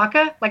like some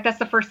vodka?" Like that's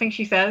the first thing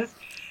she says.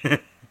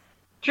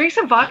 Drink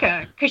some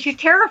vodka, because she's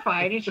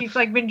terrified and she's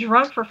like been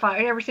drunk for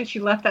ever since she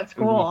left that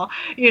school,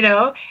 you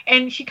know.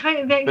 And she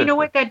kind of, you know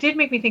what, that did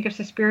make me think of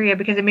Suspiria,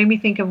 because it made me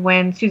think of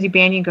when Susie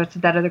Bannion goes to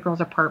that other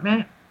girl's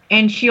apartment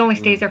and she only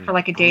stays there for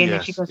like a day and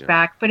then she goes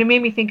back. But it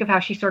made me think of how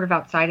she's sort of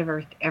outside of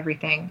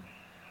everything,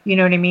 you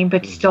know what I mean?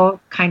 But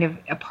still kind of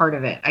a part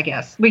of it, I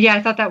guess. But yeah,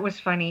 I thought that was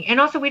funny. And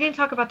also, we didn't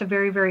talk about the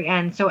very, very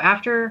end. So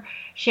after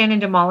Shannon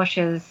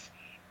demolishes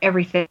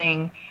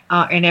everything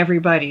and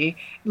everybody,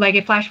 like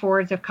it flash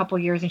forwards a couple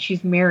years and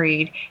she's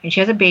married and she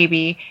has a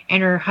baby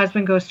and her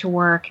husband goes to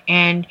work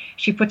and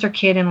she puts her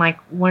kid in like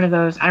one of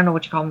those, I don't know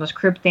what you call them, those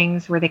crib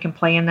things where they can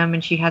play in them,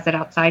 and she has it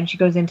outside and she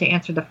goes in to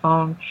answer the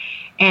phone,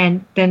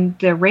 and then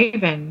the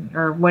raven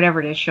or whatever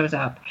it is shows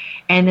up,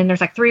 and then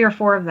there's like 3 or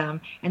 4 of them,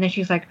 and then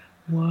she's like,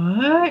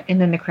 "What?" And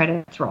then the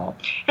credits roll.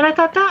 And I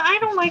thought, that I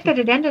don't like that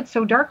it ended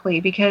so darkly,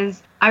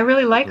 because I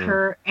really like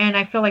her and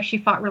I feel like she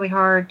fought really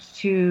hard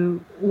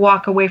to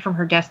walk away from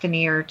her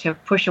destiny or to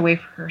push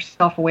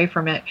herself away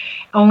from it,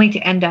 only to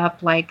end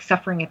up like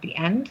suffering at the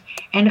end.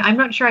 And I'm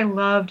not sure I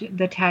loved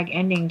the tag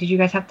ending. Did you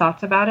guys have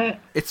thoughts about it?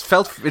 It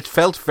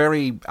felt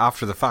very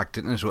after the fact,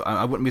 didn't it?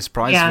 I wouldn't be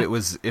surprised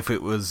if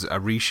it was a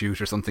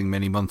reshoot or something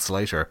many months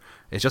later.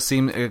 It just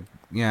seemed it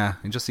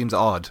just seems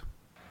odd.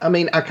 I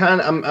mean,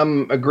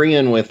 I'm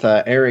agreeing with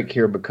Eric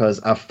here, because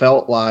I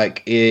felt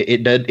like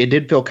it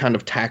did feel kind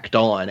of tacked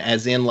on,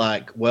 as in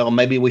like, well,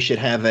 maybe we should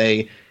have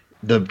the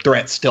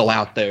threat's still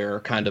out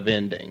there kind of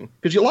ending,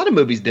 because a lot of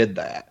movies did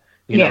that.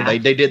 You know, they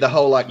did the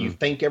whole like you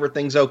think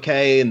everything's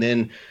okay, and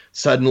then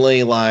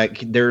suddenly like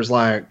there's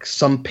like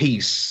some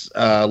piece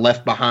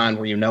left behind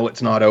where you know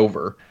it's not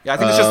over. Yeah, I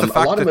think it's just the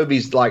fact a lot of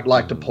movies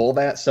like to pull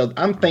that. So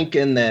I'm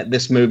thinking that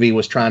this movie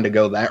was trying to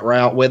go that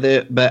route with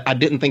it, but I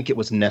didn't think it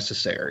was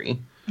necessary.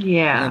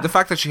 Yeah. The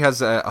fact that she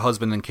has a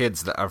husband and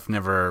kids that are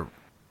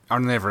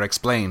never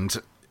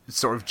explained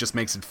sort of just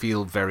makes it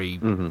feel very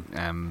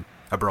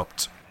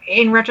abrupt.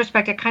 In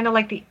retrospect, I kind of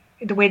like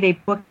the way they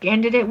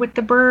bookended it with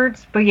the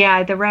birds, but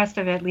yeah, the rest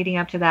of it leading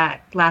up to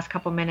that last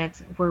couple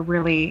minutes were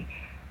really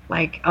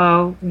like,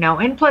 oh no.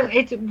 And plus,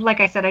 it's like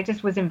I said, I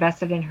just was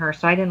invested in her,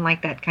 so I didn't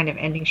like that kind of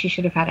ending. She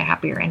should have had a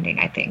happier ending,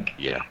 I think.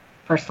 Yeah.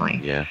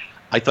 Personally. Yeah.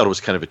 I thought it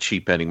was kind of a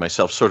cheap ending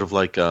myself, sort of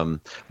like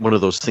one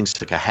of those things,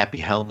 like a Happy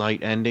Hell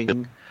Night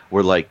ending,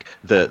 where like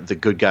the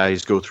good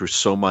guys go through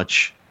so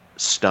much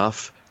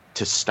stuff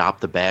to stop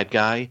the bad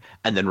guy,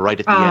 and then right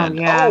at the end,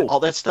 all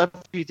that stuff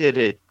you did,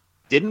 it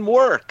didn't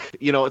work.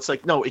 You know, it's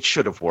like, no, it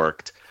should have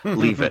worked.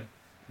 Leave it.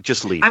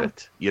 Just leave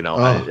it. You know,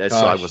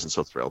 so I wasn't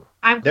so thrilled.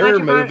 There are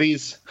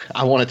movies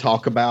I want to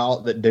talk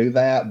about that do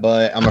that,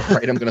 but I'm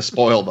afraid I'm going to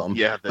spoil them.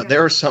 But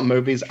there are some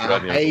movies I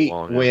hate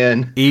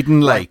when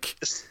Eden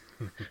Lake.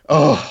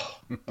 Oh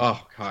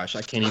gosh,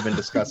 I can't even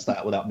discuss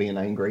that without being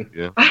angry.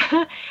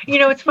 Yeah. You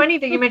know, it's funny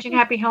that you mentioned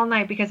Happy Hell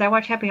Night, because I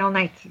watch Happy Hell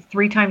Night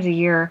 3 times a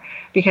year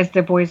because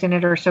the boys in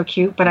it are so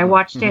cute. But I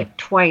watched it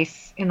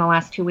twice in the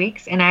last 2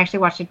 weeks, and I actually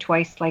watched it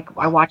twice. Like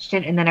I watched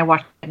it and then I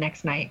watched it the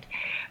next night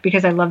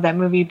because I love that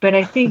movie. But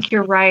I think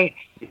you're right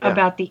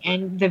about the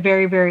end, the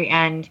very, very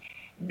end.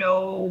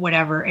 no,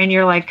 whatever. And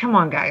you're like, come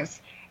on,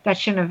 guys, that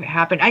shouldn't have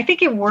happened. I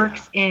think it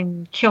works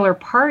in Killer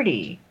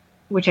Party,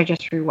 which I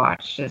just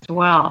rewatched as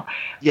well.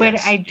 But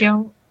I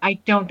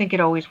don't think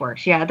it always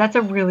works. Yeah, that's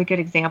a really good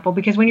example,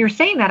 because when you were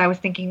saying that, I was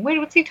thinking, wait,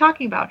 what's he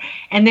talking about?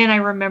 And then I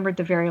remembered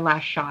the very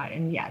last shot,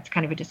 and yeah, it's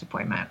kind of a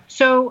disappointment.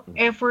 So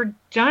if we're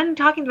done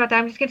talking about that,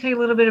 I'm just going to tell you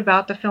a little bit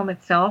about the film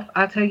itself.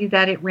 I'll tell you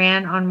that it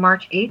ran on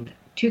March 8th,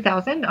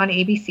 2000 on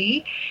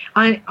ABC.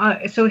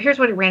 So here's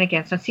what it ran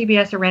against. On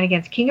CBS, it ran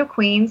against King of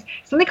Queens,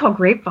 something called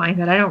Grapevine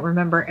that I don't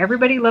remember,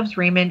 Everybody Loves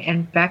Raymond,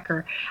 and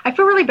Becker. I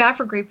feel really bad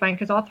for Grapevine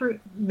because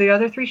the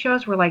other three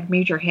shows were like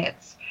major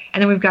hits.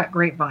 And then we've got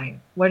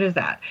Grapevine. What is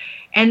that?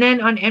 And then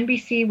on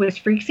NBC was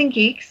Freaks and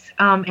Geeks,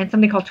 and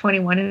something called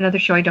 21, another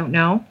show I don't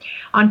know.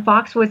 On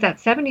Fox was that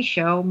 70s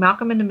show,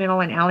 Malcolm in the Middle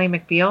and Ally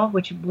McBeal,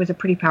 which was a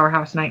pretty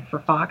powerhouse night for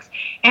Fox.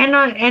 And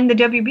the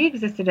WB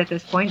existed at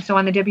this point. So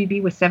on the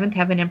WB was Seventh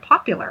Heaven and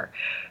Popular.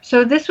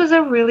 So this was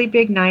a really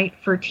big night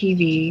for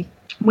TV,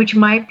 which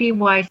might be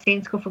why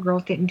Satan's School for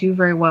Girls didn't do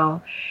very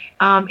well.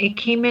 It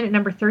came in at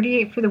number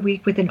 38 for the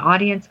week with an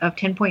audience of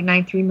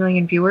 10.93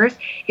 million viewers.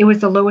 It was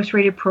the lowest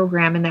rated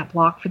program in that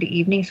block for the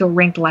evening, so it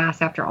ranked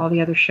last after all the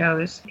other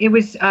shows. It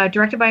was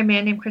directed by a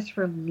man named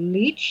Christopher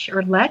Lech,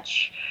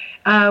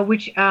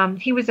 which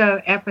he was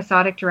an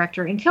episodic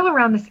director until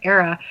around this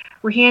era,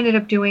 where he ended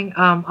up doing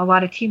a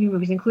lot of TV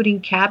movies,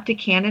 including Cab to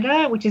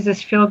Canada, which is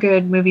this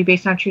feel-good movie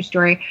based on a true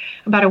story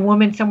about a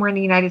woman somewhere in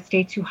the United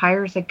States who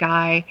hires a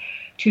guy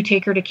to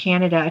take her to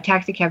Canada, a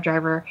taxi cab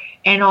driver,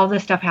 and all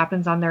this stuff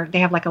happens on there. They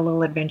have like a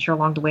little adventure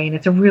along the way, and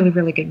it's a really,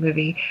 really good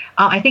movie.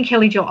 I think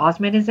Haley Joel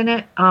Osment is in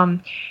it.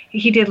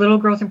 He did Little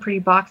Girls in Pretty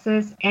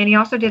Boxes, and he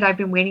also did I've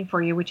Been Waiting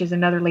for You, which is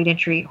another late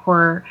entry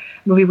horror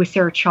movie with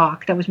Sarah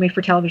Chalke that was made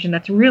for television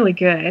that's really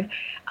good.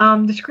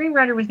 The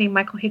screenwriter was named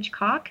Michael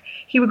Hitchcock.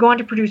 He would go on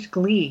to produce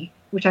Glee,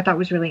 which I thought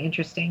was really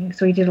interesting.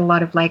 So he did a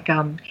lot of like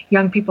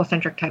young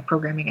people-centric type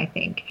programming, I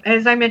think.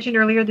 As I mentioned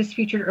earlier, this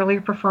featured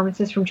earlier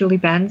performances from Julie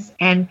Benz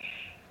and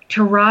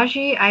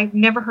Taraji. I've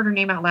never heard her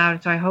name out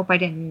loud, so I hope I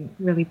didn't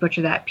really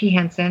butcher that. P.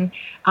 Henson,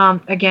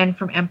 again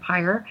from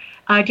Empire.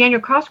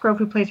 Daniel Cosgrove,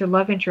 who plays her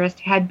love interest,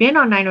 had been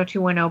on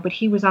 90210, but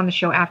he was on the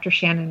show after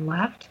Shannen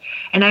left.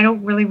 And I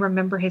don't really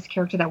remember his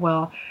character that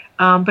well,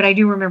 but I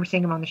do remember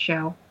seeing him on the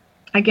show.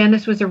 Again,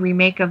 this was a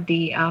remake of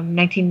the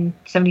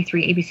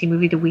 1973 ABC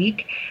movie The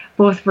Week.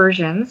 Both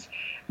versions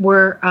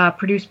were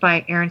produced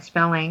by Aaron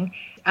Spelling.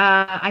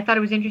 I thought it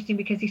was interesting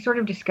because he sort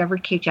of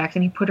discovered Kate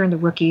Jackson. He put her in The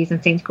Rookies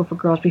and Satan's School for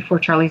Girls before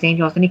Charlie's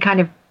Angels, and he kind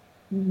of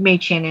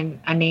made Shannen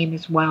a name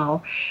as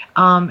well.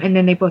 And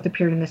then they both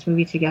appeared in this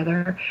movie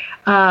together.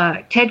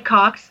 Ted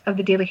Cox of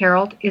the Daily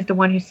Herald is the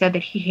one who said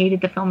that he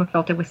hated the film and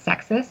felt it was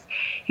sexist.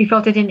 He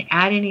felt it didn't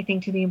add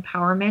anything to the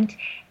empowerment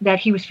that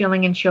he was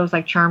feeling in shows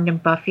like Charmed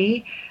and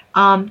Buffy.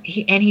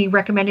 He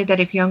recommended that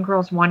if young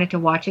girls wanted to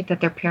watch it,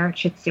 that their parents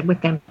should sit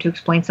with them to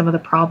explain some of the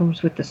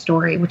problems with the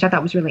story, which I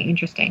thought was really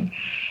interesting.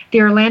 The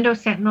Orlando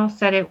Sentinel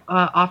said it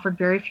offered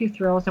very few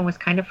thrills and was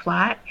kind of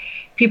flat.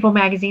 People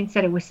magazine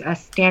said it was a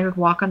standard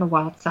walk on the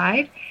wild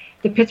side.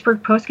 The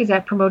Pittsburgh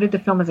Post-Gazette promoted the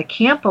film as a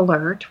camp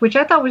alert, which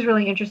I thought was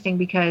really interesting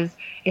because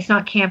it's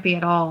not campy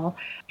at all.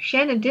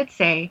 Shannen did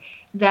say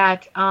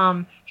that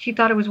she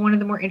thought it was one of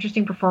the more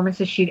interesting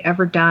performances she'd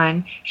ever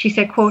done. She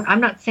said, quote, "I'm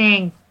not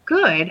saying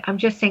good, I'm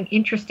just saying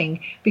interesting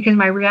because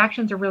my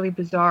reactions are really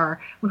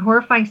bizarre. When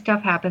horrifying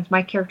stuff happens,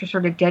 my character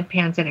sort of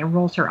deadpans it and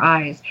rolls her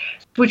eyes,"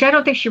 which I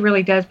don't think she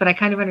really does, but I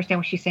kind of understand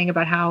what she's saying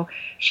about how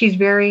she's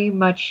very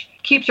much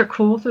keeps her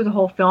cool through the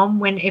whole film,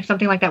 when if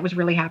something like that was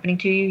really happening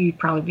to you, you'd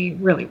probably be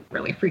really,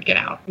 really freaking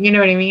out. You know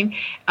what I mean?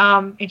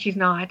 And she's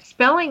not.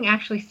 Spelling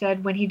actually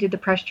said when he did the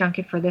press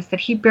junket for this that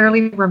he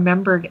barely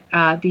remembered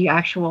the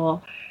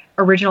actual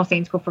original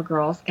Satan's School for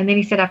Girls. And then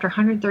he said after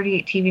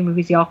 138 TV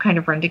movies, they all kind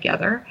of run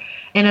together.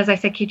 And as I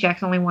said, Kate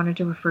Jackson only wanted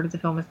to refer to the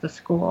film as The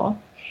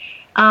School.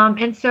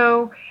 And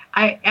so,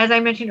 as I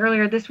mentioned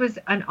earlier, this was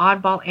an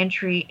oddball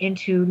entry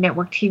into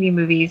network TV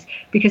movies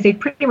because they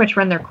pretty much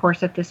run their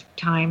course at this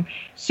time.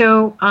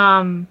 So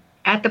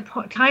at the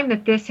time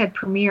that this had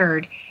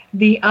premiered,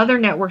 the other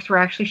networks were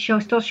actually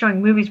still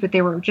showing movies, but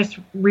they were just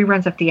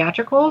reruns of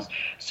theatricals.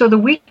 So the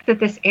week that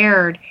this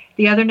aired,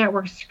 the other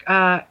networks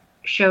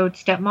showed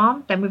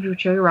Stepmom, that movie with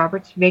Julia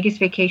Roberts, Vegas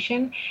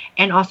Vacation,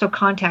 and also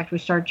Contact,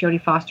 which starred Jodie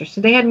Foster.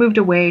 So they had moved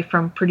away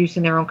from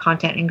producing their own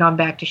content and gone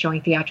back to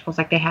showing theatricals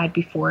like they had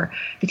before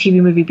the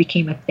TV movie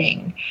became a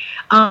thing.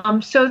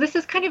 So this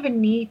is kind of a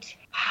neat,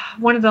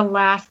 one of the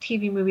last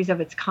TV movies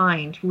of its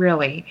kind,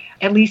 really,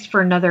 at least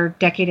for another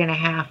decade and a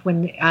half,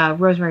 when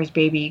Rosemary's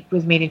Baby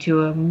was made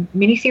into a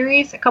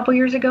miniseries a couple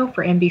years ago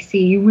for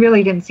NBC. You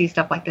really didn't see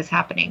stuff like this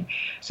happening.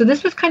 So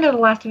this was kind of the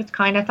last of its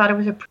kind. I thought it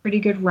was a pretty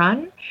good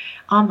run.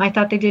 I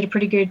thought they did a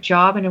pretty good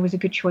job, and it was a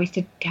good choice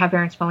to have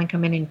Aaron Spelling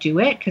come in and do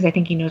it, because I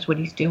think he knows what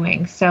he's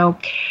doing. So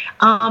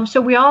so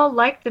we all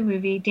liked the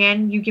movie.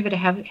 Dan, you give it a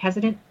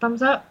hesitant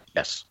thumbs up?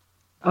 Yes.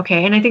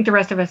 Okay, and I think the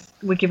rest of us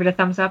would give it a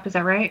thumbs up. Is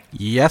that right?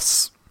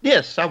 Yes.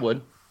 Yes, I would.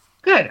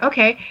 Good.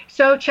 Okay,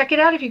 so check it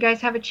out if you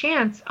guys have a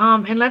chance.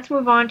 And let's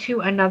move on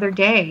to Another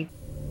Day.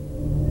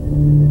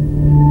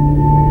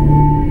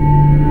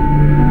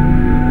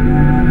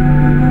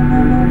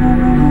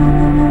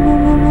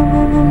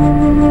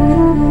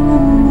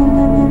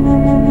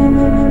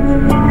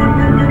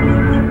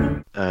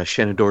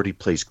 Shannen Doherty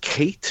plays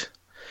Kate.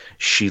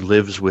 She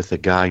lives with a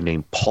guy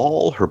named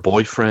Paul, her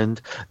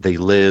boyfriend. They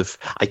live,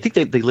 I think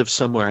they live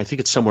somewhere, I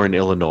think it's somewhere in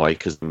Illinois,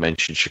 because they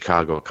mentioned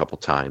Chicago a couple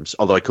times,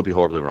 although I could be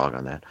horribly wrong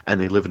on that.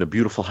 And they live in a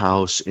beautiful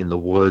house in the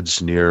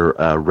woods near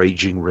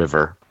Raging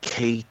River.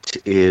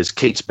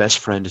 Kate's best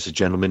friend is a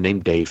gentleman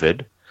named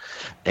David,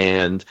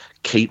 and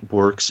Kate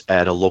works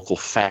at a local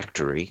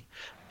factory,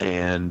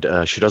 and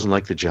she doesn't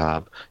like the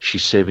job.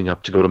 She's saving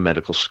up to go to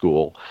medical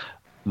school.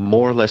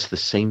 More or less the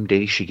same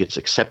day she gets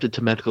accepted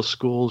to medical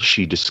school,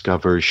 she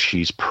discovers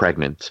she's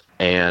pregnant,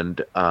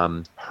 and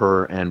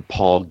her and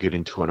Paul get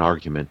into an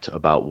argument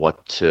about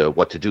what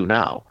to do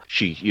now.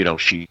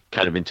 She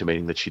kind of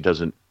intimating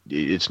that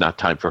it's not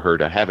time for her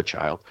to have a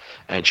child,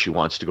 and she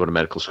wants to go to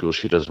medical school.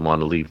 She doesn't want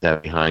to leave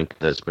that behind.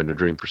 That's been a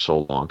dream for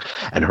so long.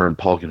 And her and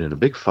Paul get in a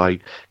big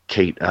fight.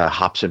 Kate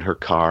hops in her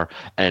car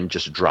and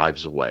just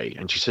drives away.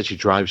 And she said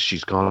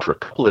she's gone for a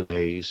couple of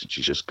days.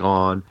 She's just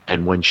gone.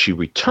 And when she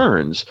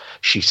returns,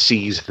 she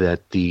sees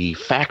that the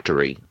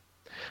factory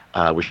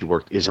where she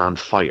worked is on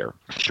fire.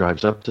 She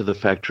drives up to the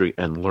factory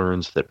and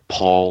learns that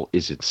Paul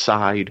is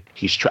inside.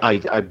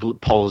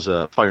 Paul is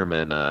a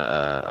fireman.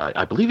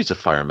 I believe he's a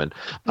fireman.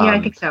 Yeah,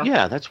 I think so.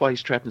 Yeah, that's why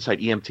he's trapped inside.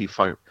 EMT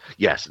fire.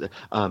 Yes,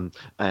 and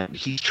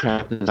he's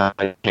trapped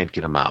inside. Can't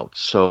get him out.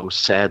 So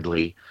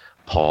sadly,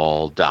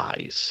 Paul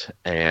dies,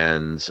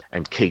 and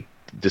Kate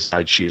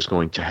decides she is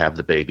going to have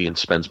the baby and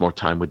spends more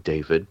time with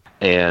David.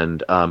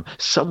 And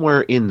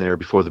somewhere in there,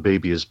 before the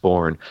baby is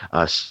born,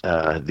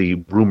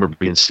 the rumor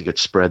begins to get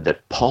spread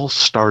that Paul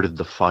started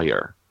the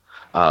fire,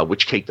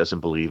 which Kate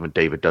doesn't believe and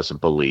David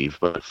doesn't believe,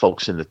 but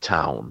folks in the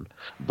town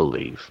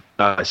believe.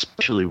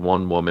 Especially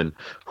one woman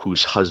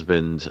whose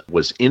husband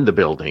was in the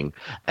building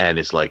and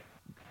is like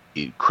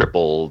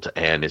crippled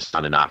and is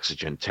on an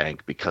oxygen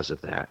tank because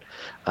of that.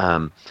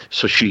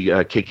 So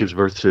Kate gives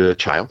birth to a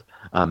child.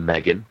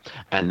 Megan,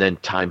 and then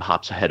time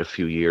hops ahead a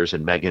few years,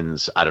 and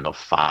Megan's, I don't know,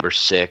 5 or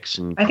 6,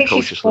 and I think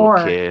precocious she's 4.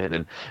 little kid,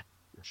 and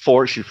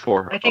 4. She's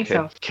 4. I think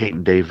so. Kate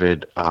and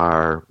David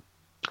are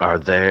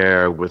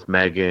there with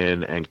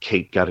Megan, and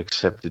Kate got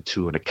accepted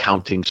to an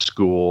accounting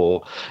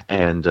school,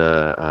 and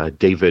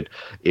David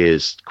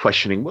is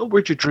questioning, well,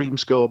 where'd your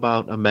dreams go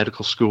about a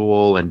medical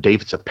school? And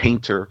David's a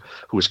painter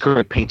who is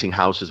currently painting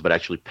houses, but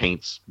actually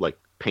paints like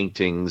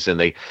paintings,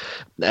 and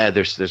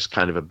there's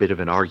kind of a bit of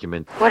an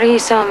argument. What are you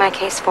selling my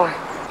case for?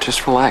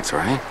 Just relax, all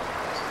right?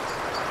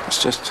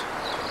 It's just...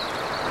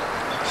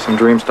 some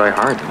dreams die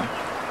hard, you know?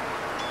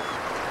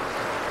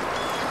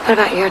 What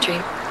about your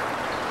dream?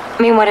 I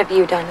mean, what have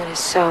you done that is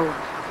so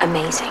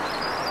amazing?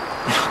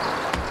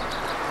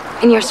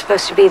 And you're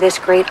supposed to be this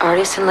great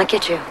artist, and look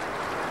at you.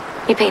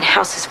 You paint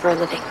houses for a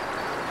living.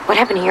 What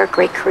happened to your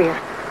great career?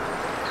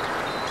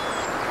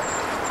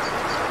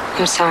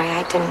 I'm sorry,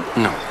 I didn't...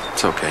 No,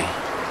 it's okay.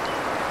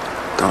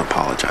 Don't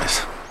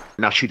apologize.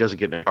 Now, she doesn't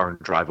get in a car and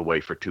drive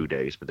away for 2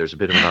 days, but there's a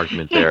bit of an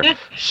argument there.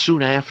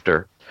 Soon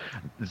after,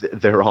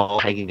 they're all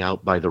hanging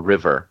out by the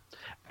river,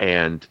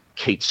 and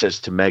Kate says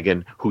to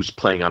Megan, who's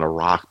playing on a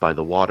rock by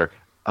the water,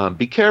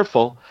 be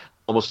careful.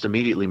 Almost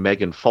immediately,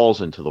 Megan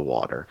falls into the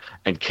water,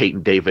 and Kate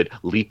and David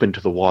leap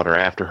into the water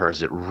after her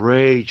as it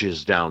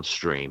rages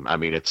downstream. I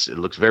mean, it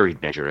looks very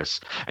dangerous,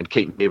 and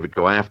Kate and David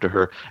go after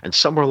her, and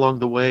somewhere along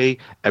the way,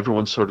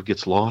 everyone sort of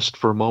gets lost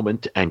for a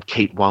moment, and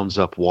Kate winds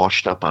up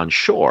washed up on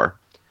shore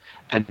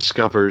and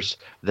discovers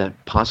that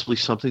possibly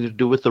something to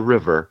do with the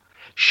river.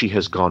 She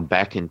has gone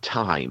back in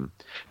time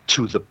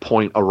to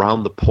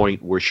around the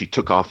point where she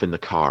took off in the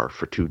car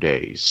for 2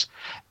 days,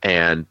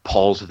 and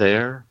Paul's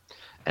there,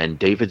 and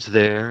David's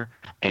there,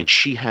 and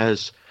she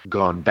has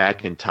gone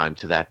back in time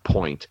to that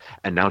point,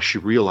 and now she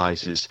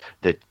realizes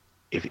that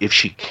if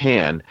she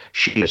can,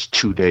 she has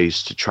 2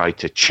 days to try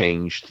to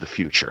change the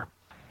future.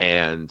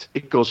 And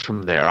it goes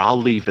from there.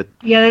 I'll leave it.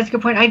 Yeah, that's a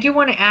good point. I do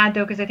want to add,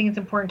 though, because I think it's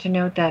important to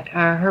note that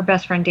her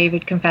best friend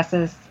David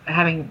confesses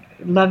being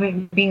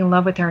in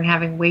love with her and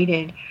having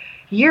waited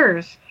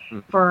years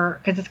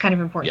because it's kind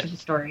of important to the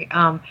story,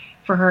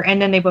 for her. And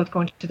then they both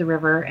go into the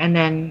river, and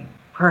then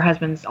her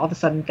husband's all of a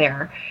sudden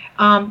there.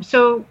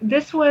 So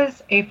this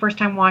was a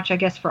first-time watch, I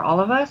guess, for all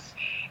of us.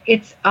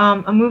 It's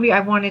a movie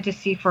I've wanted to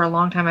see for a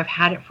long time. I've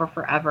had it for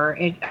forever.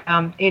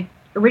 It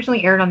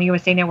originally aired on the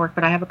USA Network,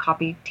 but I have a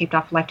copy taped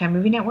off Lifetime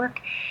Movie Network.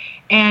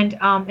 And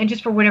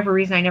just for whatever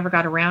reason, I never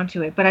got around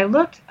to it. But I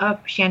looked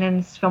up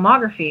Shannen's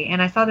filmography,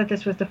 and I saw that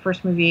this was the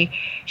first movie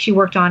she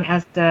worked on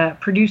as the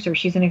producer.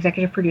 She's an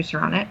executive producer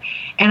on it.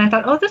 And I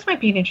thought, oh, this might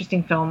be an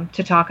interesting film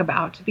to talk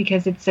about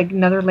because it's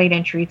another late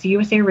entry. It's a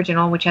USA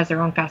original, which has their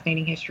own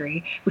fascinating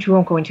history, which we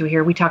won't go into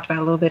here. We talked about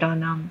it a little bit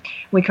on when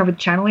we covered the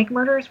China Lake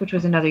murders, which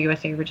was another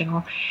USA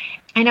original.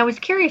 And I was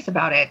curious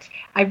about it.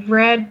 I've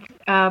read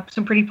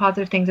some pretty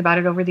positive things about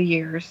it over the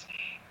years.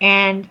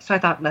 And so I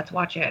thought, let's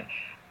watch it.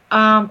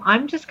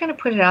 I'm just going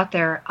to put it out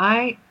there.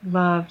 I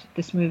loved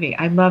this movie.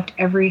 I loved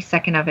every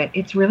second of it.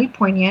 It's really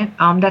poignant.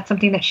 That's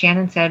something that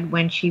Shannen said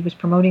when she was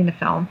promoting the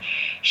film.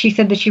 She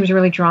said that she was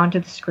really drawn to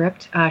the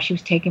script. She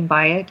was taken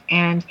by it,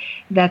 and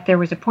that there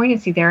was a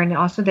poignancy there, and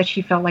also that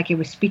she felt like it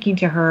was speaking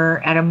to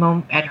her at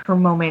her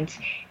moment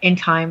in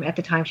time, at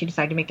the time she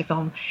decided to make the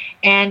film.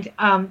 And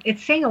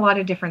it's saying a lot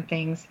of different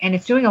things, and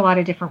it's doing a lot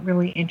of different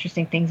really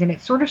interesting things, and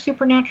it's sort of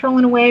supernatural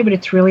in a way, but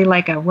it's really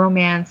like a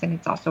romance, and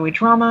it's also a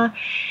drama.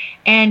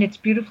 And it's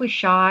beautifully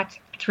shot.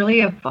 It's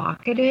really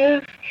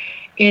evocative.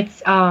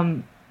 It's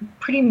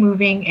pretty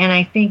moving, and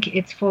I think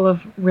it's full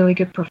of really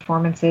good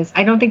performances.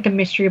 I don't think the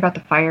mystery about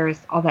the fire is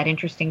all that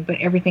interesting, but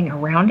everything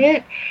around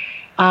it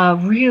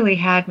really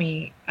had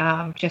me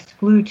just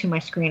glued to my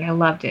screen. I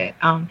loved it.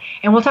 And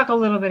we'll talk a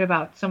little bit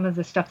about some of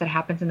the stuff that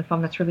happens in the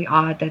film that's really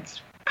odd,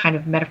 that's kind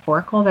of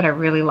metaphorical, that I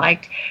really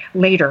liked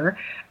later.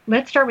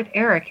 Let's start with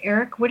Eric.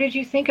 Eric, what did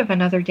you think of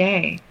Another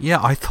Day? Yeah,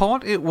 I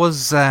thought it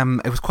was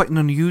quite an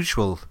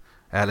unusual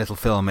little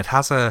film. It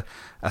has a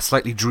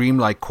slightly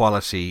dreamlike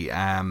quality,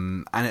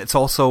 and it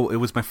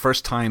was my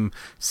first time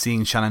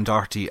seeing Shannen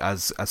Doherty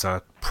as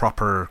a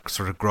proper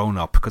sort of grown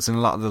up, because in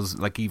a lot of those,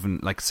 like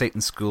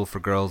Satan's School for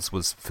Girls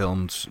was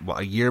filmed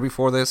a year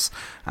before this,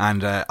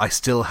 and I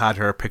still had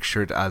her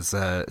pictured as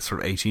a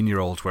sort of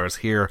 18-year-old, whereas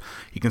here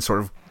you can sort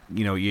of,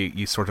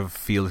 you sort of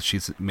feel that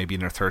she's maybe in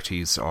her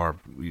 30s or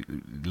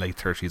late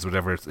 30s,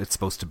 whatever it's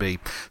supposed to be.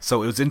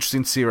 So it was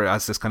interesting to see her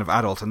as this kind of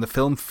adult, and the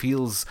film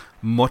feels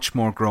much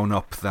more grown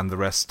up than the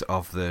rest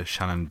of the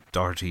Shannen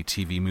Doherty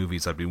TV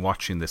movies I've been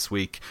watching this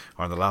week,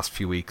 or in the last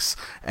few weeks.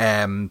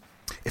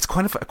 It's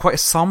quite a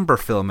somber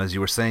film, as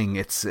you were saying.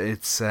 It's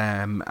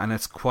and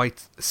it's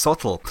quite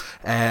subtle.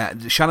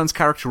 Shannon's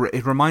character,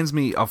 it reminds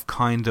me of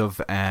kind of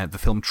the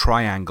film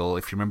Triangle,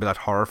 if you remember that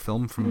horror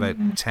film from about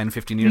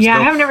 10-15 years ago. Yeah,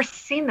 I've never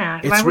seen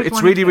that.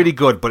 It's really, really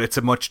good, but it's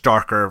a much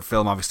darker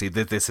film, obviously.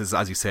 This is,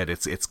 as you said,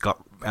 it's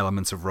got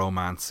elements of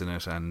romance in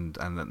it and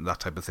that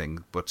type of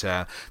thing. But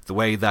the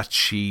way that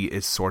she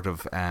is sort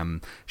of...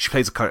 she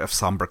plays a kind of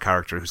somber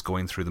character who's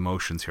going through the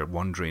motions here,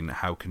 wondering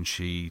how can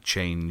she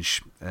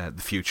change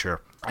the future.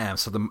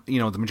 So the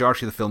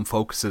majority of the film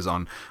focuses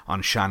on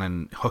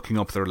Shannen hooking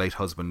up with her late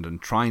husband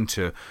and trying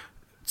to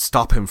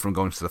stop him from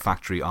going to the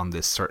factory on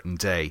this certain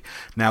day.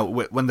 Now,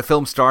 when the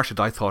film started,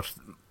 I thought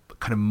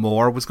kind of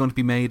more was going to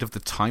be made of the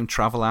time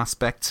travel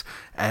aspect.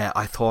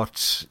 I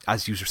thought,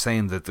 as you were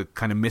saying, that the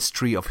kind of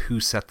mystery of who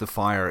set the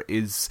fire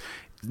is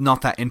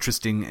not that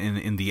interesting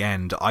in the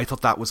end. I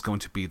thought that was going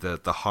to be the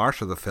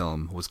heart of the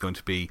film, was going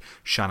to be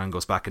Shannen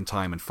goes back in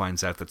time and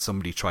finds out that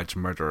somebody tried to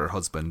murder her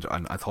husband,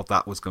 and I thought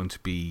that was going to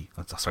be...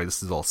 Sorry,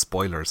 this is all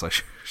spoilers, I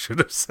should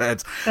have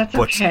said. That's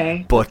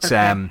okay. But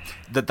okay.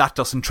 That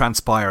doesn't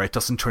transpire. It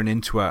doesn't turn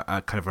into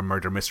a kind of a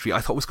murder mystery.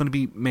 I thought it was going to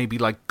be maybe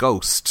like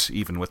Ghost,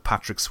 even with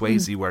Patrick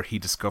Swayze, where he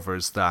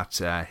discovers that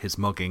his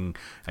mugging,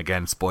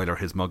 again, spoiler,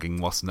 his mugging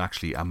wasn't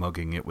actually a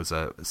mugging, it was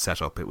a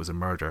setup, it was a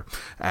murder.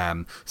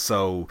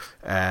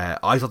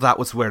 I thought that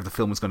was where the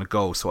film was going to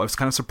go, so I was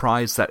kind of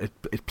surprised that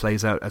it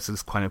plays out as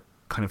this kind of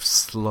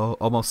slow,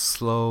 almost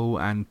slow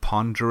and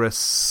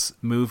ponderous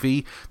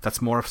movie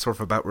that's more sort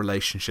of about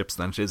relationships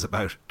than it is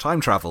about time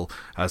travel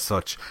as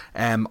such.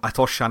 I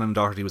thought Shannen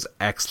Doherty was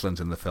excellent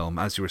in the film,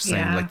 as you were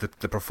saying. Like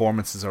the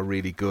performances are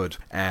really good,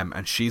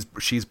 and she's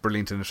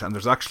brilliant in it. And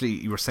there's actually,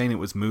 you were saying it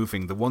was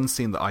moving. The one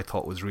scene that I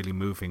thought was really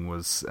moving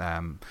was,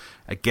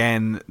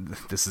 again,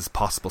 this is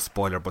possible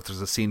spoiler, but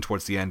there's a scene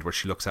towards the end where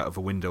she looks out of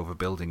a window of a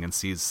building and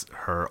sees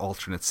her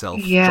alternate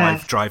self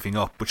driving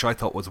up, which I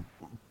thought was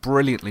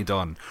brilliantly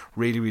done,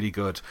 really, really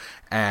good.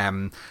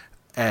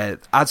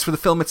 As for the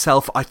film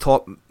itself, I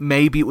thought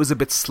maybe it was a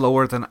bit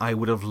slower than I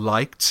would have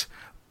liked,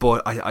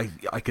 but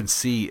I can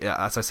see,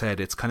 as I said,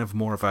 it's kind of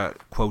more of a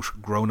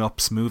quote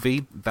grown-ups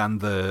movie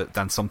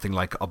than something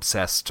like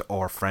Obsessed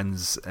or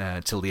Friends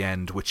Till the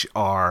End, which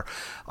are,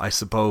 I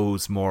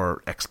suppose,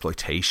 more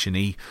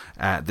exploitation-y.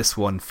 This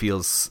one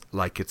feels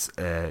like it's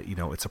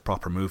a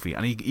proper movie,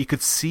 and you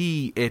could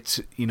see it,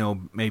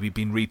 maybe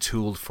being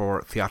retooled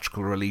for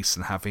theatrical release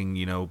and having,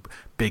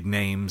 big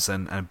names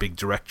and a big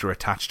director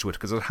attached to it,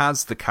 because it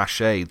has the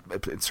cachet,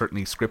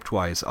 certainly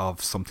script-wise,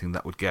 of something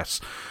that would get,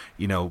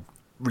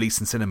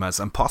 released in cinemas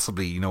and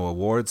possibly,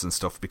 awards and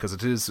stuff, because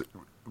it is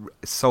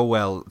so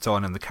well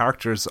done and the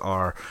characters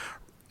are,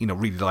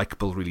 really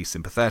likable, really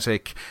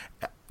sympathetic.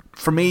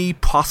 For me,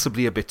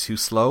 possibly a bit too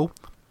slow,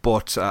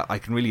 but I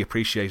can really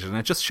appreciate it, and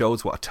it just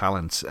shows what a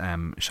talent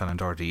Shannen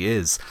Doherty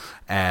is.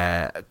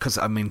 Because,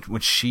 when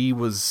she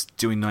was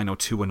doing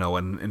 90210,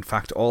 and in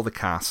fact all the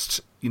cast,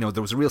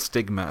 there was a real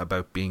stigma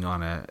about being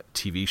on a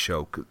TV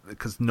show,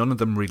 because none of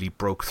them really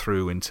broke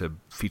through into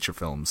feature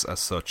films as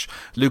such.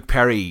 Luke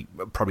Perry,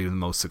 probably the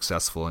most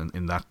successful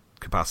in that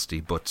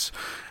capacity, but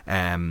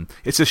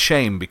it's a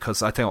shame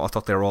because I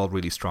thought they're all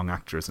really strong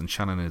actors, and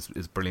Shannen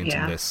is brilliant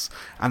in this.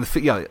 And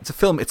it's a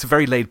film. It's a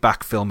very laid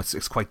back film.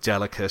 It's quite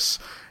delicate.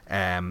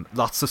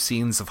 Lots of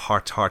scenes of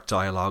heart-to-heart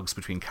dialogues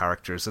between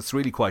characters. It's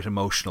really quite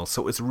emotional.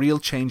 So it's a real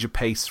change of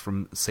pace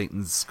from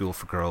Satan's School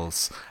for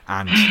Girls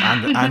and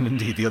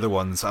indeed the other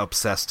ones,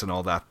 Obsessed and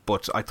all that.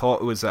 But I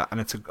thought it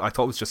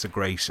was just a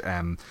great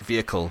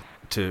vehicle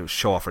to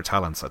show off her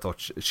talents. I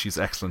thought she's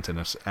excellent in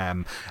it.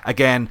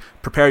 Again,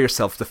 prepare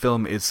yourself. The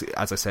film is,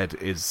 as I said,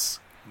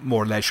 is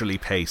more leisurely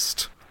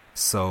paced.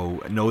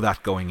 So know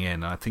that going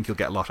in. I think you'll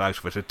get a lot out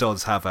of it. It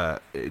does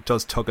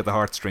tug at the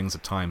heartstrings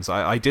at times.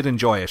 I did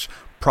enjoy it.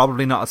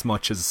 Probably not as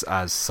much as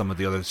some of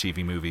the other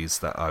TV movies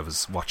that I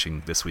was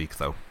watching this week,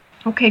 though.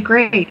 Okay,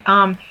 great.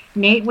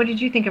 Nate, what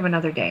did you think of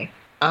Another Day?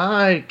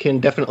 I can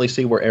definitely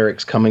see where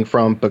Eric's coming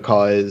from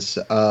because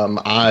as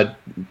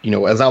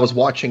I was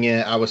watching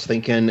it, I was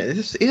thinking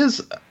this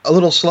is a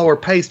little slower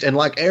paced. And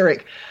like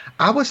Eric,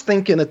 I was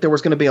thinking that there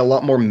was going to be a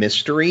lot more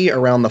mystery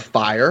around the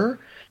fire.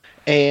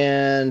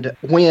 And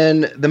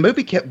when the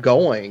movie kept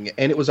going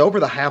and it was over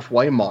the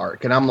halfway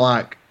mark, and I'm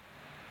like,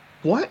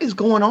 what is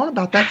going on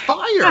about that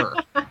fire?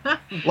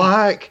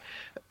 Like,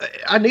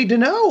 I need to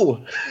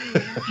know.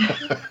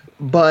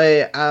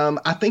 But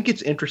I think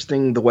it's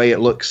interesting the way it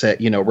looks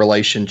at,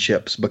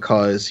 relationships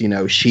because,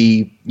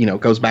 she,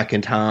 goes back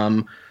in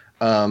time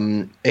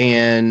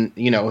and,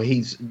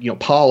 he's,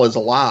 Paul is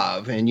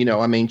alive. And,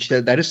 she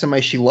said that is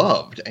somebody she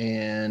loved.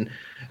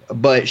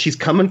 But she's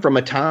coming from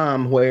a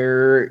time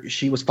where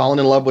she was falling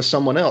in love with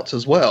someone else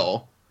as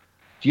well,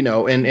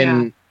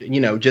 and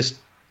just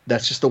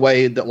that's just the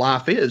way that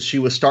life is. She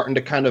was starting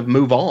to kind of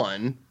move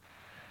on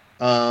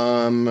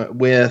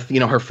with,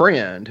 her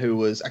friend who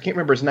was, I can't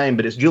remember his name,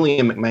 but it's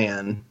Julian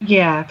McMahon.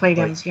 Yeah, I played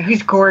him. Yeah,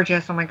 he's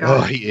gorgeous. Oh my God.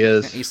 Oh, he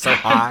is. He's so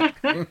hot.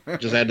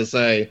 Just had to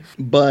say.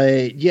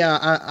 But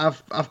yeah,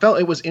 I felt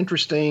it was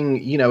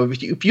interesting,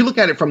 if you look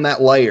at it from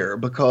that layer,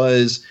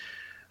 because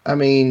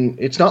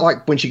it's not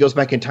like when she goes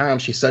back in time,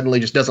 she suddenly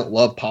just doesn't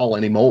love Paul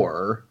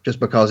anymore just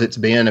because it's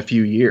been a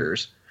few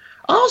years.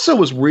 I also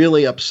was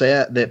really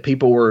upset that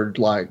people were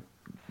like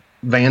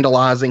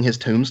vandalizing his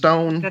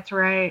tombstone. That's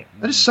right.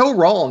 That is so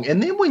wrong.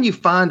 And then when you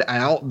find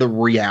out the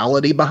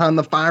reality behind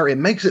the fire, it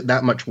makes it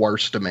that much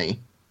worse to me.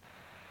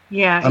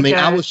 Yeah.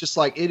 I was just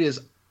like, it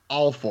is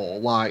awful.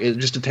 Like, it's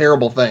just a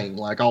terrible thing,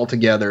 like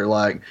altogether.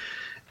 Like,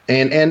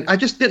 And I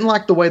just didn't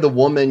like the way the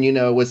woman,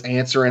 was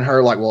answering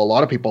her like, well, a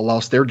lot of people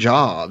lost their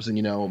jobs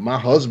and, my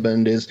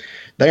husband is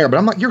there. But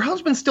I'm like, your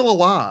husband's still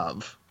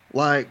alive.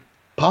 Like,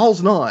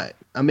 Paul's not.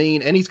 And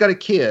he's got a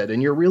kid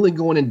and you're really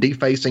going and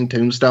defacing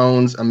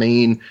tombstones.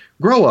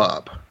 Grow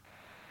up.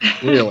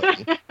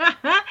 Really.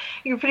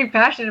 You're pretty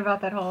passionate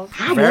about that whole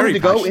I wanted to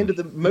go into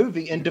the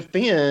movie and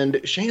defend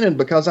Shannen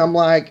because I'm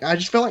like, I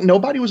just felt like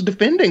nobody was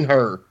defending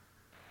her.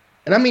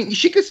 And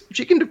she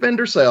can defend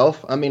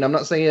herself. I'm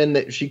not saying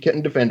that she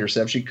couldn't defend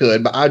herself. She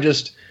could, but I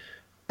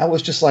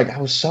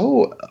was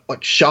so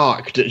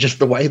shocked at just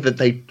the way that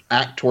they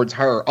act towards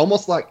her,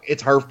 almost like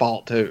it's her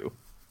fault too.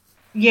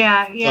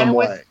 Yeah. Some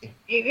way.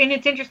 And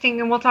it's interesting,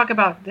 and we'll talk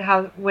about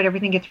what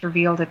everything gets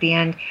revealed at the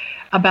end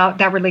about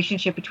that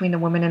relationship between the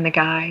woman and the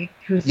guy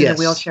who's in the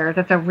wheelchair.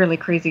 That's a really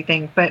crazy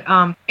thing. But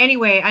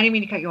anyway, I didn't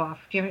mean to cut you off.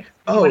 Do you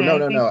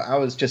no. I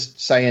was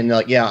just saying,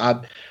 like,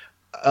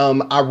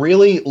 I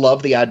really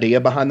love the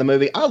idea behind the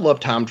movie. I love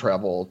time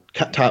travel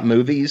type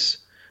movies.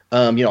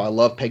 I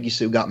love Peggy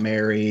Sue Got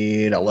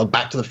Married. I love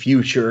Back to the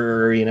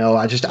Future.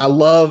 I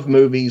love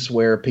movies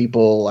where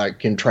people like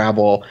can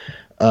travel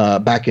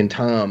back in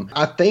time.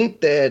 I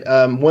think that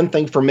one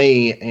thing for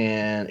me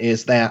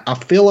is that I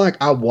feel like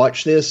I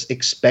watched this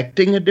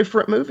expecting a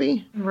different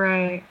movie.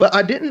 Right. But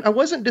I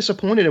wasn't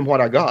disappointed in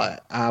what I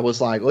got. I was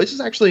like, well, this is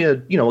actually a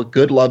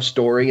good love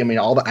story.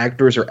 All the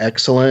actors are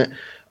excellent.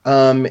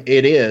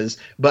 It is,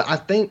 but I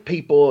think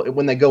people,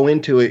 when they go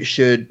into it,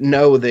 should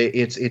know that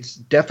it's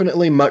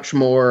definitely much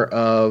more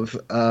of,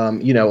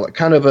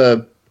 kind of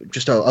a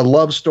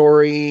love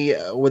story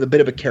with a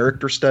bit of a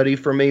character study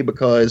for me,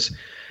 because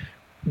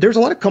there's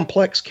a lot of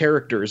complex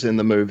characters in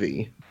the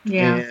movie.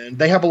 Yeah. And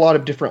they have a lot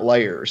of different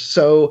layers.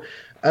 So,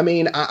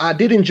 I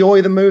did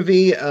enjoy the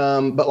movie,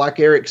 but like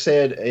Eric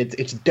said,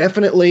 it's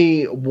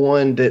definitely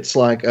one that's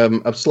like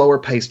a slower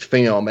paced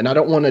film, and I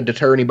don't want to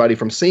deter anybody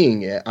from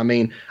seeing it.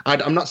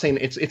 I'm not saying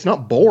it's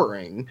not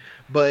boring,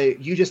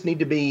 but you just need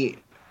to be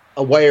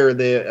aware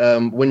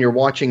that when you're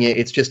watching it,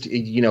 it's just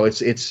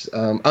it's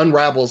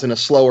unravels in a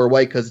slower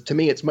way, because to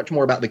me it's much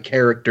more about the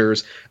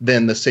characters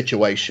than the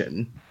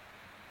situation.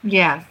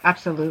 Yeah,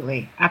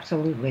 absolutely.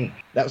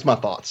 That was my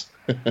thoughts.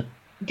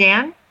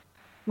 Dan?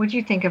 What'd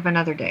you think of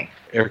Another Day?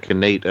 Eric and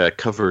Nate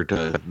covered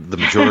the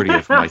majority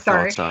of my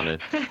thoughts on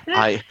it.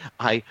 I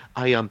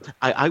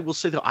will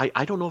say that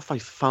I don't know if I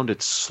found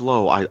it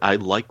slow. I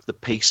like the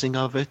pacing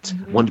of it.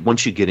 Mm-hmm.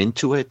 Once you get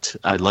into it,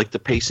 I like the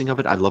pacing of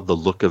it. I love the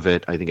look of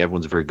it. I think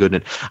everyone's very good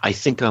in it. I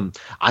think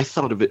I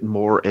thought of it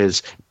more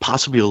as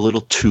possibly a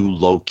little too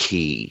low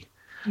key.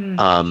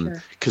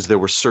 Because there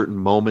were certain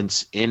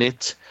moments in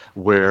it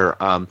where,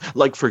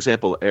 like, for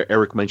example,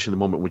 Eric mentioned the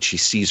moment when she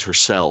sees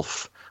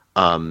herself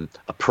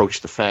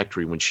approach the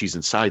factory when she's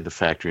inside the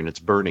factory and it's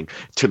burning.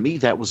 To me,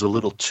 that was a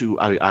little too...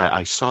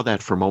 I saw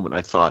that for a moment.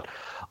 I thought,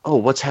 oh,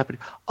 what's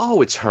happening?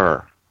 Oh, it's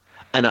her.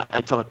 And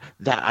I thought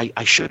that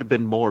I should have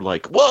been more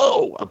like,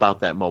 whoa, about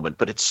that moment.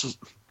 But there's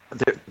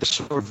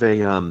sort of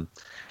a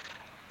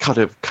kind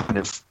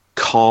of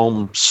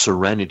calm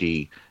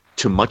serenity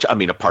to much. I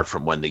mean, apart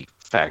from when the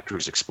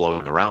factories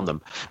exploding around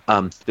them,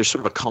 there's sort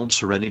of a calm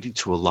serenity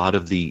to a lot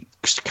of the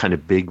kind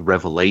of big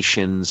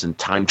revelations and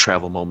time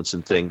travel moments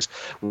and things,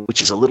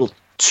 which is a little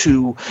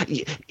too.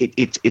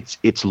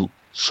 It's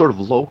sort of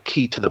low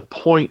key to the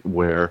point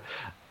where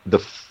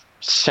the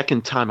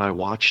second time I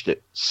watched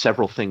it,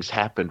 several things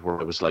happened where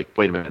I was like,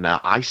 wait a minute,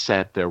 now I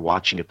sat there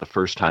watching it the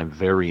first time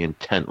very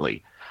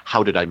intently.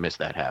 How did I miss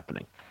that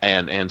happening?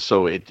 And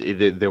so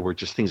there were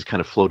just things that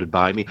kind of floated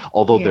by me.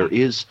 Although there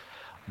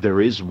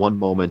is one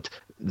moment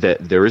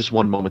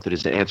that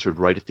is answered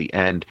right at the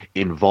end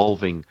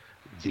involving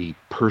the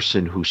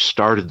person who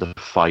started the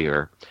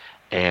fire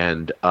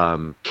and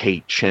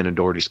Kate Shannen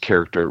Doherty's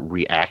character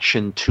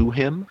reaction to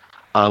him.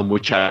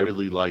 Which I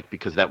really liked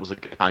because that was a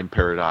time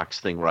paradox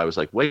thing where I was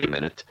like, wait a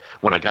minute.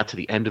 When I got to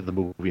the end of the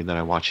movie and then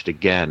I watched it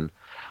again,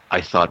 I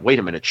thought, wait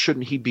a minute,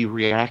 shouldn't he be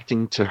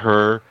reacting to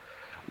her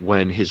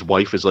when his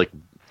wife is like,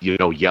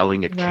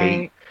 yelling at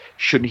Kate?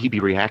 Shouldn't he be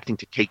reacting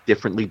to Kate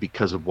differently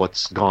because of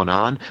what's gone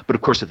on? But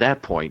of course, at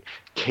that point,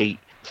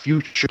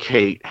 future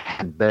Kate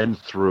had been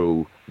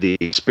through the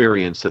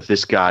experience that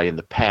this guy in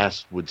the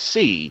past would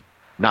see,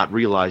 not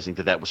realizing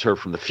that was her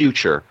from the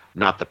future,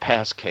 not the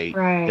past Kate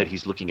that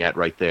he's looking at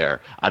right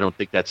there. I don't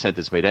think that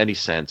sentence made any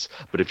sense,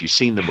 but if you've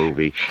seen the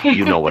movie,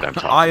 you know what I'm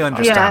talking about. I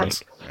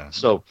understand. Yeah.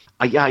 So,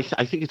 I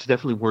think it's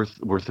definitely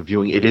worth a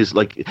viewing. It is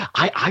like,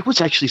 I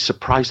was actually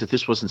surprised that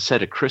this wasn't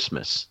set at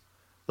Christmas.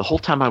 The whole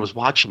time I was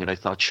watching it, I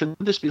thought,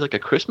 shouldn't this be like a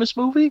Christmas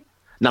movie?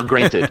 Now,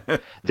 granted,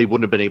 they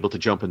wouldn't have been able to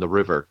jump in the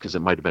river because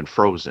it might have been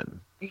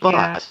frozen.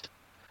 But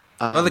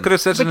well, they could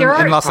have set it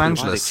in Los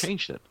Angeles. They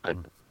changed it.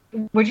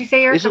 What'd you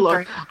say,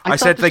 Eric? I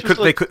said they could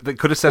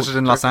have set it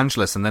in Los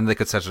Angeles, and then they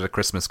could set it at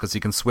Christmas because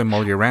you can swim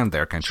all year round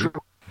there, can't you?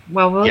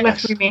 Well,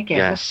 let's remake it.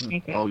 Yes. Let's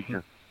remake it. Oh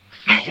yeah.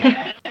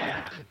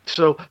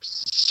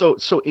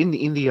 So in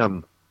the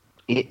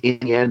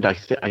end, I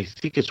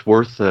think it's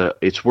worth a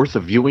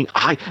viewing.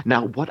 I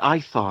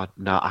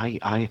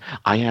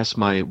asked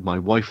my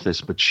wife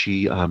this, but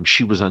she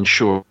was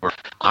unsure.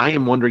 I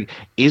am wondering,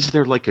 is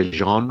there like a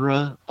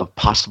genre of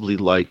possibly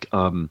like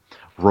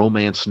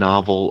romance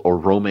novel or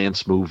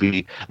romance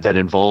movie that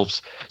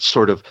involves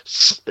sort of,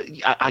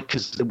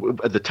 because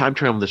the time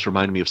travel in this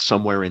reminded me of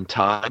Somewhere in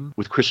Time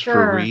with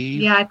Christopher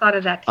Reeve. Yeah, I thought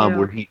of that too.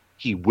 Where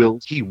he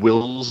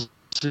wills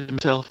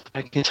himself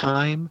back in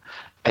time.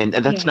 And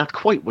that's not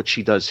quite what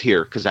she does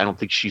here, because I don't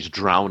think she's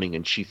drowning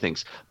and she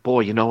thinks,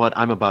 boy, you know what?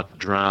 I'm about to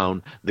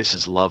drown. This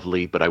is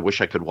lovely, but I wish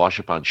I could wash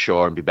up on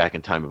shore and be back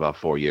in time about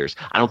 4 years.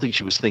 I don't think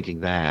she was thinking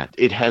that.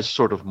 It has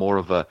sort of more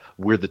of a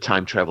where the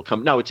time travel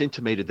comes. Now, it's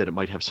intimated that it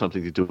might have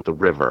something to do with the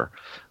river.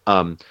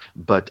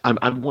 But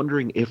I'm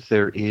wondering if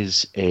there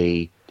is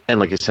and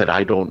like I said,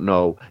 I don't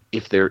know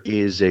if there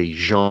is a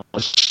genre,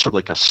 sort of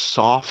like a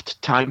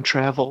soft time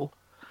travel,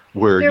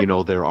 where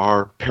there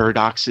are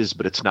paradoxes,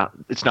 but it's not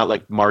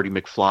like Marty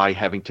McFly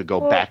having to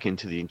go back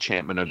into the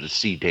enchantment of the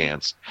sea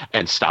dance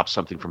and stop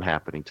something from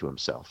happening to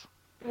himself.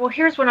 Well,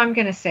 here's what I'm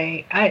going to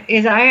say. I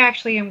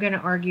actually am going to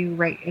argue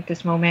right at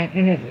this moment,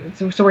 and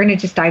so we're going to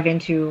just dive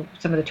into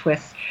some of the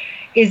twists,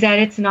 is that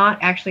it's not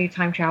actually a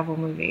time travel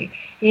movie.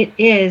 It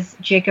is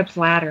Jacob's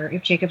Ladder,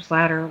 if Jacob's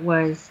Ladder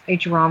was a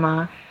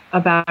drama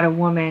about a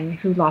woman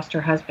who lost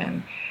her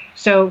husband.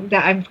 So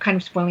that I'm kind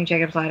of spoiling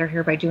Jacob's Ladder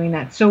here by doing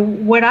that. So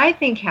what I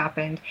think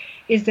happened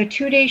is the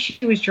 2 days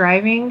she was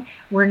driving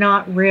were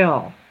not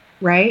real,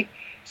 right?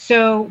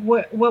 So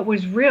what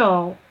was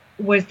real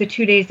was the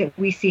 2 days that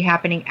we see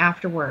happening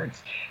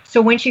afterwards.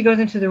 So when she goes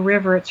into the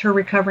river, it's her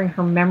recovering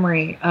her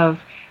memory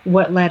of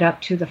what led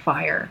up to the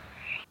fire.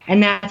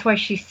 And that's why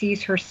she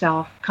sees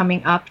herself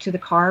coming up to the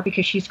car,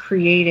 because she's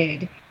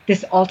created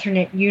this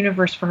alternate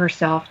universe for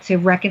herself to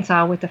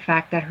reconcile with the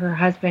fact that her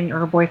husband or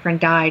her boyfriend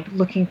died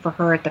looking for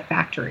her at the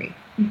factory.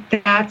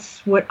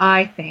 That's what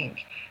I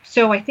think.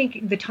 So I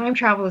think the time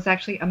travel is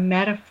actually a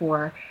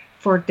metaphor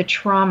for the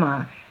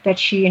trauma that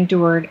she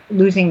endured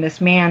losing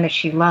this man that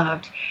she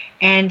loved,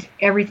 and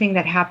everything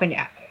that happened,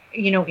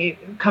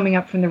 coming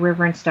up from the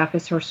river and stuff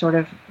is her sort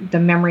of the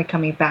memory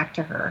coming back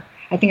to her.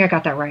 I think I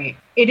got that right.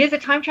 It is a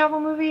time travel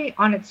movie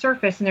on its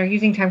surface, and they're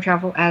using time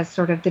travel as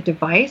sort of the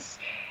device.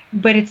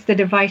 But it's the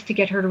device to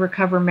get her to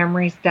recover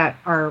memories that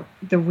are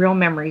the real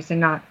memories and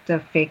not the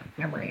fake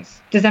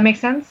memories. Does that make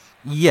sense?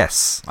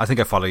 Yes, I think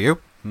I follow you.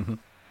 Mm-hmm.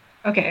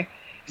 Okay.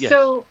 Yes.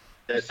 So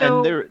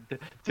and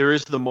there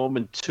is the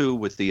moment too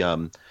with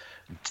the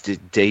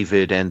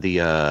David and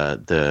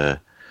the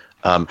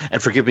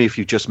And forgive me if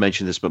you just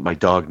mentioned this, but my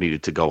dog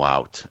needed to go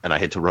out, and I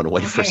had to run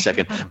away for a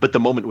second. But the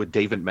moment when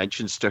David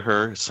mentions to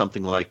her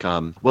something like,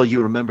 well,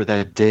 you remember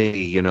that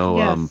day,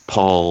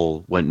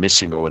 Paul went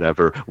missing or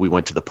whatever. We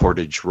went to the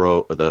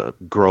the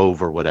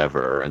Grove or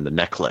whatever, and the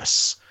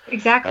necklace.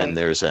 Exactly. And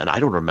and I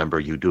don't remember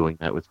you doing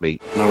that with me.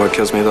 You know what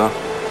kills me, though?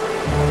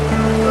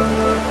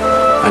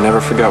 I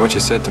never forgot what you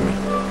said to me.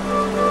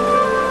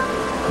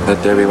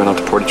 That day we went out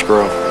to Portage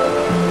Grove.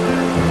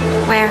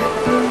 Where?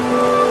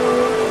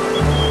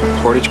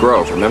 Portage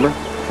Grove, remember?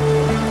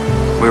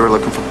 We were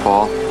looking for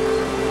Paul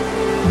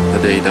the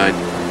day he died.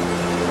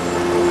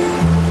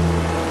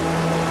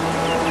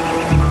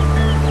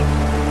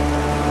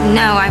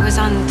 No, I was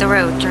on the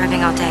road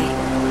driving all day.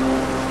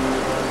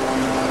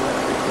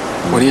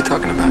 What are you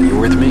talking about? You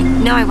were with me.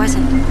 No, I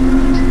wasn't.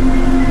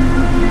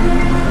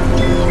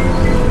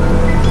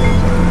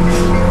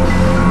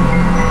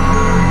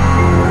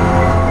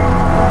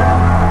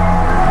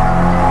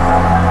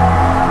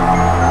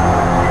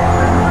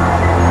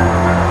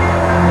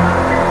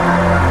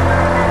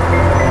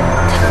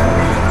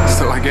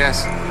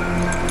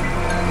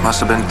 Must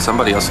have been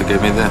somebody else who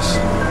gave me this.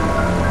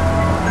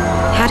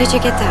 How did you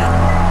get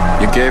that?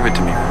 You gave it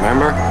to me,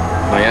 remember?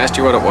 And I asked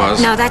you what it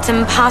was. No, that's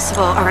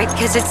impossible, all right?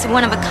 Because it's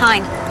one of a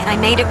kind. And I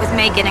made it with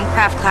Megan in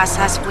craft class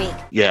last week.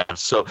 Yeah,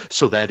 so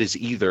that is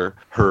either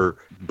her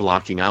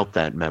blocking out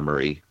that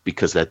memory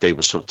because that day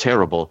was so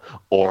terrible,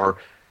 or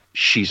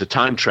she's a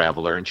time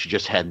traveler and she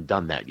just hadn't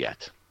done that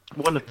yet.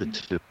 One of the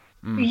two.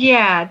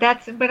 Yeah,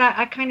 but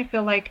I kind of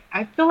feel like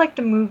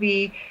the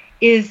movie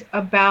is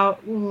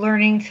about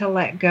learning to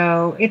let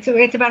go. It's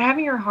about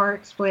having your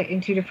heart split in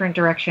two different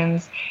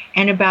directions,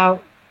 and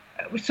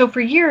so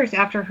for years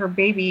after her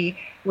baby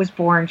was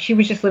born, she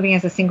was just living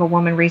as a single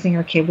woman raising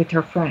her kid with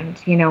her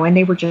friend, and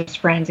they were just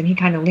friends, and he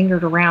kind of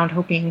lingered around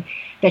hoping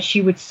that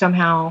she would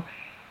somehow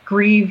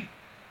grieve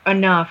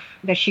enough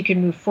that she could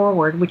move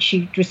forward, which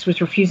she just was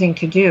refusing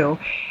to do,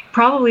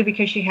 probably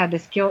because she had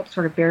this guilt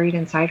sort of buried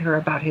inside her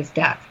about his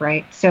death,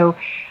 right? So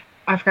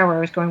I forgot where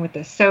I was going with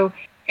this. So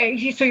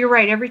you're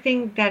right.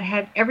 Everything that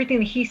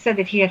he said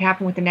that he had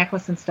happened with the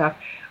necklace and stuff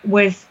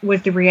was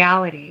the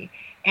reality,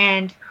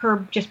 and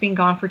her just being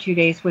gone for 2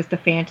 days was the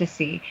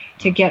fantasy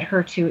to get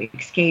her to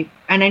escape.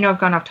 And I know I've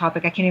gone off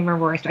topic. I can't even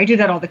remember where I started. I do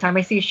that all the time.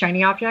 I see a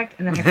shiny object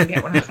and then I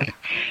forget what I'm saying.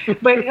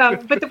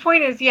 But the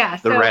point is, yeah.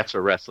 The rats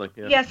are wrestling.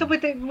 Yeah. So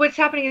what's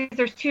happening is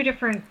there's two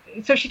different.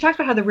 So she talks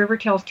about how the river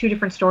tells two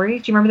different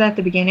stories. Do you remember that at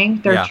the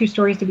beginning? There are two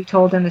stories to be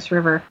told in this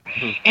river,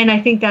 and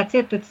I think that's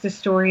it. That's the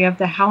story of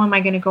how am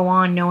I going to go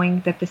on knowing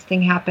that this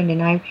thing happened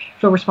and I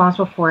feel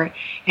responsible for it,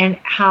 and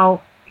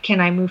how can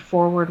I move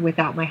forward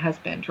without my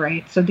husband,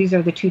 right? So these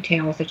are the two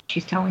tales that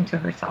she's telling to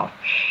herself.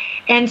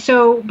 And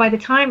so by the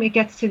time it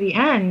gets to the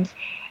end,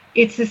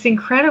 it's this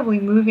incredibly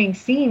moving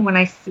scene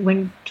when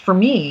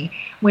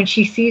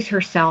she sees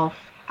herself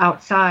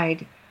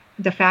outside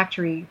the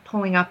factory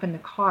pulling up in the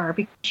car,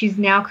 because she's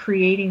now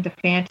creating the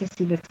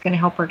fantasy that's going to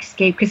help her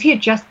escape, because he had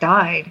just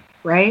died,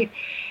 right?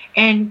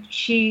 And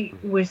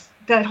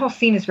that whole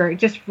scene is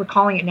just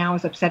recalling it now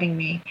is upsetting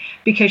me,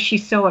 because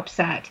she's so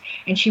upset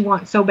and she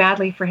wants so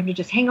badly for him to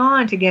just hang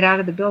on to get out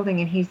of the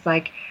building. And he's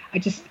like,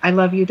 I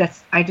love you.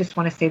 I just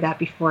want to say that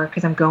before,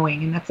 because I'm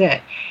going, and that's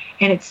it.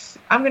 And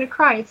I'm going to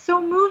cry. It's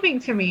so moving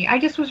to me. I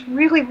just was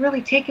really,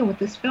 really taken with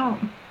this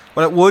film.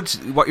 Well,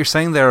 what you're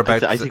saying there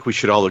about... I think we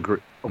should all agree.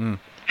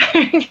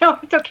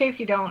 It's okay if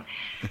you don't.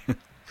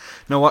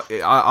 No, what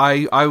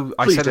I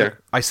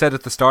said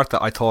at the start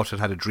that I thought it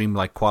had a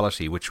dreamlike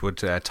quality, which would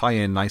tie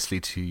in nicely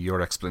to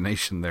your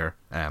explanation there.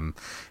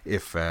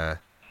 If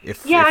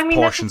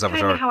portions of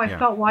it are... That's kind of how I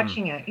felt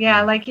watching it.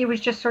 Yeah, like it was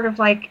just sort of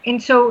like...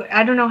 And so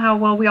I don't know how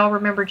well we all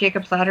remember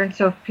Jacob's Ladder, and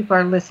so if people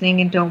are listening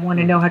and don't want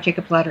to know how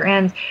Jacob's Ladder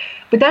ends,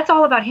 but that's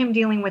all about him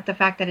dealing with the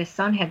fact that his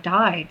son had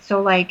died.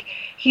 So like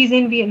he's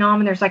in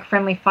Vietnam and there's like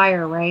friendly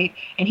fire, right?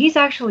 And he's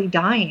actually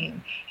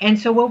dying. And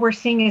so what we're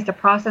seeing is the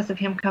process of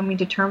him coming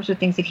to terms with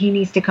things that he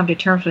needs to come to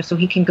terms with so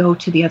he can go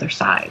to the other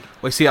side.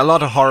 Well, see, a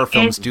lot of horror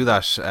films do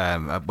that.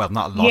 Well,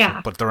 not a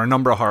lot, but there are a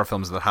number of horror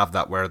films that have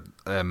that, where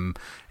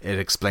it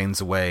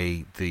explains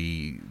away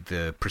the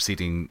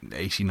preceding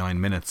 89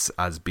 minutes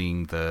as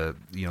being the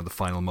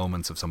final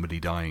moments of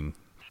somebody dying.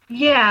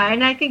 Yeah,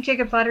 and I think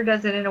Jacob's Ladder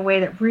does it in a way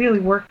that really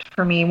worked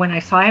for me when I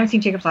haven't seen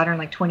Jacob's Ladder in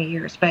like 20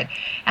 years, but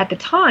at the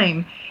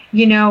time,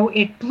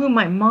 it blew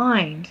my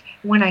mind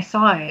when I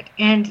saw it.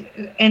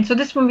 And so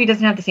this movie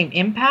doesn't have the same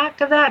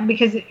impact of that,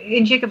 because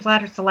in Jacob's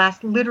Ladder,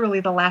 it's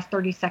literally the last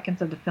 30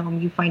 seconds of the film,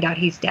 you find out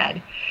he's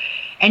dead.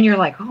 And you're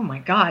like, oh my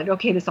God,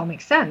 okay, this all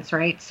makes sense,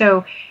 right?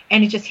 So,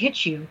 and it just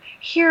hits you.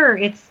 Here,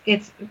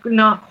 it's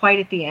not quite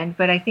at the end,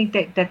 but I think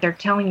that they're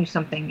telling you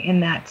something in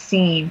that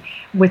scene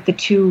with the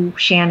two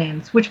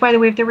Shannons, which, by the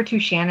way, if there were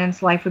two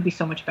Shannons, life would be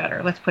so much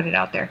better. Let's put it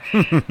out there.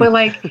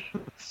 But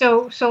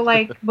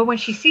but when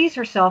she sees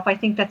herself, I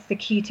think that's the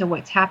key to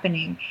what's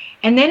happening.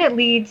 And then it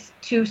leads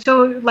to,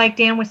 so like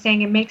Dan was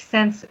saying, it makes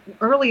sense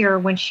earlier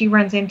when she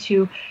runs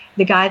into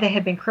the guy that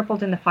had been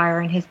crippled in the fire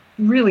and his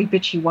really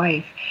bitchy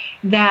wife,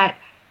 that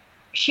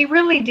she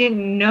really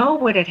didn't know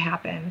what had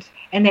happened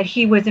and that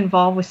he was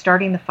involved with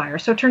starting the fire.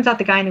 So it turns out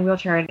the guy in the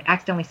wheelchair had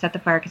accidentally set the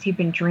fire because he'd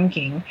been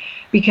drinking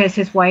because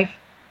his wife,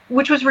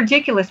 which was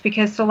ridiculous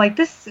because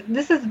this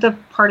is the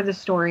part of the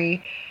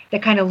story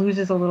that kind of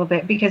loses a little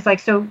bit because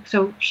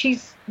so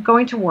she's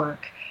going to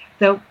work,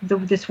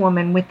 this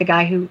woman with the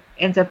guy who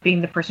ends up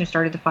being the person who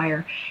started the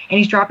fire, and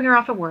he's dropping her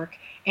off at work.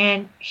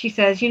 And she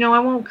says, I'm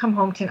not coming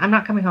home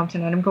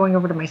tonight. I'm going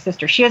over to my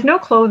sister. She has no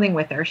clothing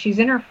with her. She's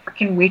in her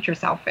freaking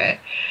waitress outfit.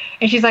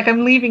 And she's like,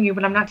 I'm leaving you,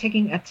 but I'm not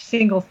taking a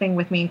single thing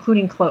with me,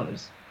 including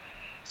clothes.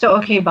 So,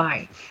 okay,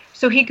 bye.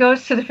 So he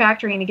goes to the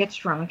factory and he gets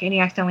drunk and he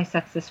accidentally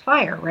sets this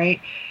fire,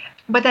 right?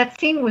 But that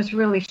scene was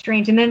really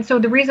strange. And then, so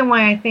the reason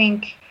why I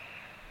think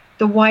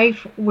the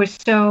wife was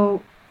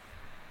so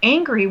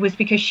angry was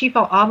because she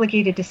felt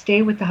obligated to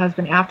stay with the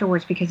husband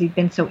afterwards because he'd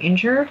been so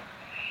injured.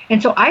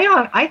 And so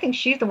I think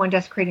she's the one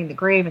desecrating the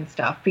grave and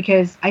stuff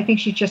because I think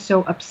she's just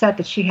so upset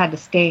that she had to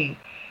stay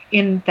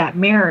in that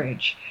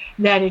marriage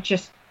that it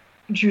just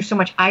drew so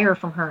much ire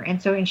from her.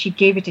 And she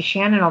gave it to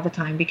Shannen all the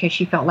time because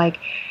she felt like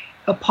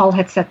Paul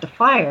had set the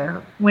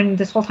fire when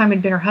this whole time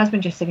had been her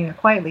husband just sitting there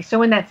quietly.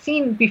 So in that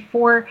scene,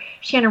 before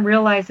Shannen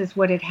realizes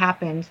what had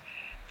happened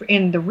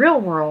in the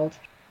real world,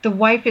 the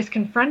wife is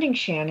confronting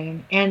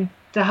Shannen and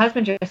the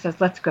husband just says,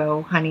 let's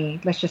go,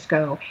 honey, let's just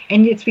go.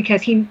 And it's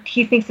because he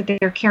thinks that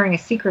they're carrying a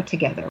secret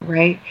together,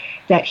 right?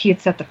 That he had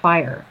set the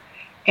fire.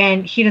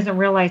 And he doesn't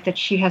realize that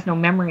she has no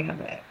memory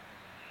of it.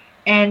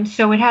 And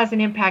so it has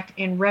an impact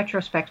in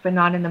retrospect, but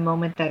not in the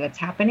moment that it's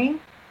happening.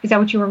 Is that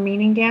what you were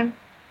meaning, Dan?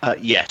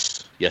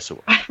 Yes. Yes,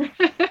 it was.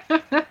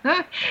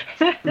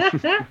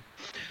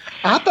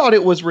 I thought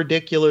it was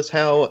ridiculous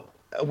how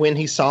when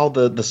he saw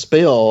the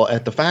spill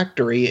at the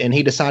factory and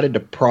he decided to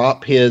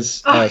prop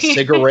his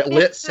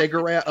lit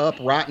cigarette up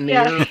right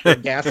near the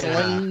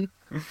gasoline.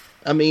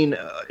 I mean,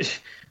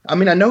 I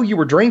know you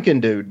were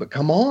drinking, dude, but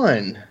come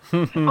on.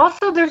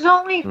 Also, there's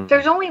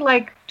only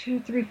like 2,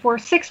 3, 4,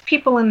 6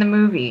 people in the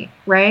movie,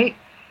 right?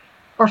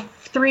 Or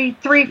 3,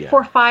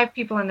 4, 5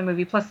 people in the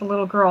movie plus the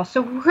little girl.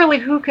 So really,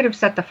 who could have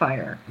set the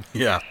fire?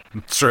 Yeah,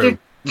 true.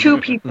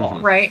 2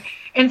 people, right?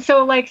 And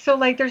so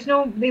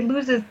it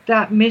loses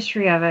that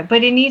mystery of it,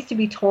 but it needs to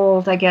be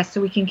told, I guess,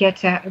 so we can get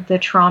to the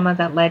trauma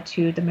that led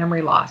to the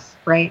memory loss,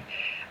 right?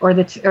 Or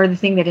the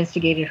thing that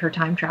instigated her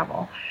time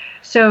travel.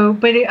 So,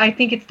 but I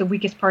think it's the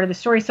weakest part of the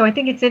story. So I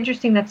think it's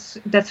interesting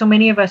that so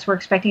many of us were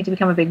expecting it to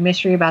become a big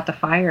mystery about the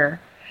fire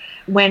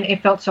when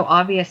it felt so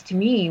obvious to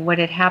me what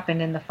had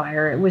happened in the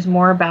fire. It was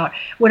more about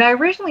what I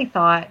originally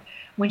thought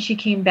when she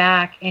came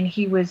back and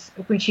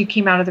when she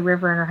came out of the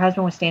river and her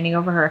husband was standing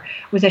over her,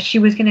 was that she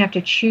was going to have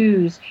to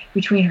choose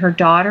between her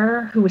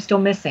daughter, who was still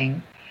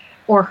missing,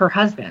 or her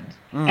husband.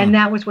 And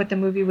that was what the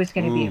movie was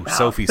going to be about.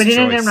 Sophie's but it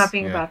ended choice. up not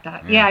being about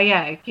that. Yeah.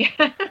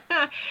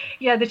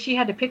 Yeah, that she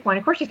had to pick one.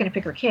 Of course she's going to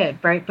pick her kid,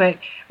 right? But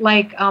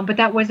but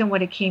that wasn't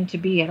what it came to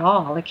be at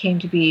all. It came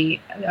to be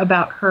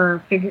about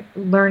her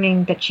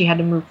learning that she had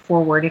to move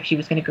forward if she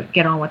was going to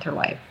get on with her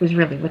life, was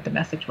really what the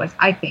message was,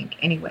 I think,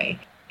 anyway.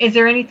 Is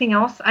there anything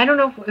else? I don't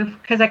know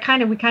if because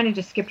we kind of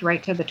just skipped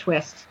right to the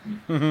twist.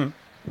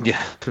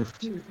 Yeah.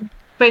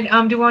 But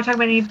do we want to talk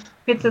about any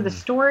bits of the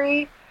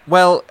story?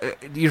 Well,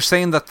 you're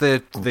saying that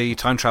the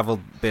time travel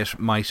bit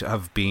might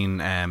have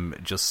been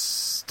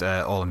just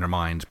all in her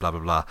mind, blah, blah,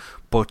 blah.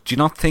 But do you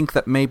not think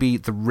that maybe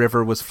the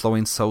river was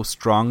flowing so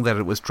strong that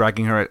it was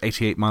dragging her at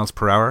 88 miles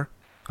per hour?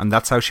 And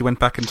that's how she went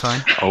back in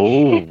time?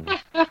 Oh.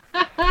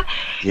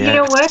 You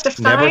know what? The science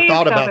Never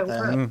thought about of it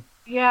that.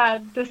 Yeah,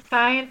 the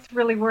science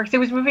really works. It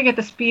was moving at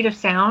the speed of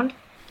sound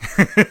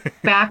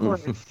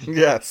backwards.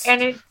 Yes.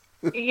 And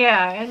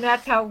and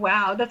that's how,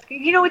 that's,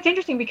 it's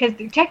interesting because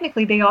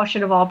technically they all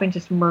should have all been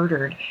just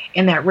murdered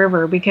in that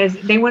river because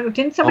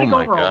didn't somebody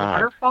go over a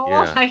waterfall?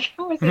 Yeah. Like,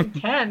 it was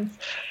intense.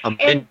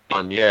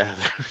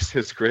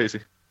 It's crazy.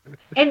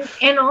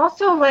 And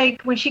also,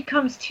 like, when she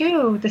comes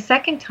to the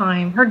second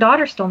time, her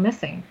daughter's still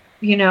missing,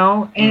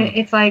 and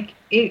it's like,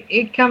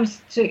 it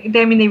comes to,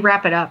 they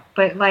wrap it up,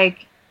 but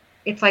like,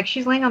 it's like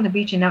she's laying on the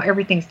beach and now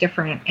everything's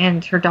different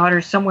and her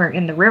daughter's somewhere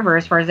in the river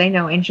as far as they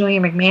know, and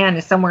Julian McMahon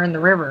is somewhere in the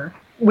river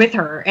with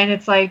her, and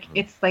it's like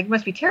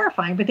must be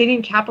terrifying, but they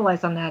didn't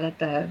capitalize on that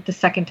at the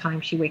second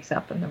time she wakes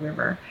up in the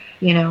river,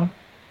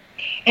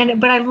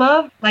 but I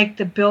love like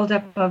the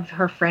buildup of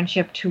her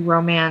friendship to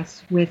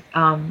romance with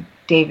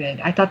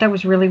David. I thought that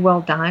was really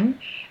well done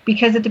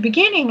because at the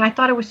beginning I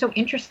thought it was so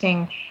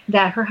interesting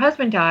that her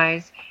husband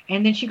dies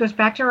and then she goes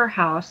back to her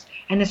house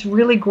and this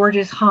really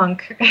gorgeous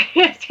hunk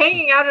is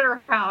hanging out at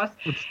her house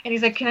and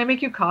he's like, can I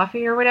make you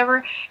coffee or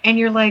whatever? And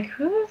you're like,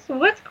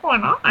 what's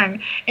going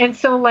on? And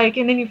so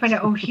and then you find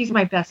out, oh, he's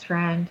my best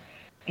friend.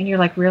 And you're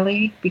like,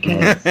 really?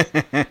 Because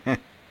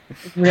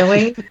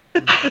really?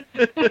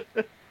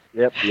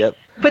 Yep.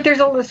 But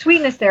there's all the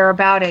sweetness there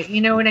about it. You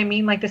know what I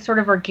mean? Like the sort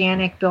of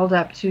organic build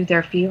up to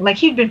their feel. Like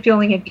he'd been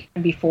feeling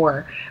it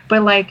before,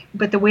 but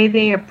the way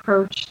they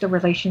approach the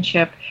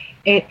relationship,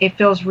 it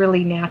feels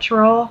really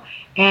natural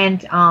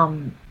and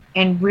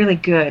really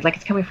good. Like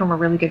it's coming from a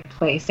really good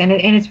place, and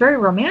it's very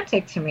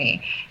romantic to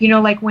me.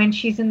 Like when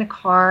she's in the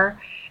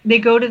car they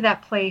go to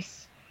that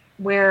place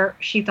where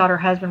she thought her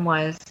husband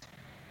was,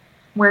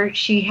 where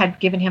she had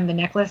given him the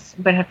necklace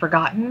but had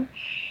forgotten.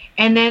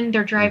 And then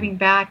they're driving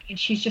back, and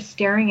she's just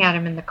staring at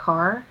him in the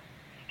car.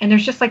 And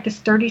there's just like this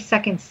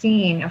 30-second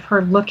scene of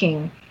her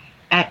looking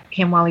at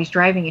him while he's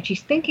driving, and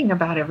she's thinking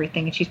about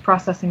everything, and she's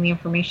processing the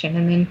information.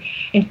 And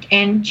then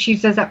and she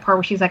says that part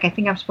where she's like, I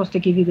think I'm supposed to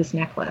give you this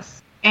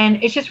necklace.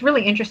 And it's just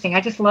really interesting.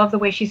 I just love the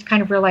way she's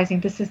kind of realizing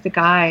this is the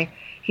guy.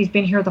 He's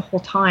been here the whole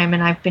time,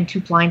 and I've been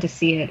too blind to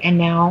see it. And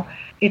now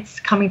it's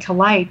coming to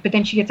light. But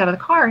then she gets out of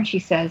the car and she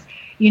says,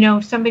 you know,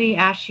 if somebody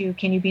asks you,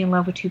 can you be in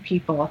love with two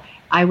people?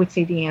 I would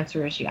say the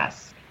answer is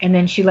yes. And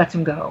then she lets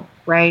him go,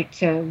 right,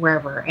 to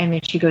wherever. And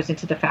then she goes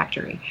into the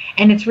factory.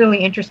 And it's really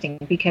interesting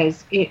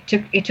because it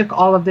took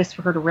all of this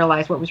for her to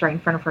realize what was right in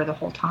front of her the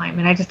whole time.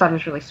 And I just thought it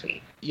was really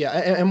sweet. Yeah,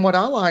 and what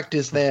I liked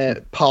is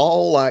that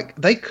Paul, like,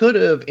 they could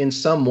have in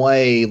some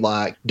way,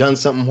 like, done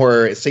something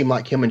where it seemed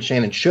like him and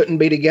Shannen shouldn't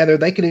be together.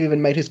 They could have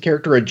even made his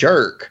character a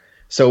jerk.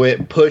 So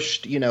it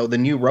pushed, you know, the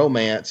new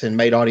romance and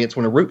made audience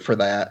want to root for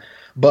that.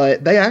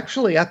 But they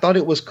actually, I thought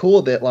it was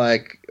cool that,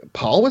 like,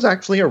 Paul was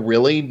actually a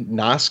really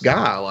nice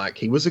guy. Like,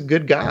 he was a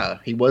good guy.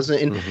 He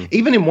wasn't,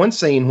 even in one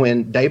scene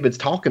when David's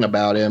talking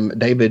about him,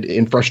 David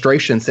in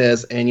frustration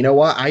says, and you know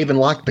what? I even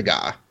like the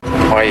guy.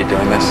 Why are you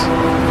doing this?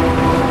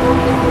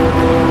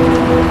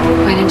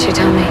 Why didn't you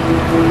tell me?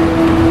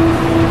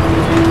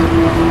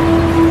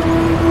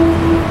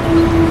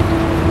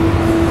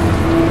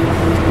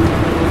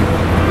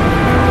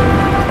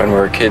 When we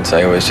were kids,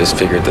 I always just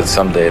figured that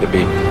someday it'd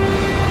be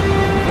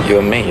you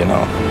and me, you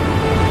know.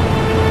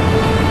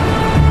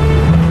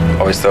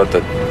 Always thought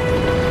that,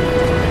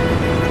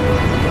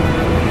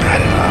 I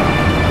don't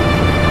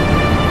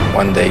know,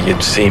 one day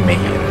you'd see me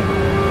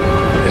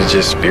and it'd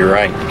just be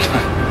right.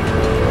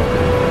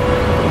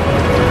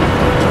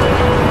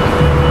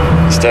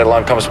 Instead,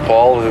 along comes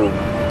Paul, who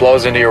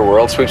blows into your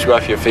world, sweeps you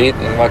off your feet,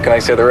 and what can I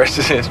say, the rest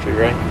is history,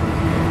 right?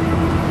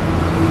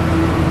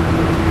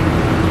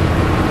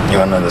 You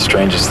wanna know the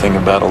strangest thing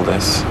about all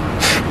this?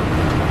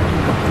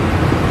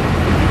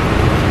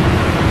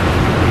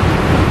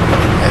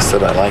 I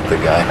said I like the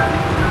guy.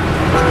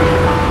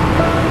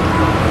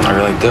 I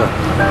really do.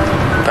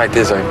 Fact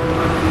is, I'm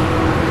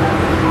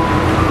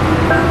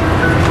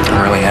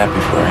really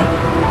happy for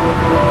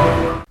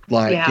him.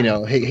 Like, you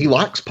know, he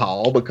likes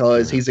Paul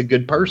because he's a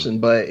good person,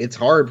 but it's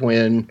hard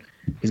when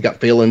he's got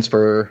feelings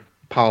for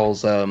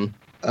Paul's, were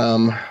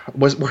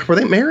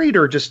they married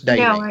or just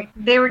dating? No,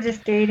 they were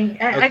just dating.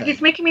 Okay.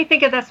 It's making me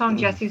think of that song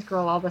Jesse's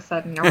Girl all of a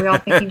sudden. Are we all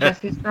thinking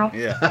Jesse's Girl?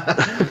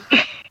 Yeah.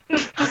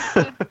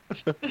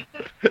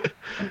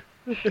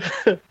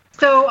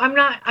 So I'm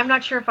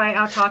not sure if I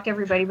out-talked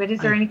everybody, but is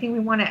there anything we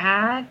want to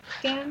add,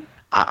 Dan?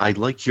 I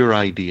like your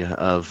idea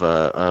of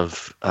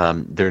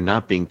there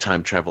not being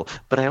time travel,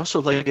 but I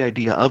also like the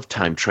idea of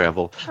time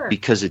travel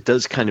because it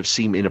does kind of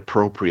seem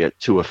inappropriate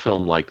to a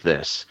film like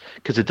this,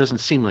 because it doesn't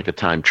seem like a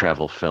time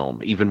travel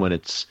film, even when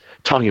it's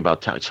talking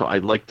about time. So I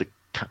like the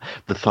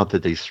thought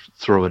that they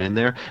throw it in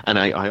there, and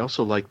I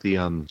also like the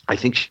I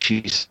think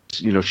she's,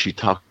 you know, she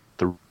talked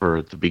the river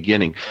at the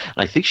beginning, and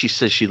I think she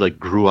says she like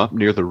grew up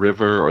near the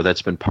river, or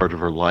that's been part of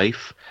her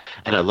life.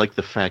 And I like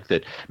the fact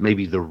that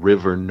maybe the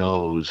river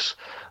knows,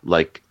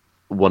 like,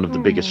 one of the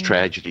biggest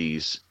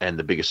tragedies and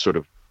the biggest sort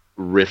of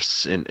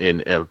rifts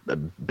in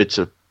bits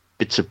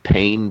of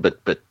pain,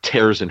 but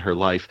tears in her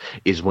life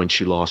is when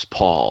she lost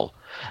Paul.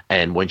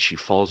 And when she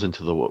falls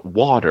into the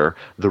water,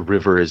 the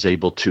river is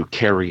able to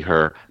carry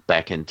her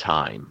back in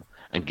time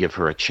and give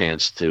her a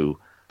chance to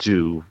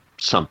do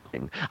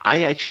something.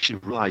 I actually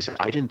realized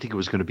I didn't think it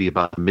was going to be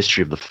about the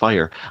mystery of the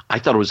fire. I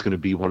thought it was going to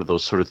be one of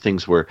those sort of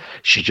things where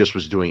she just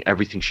was doing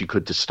everything she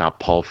could to stop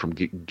Paul from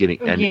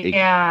getting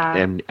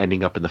and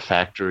ending up in the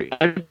factory.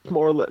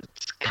 More or less,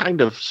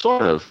 kind of,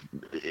 sort of.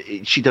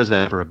 She does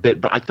that for a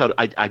bit, but I thought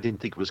I didn't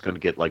think it was going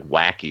to get like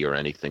wacky or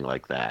anything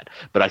like that.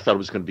 But I thought it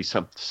was going to be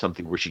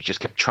something where she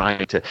just kept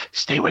trying to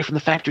stay away from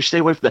the factory, stay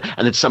away from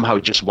and then somehow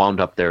it just wound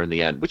up there in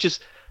the end, which is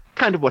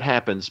kind of what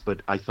happens.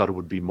 But I thought it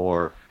would be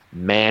more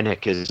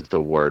manic is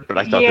the word, but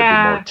I thought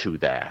there'd be more to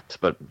that.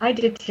 But I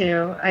did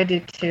too.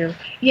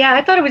 Yeah,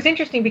 I thought it was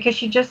interesting because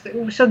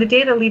so the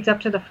day that leads up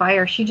to the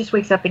fire, she just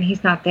wakes up and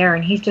he's not there,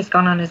 and he's just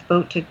gone on his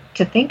boat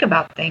to think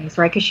about things,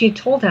 right? Because she had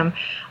told him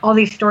all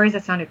these stories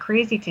that sounded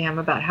crazy to him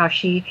about how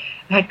she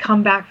had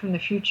come back from the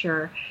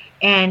future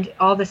and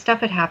all this stuff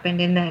had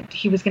happened, and that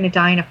he was going to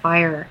die in a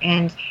fire,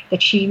 and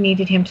that she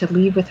needed him to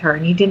leave with her,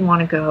 and he didn't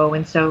want to go,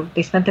 and so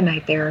they spent the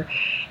night there.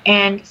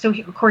 And so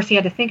of course he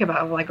had to think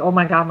about, like, oh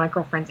my god, my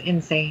girlfriend's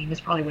insane,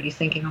 is probably what he's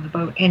thinking on the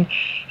boat, and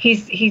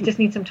he just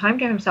needs some time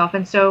to himself.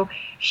 And so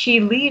she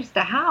leaves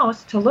the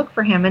house to look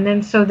for him, and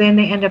then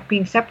they end up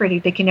being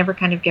separated. They can never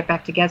kind of get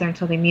back together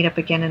until they meet up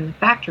again in the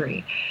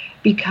factory,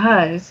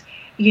 because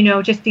you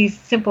know, just these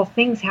simple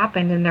things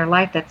happened in their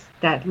life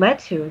that led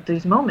to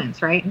these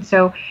moments, right? And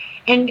so,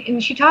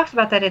 and she talks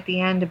about that at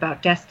the end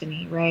about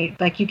destiny, right?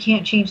 Like, you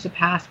can't change the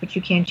past, but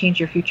you can change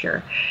your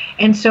future.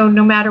 And so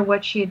no matter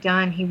what she had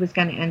done, he was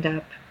going to end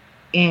up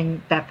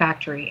in that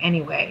factory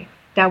anyway.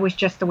 that was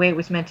just the way it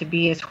was meant to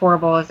be. As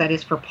horrible as that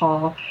is for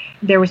Paul,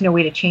 there was no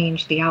way to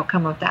change the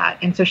outcome of that,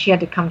 and so she had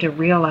to come to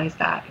realize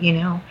that,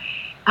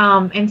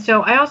 and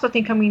so I also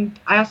think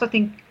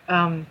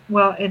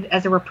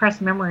as a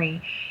repressed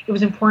memory, it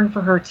was important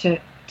for her to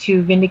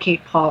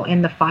vindicate Paul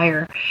in the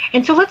fire.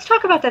 And so let's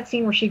talk about that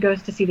scene where she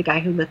goes to see the guy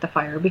who lit the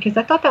fire, because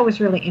I thought that was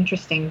really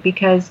interesting,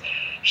 because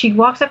she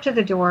walks up to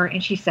the door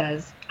and she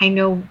says, "I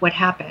know what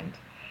happened."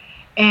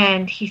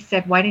 And he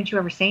said, "Why didn't you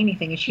ever say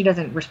anything?" And she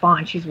doesn't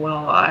respond. She's,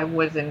 "Well, I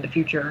was in the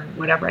future,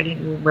 whatever, I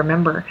didn't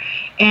remember."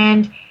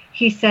 And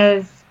she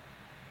says,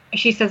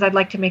 "I'd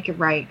like to make it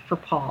right for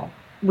Paul,"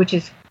 which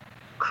is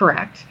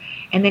correct.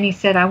 And then he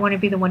said, "I want to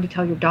be the one to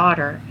tell your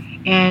daughter."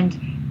 And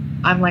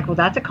I'm like, well,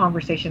 that's a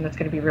conversation that's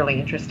going to be really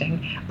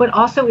interesting. But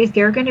also, is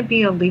there going to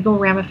be a legal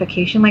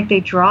ramification? Like,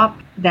 they drop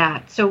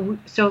that. So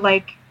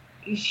like,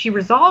 she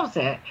resolves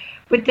it.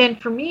 But then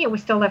for me, it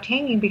was still left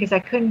hanging, because I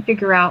couldn't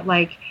figure out,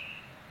 like,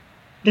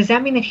 does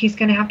that mean that he's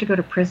going to have to go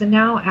to prison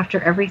now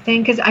after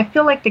everything? Because I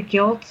feel like the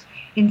guilt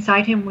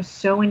inside him was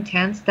so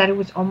intense that it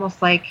was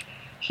almost like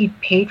he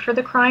paid for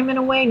the crime in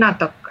a way.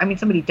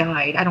 Somebody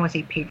died. I don't want to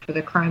say paid for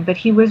the crime, but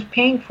he was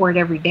paying for it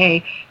every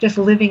day, just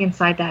living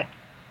inside that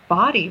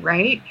body,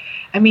 right?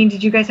 I mean,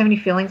 did you guys have any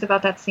feelings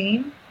about that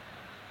scene?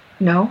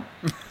 No?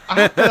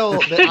 I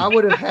felt that I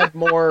would have had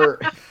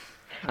more.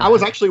 I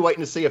was actually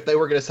waiting to see if they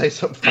were going to say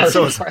something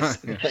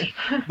first.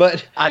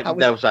 But I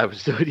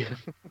was doing.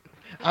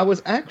 I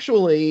was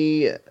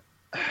actually,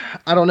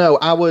 I don't know.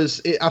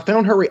 I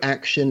found her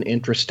reaction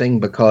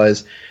interesting,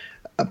 because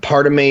a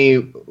part of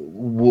me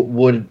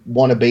would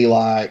want to be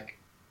like,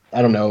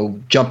 I don't know,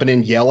 jumping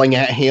in, yelling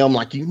at him,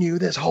 like, "You knew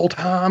this whole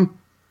time,"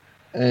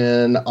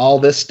 and all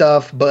this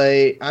stuff.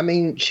 But I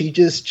mean,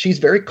 she's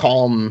very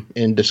calm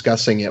in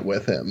discussing it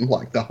with him,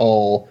 like the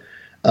whole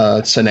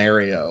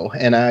scenario.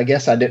 And I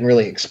guess I didn't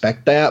really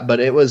expect that, but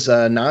it was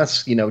a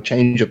nice,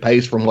 change of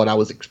pace from what I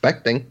was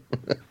expecting.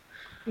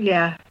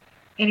 Yeah.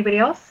 Anybody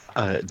else?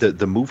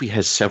 The movie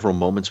has several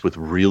moments with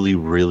really,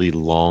 really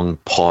long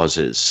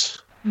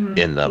pauses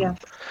in them. Yeah.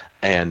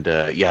 And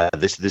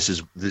this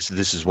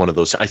is one of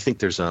those. I think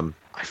there's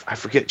I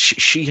forget,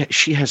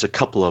 she has a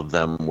couple of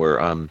them where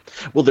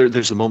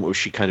there's a moment where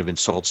she kind of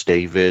insults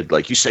David,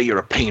 like, "You say you're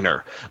a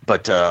painter,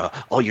 but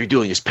all you're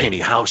doing is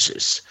painting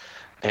houses,"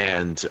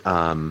 and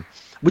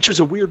which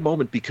was a weird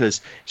moment, because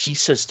he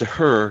says to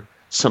her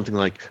something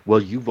like,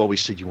 "Well, you've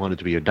always said you wanted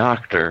to be a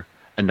doctor,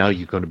 and now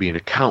you're going to be an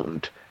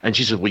accountant." And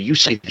she says, "Well, you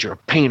say that you're a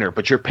painter,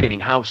 but you're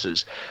painting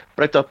houses."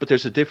 But I thought, but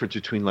there's a difference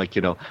between, like,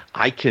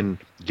 I can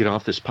get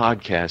off this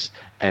podcast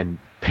and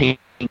paint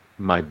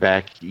my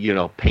back,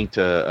 paint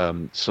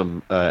an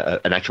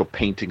actual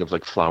painting of,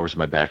 like, flowers in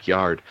my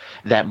backyard.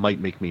 That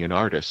might make me an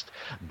artist.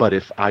 But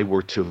if I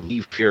were to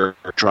leave here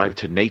or drive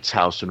to Nate's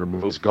house and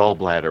remove his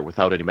gallbladder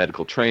without any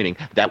medical training,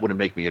 that wouldn't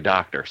make me a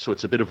doctor. So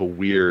it's a bit of a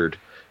weird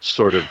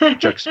sort of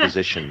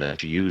juxtaposition that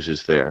she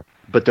uses there.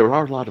 But there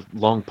are a lot of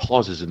long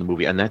pauses in the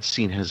movie, and that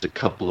scene has a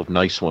couple of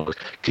nice ones,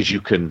 because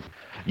you can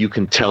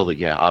tell that,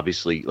 yeah,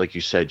 obviously, like you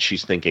said,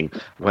 she's thinking,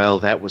 well,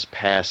 that was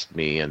past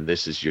me, and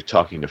this is, you're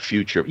talking to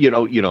future,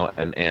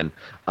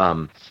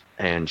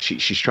 and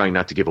she's trying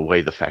not to give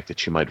away the fact that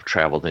she might have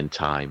traveled in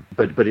time.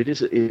 But it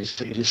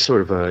is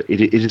sort of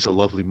it is a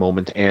lovely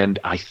moment, and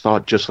I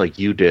thought, just like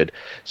you did,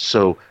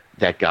 so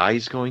that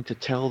guy's going to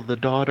tell the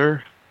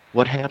daughter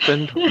what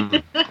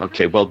happened?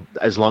 Okay, well,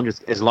 as long as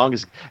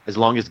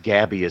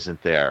Gabby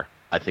isn't there,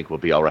 I think we'll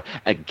be all right.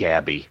 And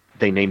Gabby,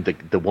 they named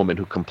the woman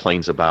who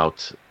complains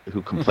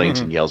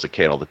and yells at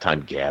Kate all the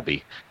time,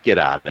 Gabby. Get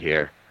out of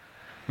here.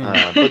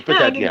 But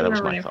that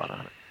was my thought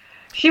on it.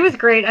 She was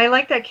great. I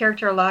liked that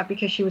character a lot,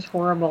 because she was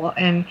horrible,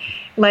 and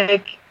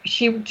like,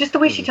 just the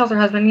way she tells her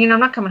husband, I'm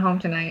not coming home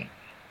tonight.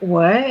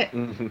 What?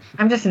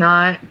 I'm just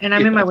not, and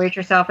I'm in my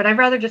waitress outfit. I'd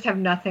rather just have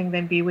nothing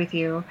than be with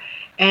you,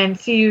 and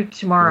see you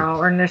tomorrow,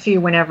 or see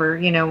you whenever,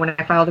 when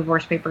I file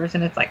divorce papers.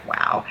 And it's like,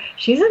 wow,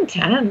 she's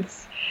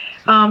intense.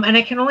 And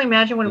I can only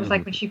imagine what it was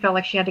like when she felt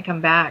like she had to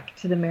come back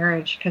to the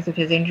marriage because of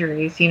his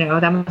injuries.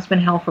 That must have been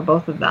hell for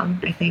both of them,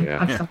 I think,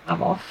 on some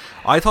level.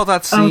 I thought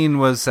that scene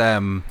was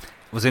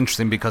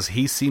interesting, because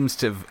he seems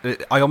to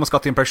I almost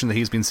got the impression that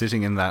he's been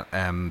sitting in that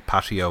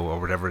patio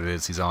or whatever it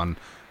is he's on,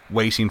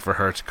 waiting for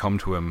her to come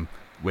to him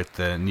with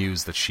the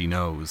news that she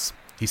knows.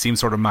 He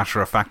seems sort of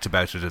matter-of-fact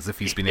about it, as if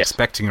he's been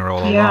expecting her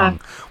all along,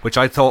 which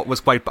I thought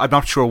was quite... I'm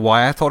not sure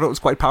why I thought it was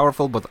quite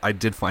powerful, but I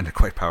did find it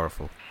quite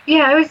powerful.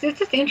 Yeah, it's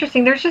just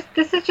interesting. This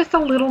is just a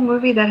little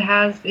movie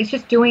that it's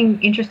just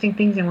doing interesting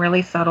things in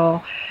really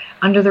subtle,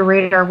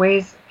 under-the-radar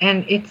ways,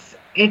 and it's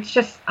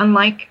just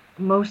unlike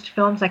most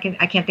films. I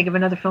can't think of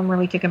another film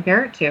really to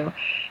compare it to.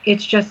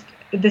 It's just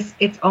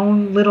its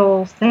own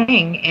little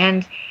thing,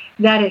 and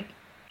that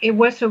it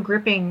was so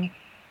gripping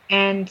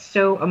and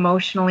so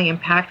emotionally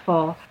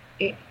impactful.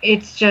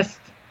 It's just,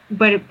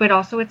 but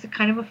also it's a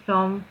kind of a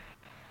film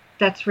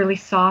that's really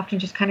soft and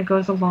just kind of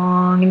goes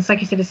along. And it's like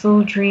you said, it's a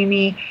little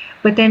dreamy,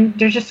 but then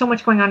there's just so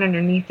much going on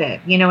underneath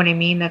it. You know what I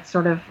mean? That's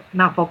sort of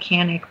not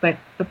volcanic, but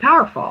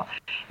powerful.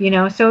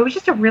 So it was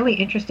just a really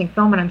interesting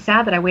film, and I'm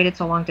sad that I waited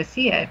so long to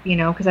see it.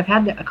 Because I've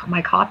had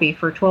my copy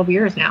for 12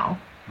 years now.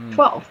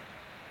 12.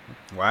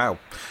 Wow.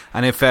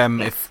 And if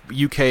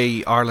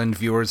UK Ireland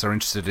viewers are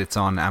interested, it's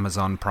on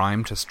Amazon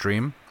Prime to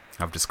stream,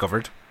 I've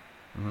discovered.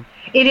 Mm-hmm.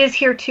 It is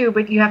here too,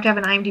 but you have to have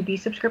an IMDb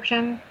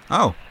subscription.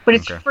 Oh, but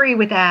it's free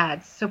with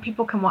ads, so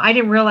people can. I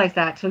didn't realize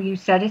that till you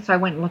said it, so I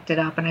went and looked it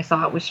up, and I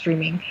saw it was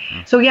streaming.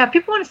 So yeah, if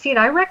people want to see it,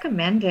 I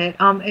recommend it.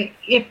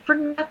 If for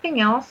nothing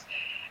else,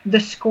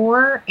 the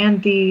score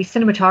and the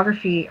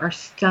cinematography are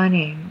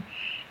stunning,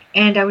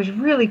 and I was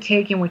really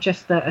taken with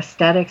just the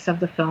aesthetics of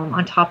the film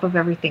on top of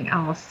everything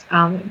else.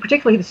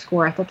 Particularly the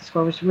score. I thought the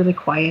score was really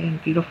quiet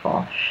and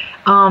beautiful.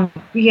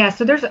 Yeah,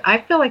 so I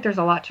feel like there's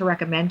a lot to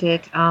recommend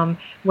it.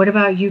 What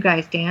about you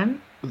guys,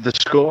 Dan? The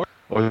score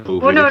or the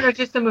movie? Well, no,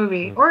 just the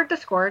movie or the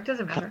score. It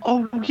doesn't matter.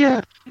 Oh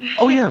yeah.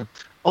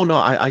 Oh no,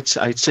 I'd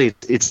say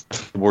it's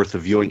worth a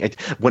viewing.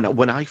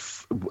 When I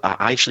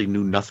actually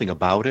knew nothing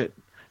about it,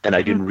 and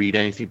I didn't read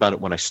anything about it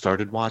when I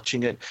started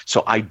watching it,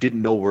 so I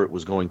didn't know where it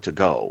was going to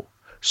go.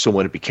 So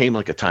when it became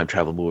like a time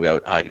travel movie,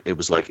 it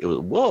was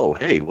whoa,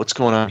 hey, what's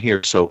going on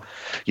here? So,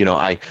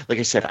 I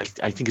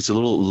think it's a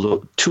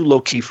little too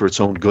low key for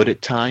its own good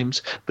at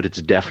times, but it's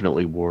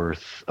definitely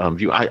worth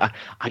view.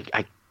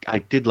 I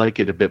did like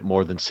it a bit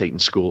more than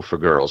Satan's School for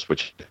Girls,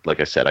 which, like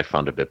I said, I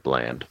found a bit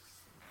bland.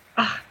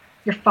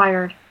 You're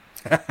fired.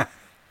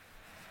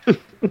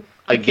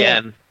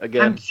 Again.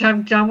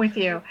 I'm done with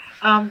you.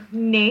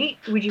 Nate,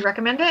 would you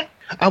recommend it?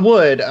 I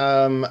would.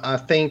 I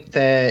think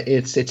that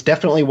it's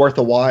definitely worth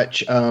a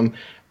watch. And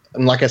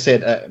like I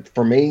said,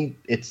 for me,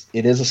 it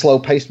is a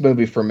slow-paced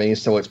movie for me,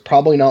 so it's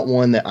probably not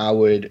one that I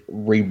would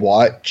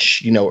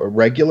rewatch,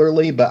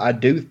 regularly. But I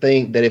do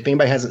think that if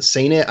anybody hasn't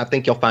seen it, I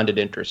think you'll find it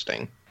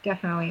interesting.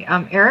 Definitely.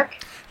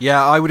 Eric?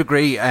 Yeah, I would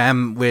agree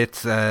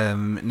with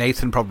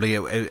Nathan, probably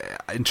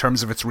in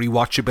terms of its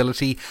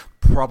rewatchability,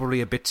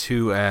 probably a bit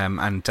too,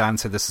 and Dan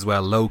said this as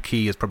well,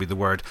 low-key is probably the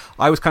word.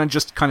 I was kind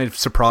of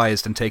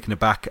surprised and taken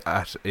aback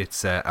at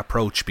its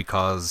approach,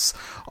 because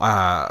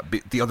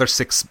the other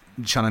 6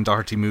 Shannen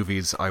Doherty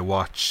movies I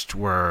watched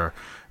were,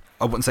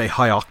 I wouldn't say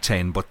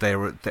high-octane, but they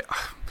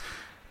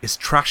is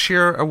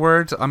trashier a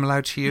word I'm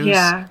allowed to use?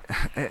 Yeah.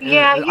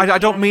 I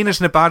don't mean it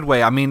in a bad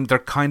way. I mean, they're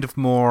kind of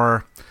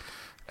more...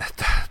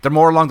 They're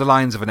more along the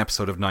lines of an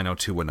episode of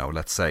 90210,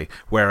 let's say,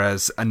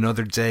 whereas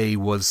Another Day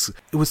was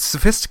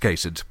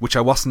sophisticated, which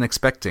I wasn't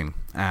expecting,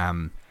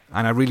 and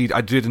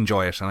I did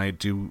enjoy it, and I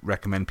do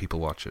recommend people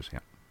watch it. Yeah,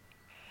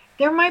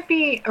 there might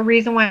be a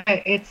reason why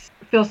it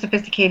feels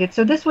sophisticated.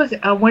 So this was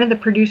one of the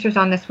producers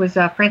on this was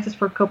Francis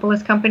Ford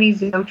Coppola's company,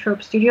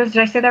 Zoetrope Studios.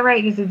 Did I say that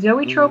right? Is it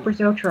Zoetrope or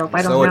Zoetrope?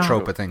 I don't know.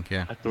 Zoetrope, I think.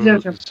 Yeah,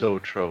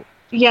 Zoetrope.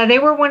 Yeah, they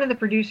were one of the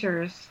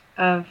producers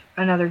of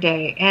Another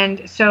Day,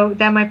 and so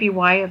that might be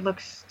why it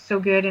looks so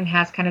good and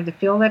has kind of the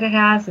feel that it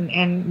has,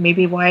 and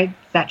maybe why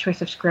that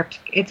choice of script,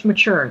 it's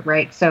matured,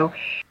 right? So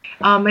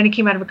and it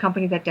came out of a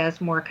company that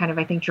does more kind of,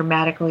 I think,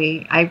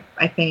 dramatically,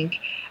 I think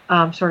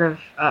sort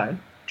of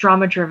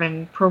drama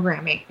driven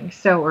programming,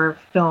 or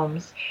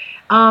films.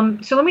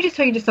 So let me just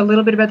tell you just a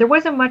little bit about, there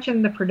wasn't much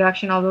in the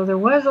production, although there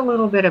was a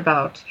little bit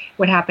about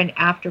what happened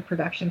after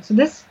production. So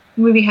this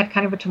movie had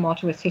kind of a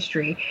tumultuous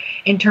history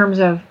in terms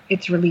of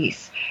its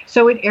release.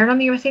 So it aired on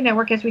the USA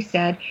Network, as we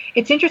said.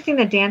 It's interesting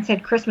that Dan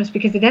said Christmas,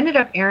 because it ended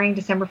up airing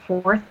December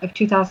 4th of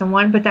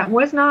 2001, but that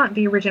was not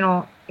the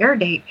original air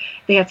date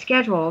they had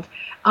scheduled.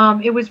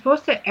 It was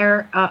supposed to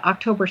air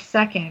October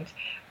 2nd,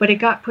 but it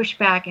got pushed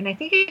back, and I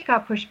think it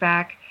got pushed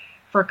back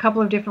for a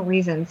couple of different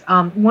reasons.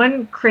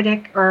 One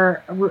critic,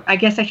 or I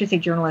guess I should say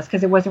journalist,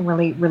 because it wasn't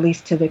really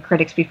released to the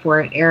critics before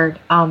it aired,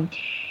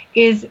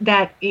 is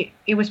that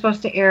it was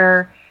supposed to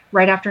air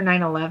right after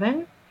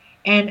 9/11,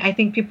 and I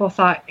think people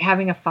thought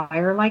having a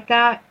fire like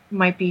that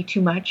might be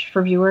too much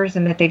for viewers,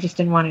 and that they just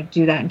didn't want to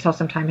do that until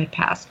some time had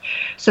passed.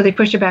 So they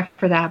pushed it back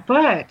for that.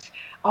 But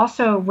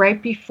also,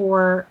 right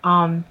before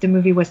the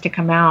movie was to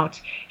come out,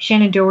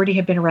 Shannen Doherty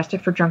had been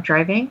arrested for drunk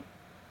driving,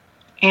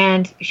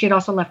 and she had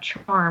also left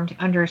Charmed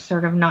under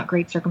sort of not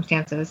great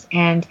circumstances.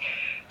 And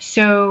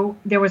so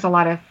there was a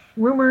lot of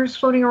rumors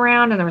floating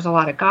around, and there was a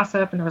lot of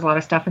gossip, and there was a lot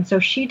of stuff. And so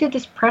she did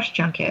this press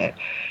junket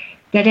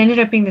that ended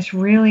up being this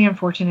really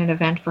unfortunate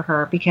event for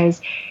her,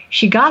 because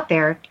she got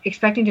there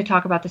expecting to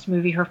talk about this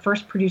movie, her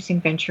first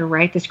producing venture,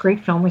 right? This great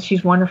film which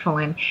she's wonderful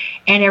in.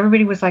 And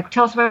everybody was like,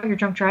 tell us about your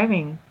drunk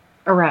driving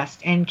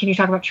arrest, and can you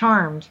talk about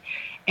Charmed?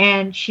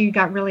 And she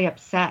got really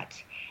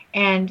upset.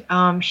 And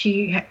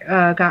she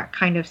got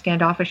kind of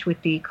standoffish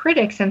with the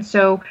critics,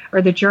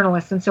 or the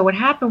journalists. And so what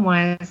happened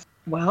was,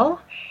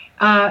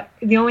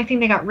 the only thing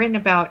they got written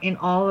about in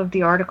all of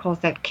the articles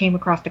that came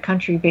across the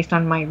country based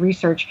on my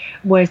research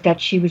was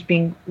that she was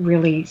being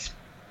really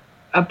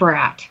a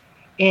brat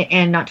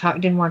and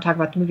didn't want to talk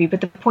about the movie.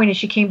 But the point is,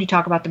 she came to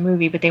talk about the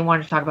movie, but they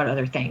wanted to talk about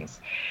other things.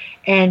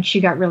 And she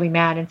got really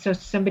mad. And so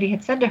somebody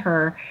had said to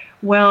her,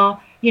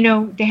 well,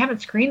 they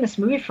haven't screened this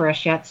movie for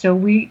us yet, so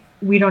we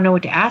we don't know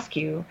what to ask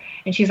you.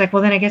 And she's like,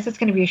 well, then I guess it's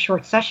going to be a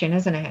short session,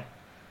 isn't it?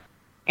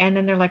 And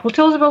then they're like, well,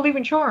 tell us about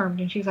Leaving Charmed.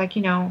 And she's like,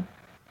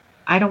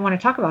 I don't want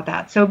to talk about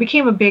that. So it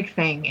became a big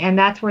thing, and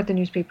that's what the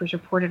newspapers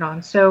reported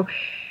on. So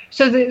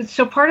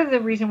part of the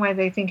reason why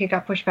they think it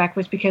got pushed back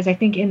was because I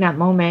think in that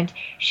moment,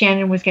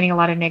 Shannen was getting a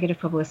lot of negative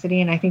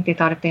publicity, and I think they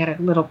thought if they had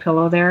a little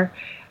pillow there,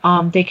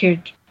 they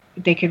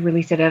could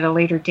release it at a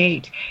later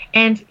date.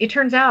 And it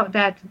turns out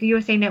that the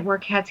USA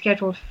Network had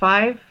scheduled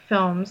 5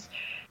 films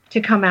to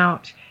come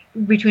out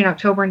between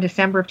October and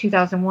December of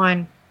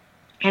 2001.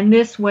 And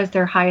this was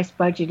their highest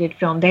budgeted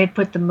film. They had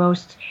put the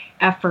most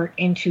effort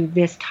into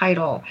this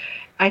title.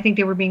 I think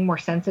they were being more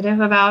sensitive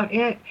about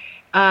it.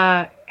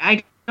 I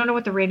don't know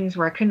what the ratings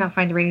were. I could not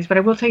find the ratings, but I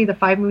will tell you the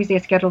 5 movies they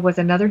had scheduled was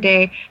Another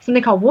Day,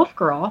 something called Wolf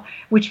Girl,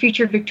 which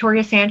featured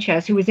Victoria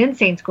Sanchez, who was in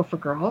Saint School for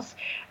Girls.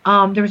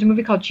 There was a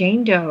movie called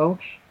Jane Doe,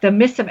 The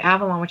Mists of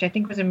Avalon, which I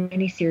think was a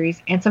miniseries,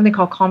 and something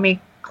called Call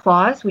Me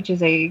Claus, which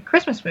is a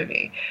Christmas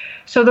movie.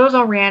 So those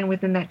all ran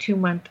within that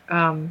 2-month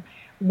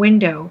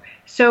window.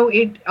 So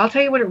I'll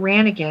tell you what it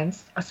ran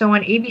against. So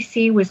on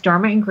ABC was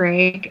Dharma and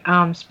Greg,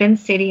 Spin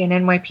City, and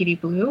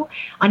NYPD Blue.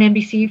 On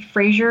NBC,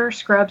 Frasier,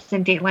 Scrubs,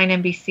 and Dateline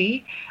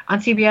NBC. On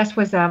CBS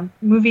was a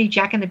movie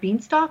Jack and the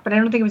Beanstalk, but I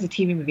don't think it was a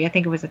TV movie. I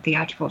think it was a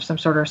theatrical of some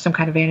sort or some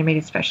kind of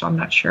animated special. I'm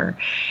not sure.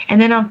 And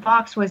then on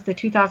Fox was the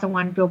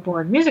 2001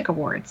 Billboard Music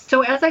Awards.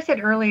 So as I said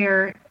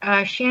earlier,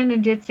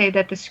 Shannen did say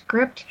that the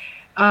script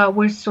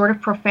was sort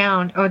of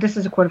profound. Oh, this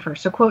is a quote of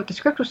hers. So, quote, the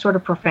script was sort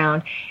of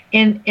profound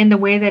in the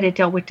way that it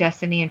dealt with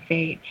destiny and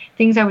fate,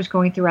 things I was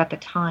going through at the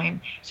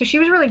time. So she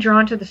was really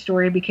drawn to the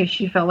story because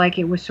she felt like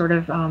it was sort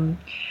of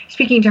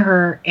speaking to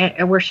her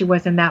at where she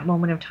was in that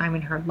moment of time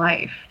in her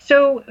life.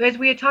 So as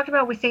we had talked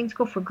about with Saint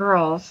School for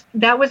Girls,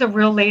 that was a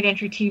real late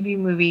entry TV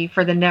movie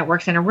for the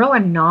networks and a real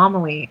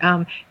anomaly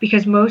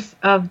because most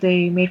of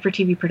the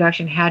made-for-TV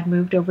production had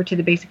moved over to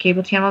the basic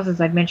cable channels, as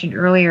I'd mentioned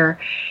earlier.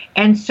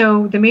 And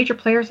so the major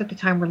players at the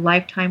time were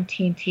Lifetime,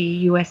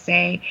 TNT,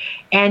 USA,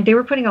 and they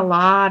were putting a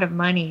lot of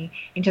money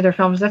into their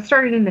films. That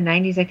started in the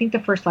 90s. I think the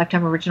first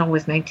Lifetime original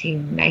was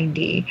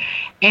 1990.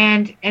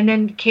 And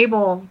then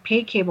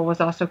paid cable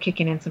was also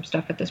kicking in some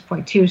stuff at this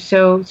point too.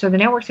 So the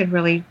networks had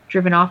really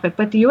driven off it.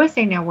 But the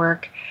USA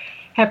Network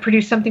had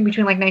produced something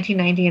between like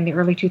 1990 and the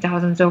early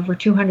 2000s, over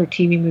 200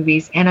 TV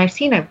movies. And I've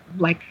seen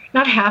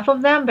not half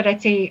of them, but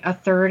I'd say a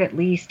third at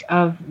least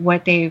of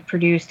what they've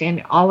produced.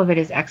 And all of it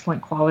is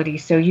excellent quality.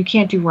 So you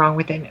can't do wrong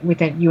with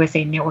a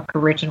USA Network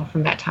original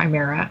from that time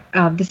era.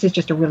 This is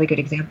just a really good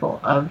example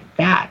of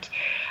that.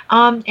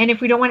 And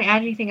if we don't want to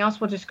add anything else,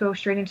 we'll just go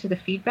straight into the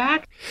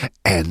feedback.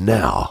 And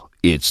now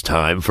it's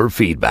time for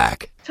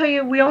feedback. Tell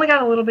you, we only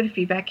got a little bit of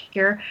feedback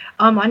here.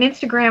 On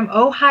Instagram,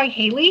 Oh Hi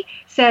Haley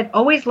said,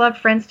 always loved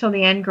Friends till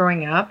the end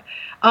growing up.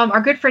 Our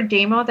good friend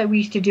Damo that we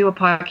used to do a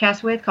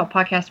podcast with called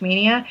Podcast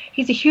Mania,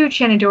 he's a huge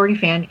Shannen Doherty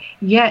fan,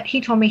 yet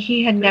he told me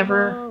he had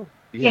never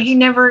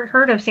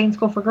heard of Saint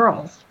School for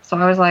Girls. So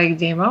I was like,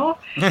 Damo?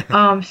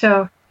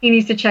 So he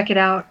needs to check it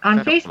out on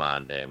Facebook. Come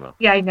on, Damo.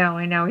 Yeah, I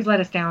know. He's let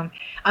us down.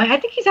 I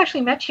think he's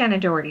actually met Shannen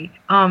Doherty,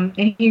 and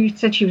he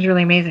said she was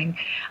really amazing.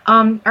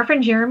 Our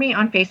friend Jeremy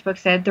on Facebook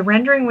said, the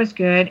rendering was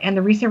good, and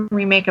the recent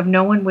remake of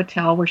No One Would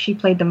Tell, where she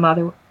played the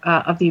mother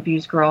of the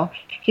abused girl,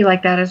 he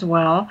liked that as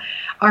well.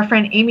 Our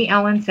friend Amy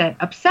Ellen said,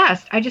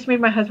 obsessed. I just made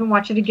my husband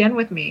watch it again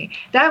with me.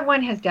 That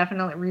one has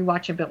definitely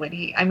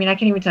rewatchability. I mean, I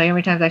can't even tell you how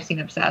many times I've seen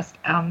Obsessed.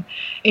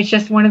 It's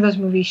just one of those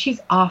movies.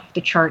 She's off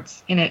the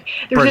charts in it.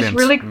 There's this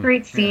really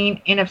great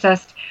scene in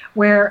Obsessed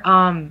where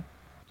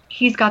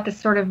he's got this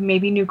sort of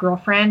maybe new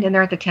girlfriend, and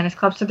they're at the tennis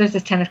club. So there's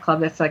this tennis club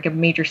that's like a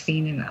major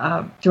scene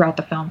in, throughout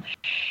the film.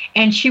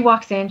 And she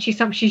walks in.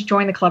 She's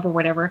joined the club or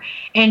whatever,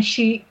 and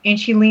she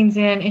leans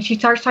in and she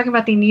starts talking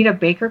about the Anita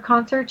Baker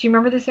concert. Do you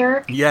remember this,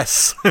 Eric?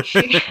 Yes.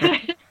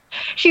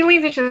 She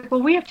leans in. She's like,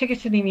 "Well, we have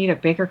tickets to the Anita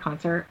Baker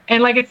concert,"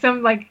 and like it's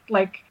some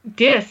like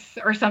diss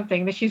or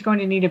something that she's going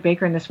to Anita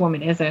Baker and this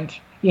woman isn't.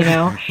 You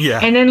know. Yeah.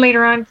 And then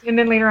later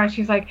on,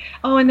 she's like,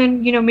 "Oh, and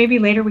then maybe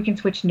later we can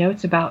switch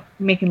notes about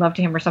making love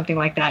to him or something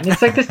like that." And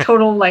it's like this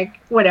total like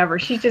whatever.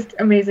 She's just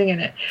amazing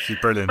in it. She's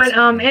brilliant. But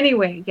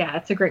anyway, yeah,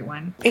 it's a great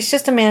one. It's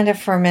just Amanda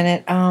for a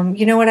minute.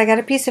 You know what? I got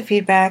a piece of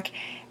feedback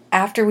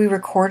after we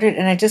recorded,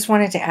 and I just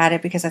wanted to add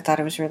it because I thought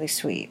it was really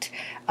sweet.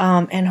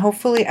 And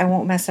hopefully I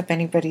won't mess up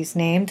anybody's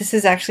name. This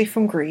is actually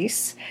from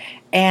Greece.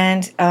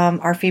 And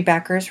our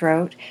feedbackers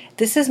wrote,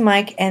 this is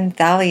Mike and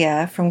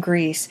Thalia from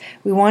Greece.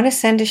 We want to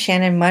send to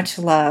Shannen much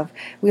love.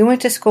 We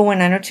went to school when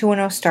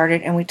 90210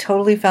 started, and we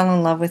totally fell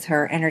in love with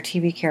her and her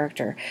TV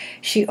character.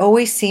 She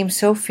always seemed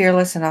so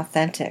fearless and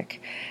authentic.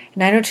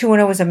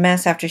 90210 was a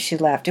mess after she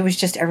left. It was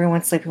just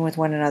everyone sleeping with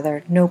one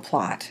another. No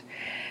plot.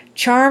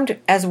 Charmed,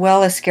 as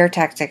well as Scare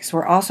Tactics,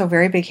 were also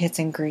very big hits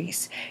in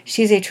Greece.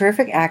 She's a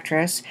terrific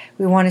actress.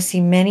 We want to see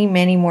many,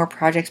 many more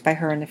projects by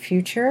her in the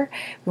future.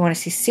 We want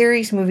to see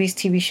series, movies,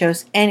 TV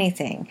shows,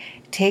 anything.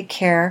 Take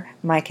care,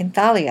 Mike and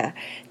Thalia.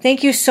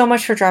 Thank you so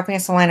much for dropping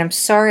us a line. I'm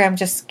sorry I'm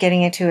just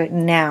getting into it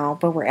now,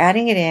 but we're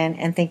adding it in,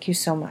 and thank you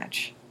so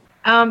much.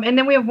 And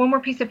then we have one more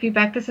piece of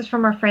feedback. This is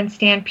from our friend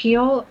Stan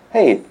Peel.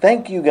 Hey,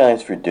 thank you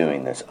guys for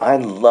doing this. I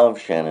love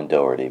Shannen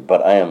Doherty,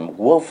 but I am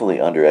woefully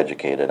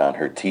undereducated on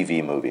her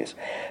TV movies.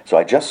 So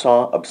I just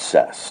saw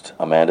Obsessed.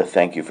 Amanda,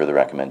 thank you for the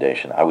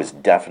recommendation. I was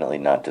definitely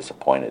not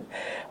disappointed.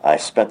 I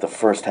spent the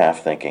first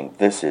half thinking,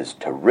 this is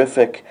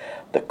terrific.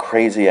 The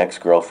crazy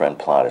ex-girlfriend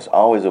plot is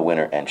always a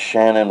winner, and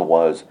Shannen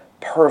was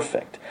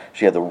perfect.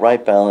 She had the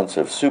right balance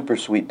of super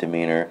sweet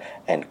demeanor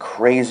and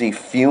crazy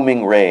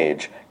fuming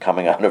rage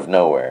coming out of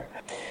nowhere.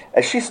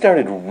 As she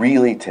started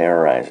really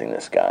terrorizing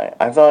this guy,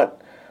 I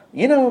thought,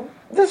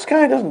 this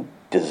guy doesn't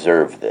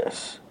deserve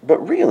this.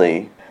 But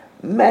really,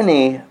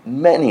 many,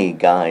 many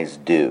guys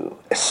do.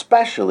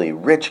 Especially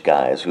rich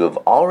guys who have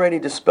already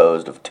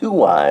disposed of 2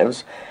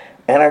 wives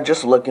and are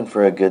just looking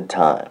for a good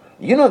time.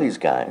 You know these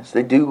guys.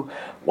 They do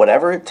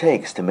whatever it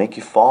takes to make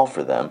you fall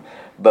for them.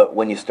 But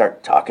when you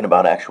start talking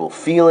about actual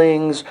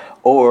feelings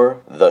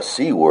or the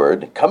C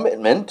word,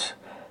 commitment,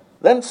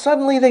 then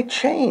suddenly they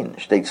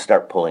change. They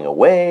start pulling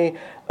away,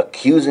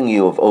 accusing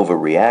you of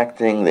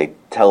overreacting. They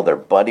tell their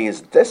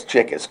buddies, this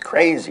chick is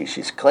crazy,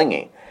 she's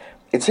clingy.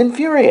 It's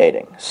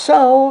infuriating.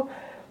 So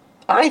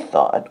I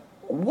thought,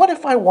 what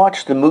if I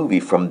watched the movie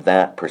from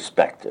that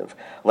perspective?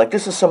 Like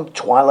this is some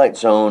Twilight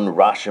Zone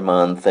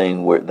Rashomon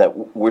thing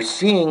that we're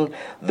seeing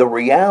the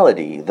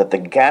reality that the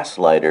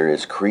gaslighter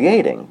is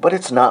creating, but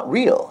it's not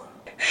real.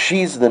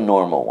 She's the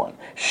normal one.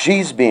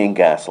 She's being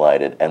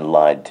gaslighted and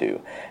lied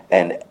to,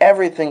 and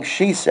everything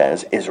she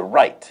says is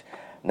right.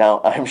 Now,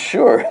 I'm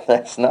sure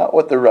that's not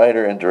what the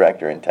writer and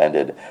director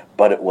intended,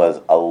 but it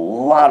was a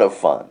lot of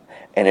fun,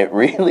 and it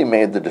really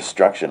made the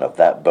destruction of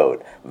that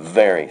boat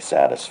very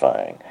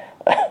satisfying.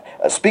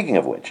 Speaking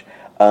of which,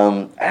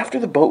 after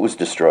the boat was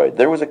destroyed,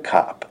 there was a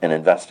cop, an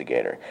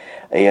investigator.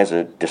 He has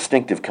a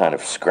distinctive kind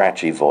of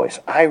scratchy voice.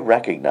 I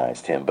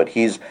recognized him, but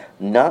he's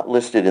not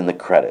listed in the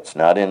credits,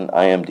 not in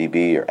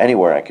IMDb or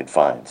anywhere I could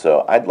find.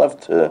 So I'd love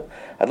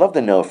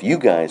to know if you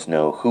guys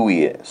know who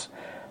he is.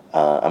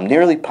 I'm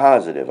nearly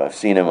positive I've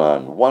seen him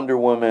on Wonder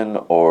Woman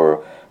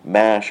or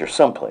MASH or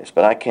someplace,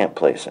 but I can't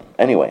place him.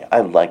 Anyway, I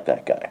like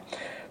that guy.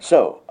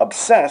 So,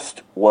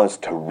 Obsessed was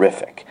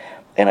terrific.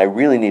 And I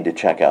really need to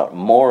check out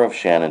more of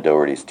Shannen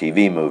Doherty's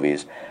TV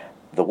movies,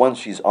 the ones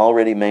she's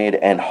already made,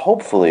 and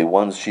hopefully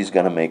ones she's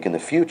going to make in the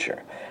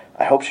future.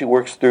 I hope she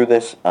works through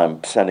this.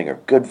 I'm sending her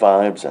good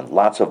vibes and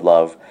lots of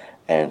love,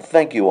 and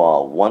thank you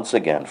all once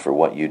again for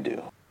what you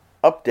do.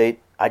 Update,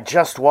 I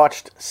just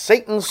watched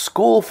Satan's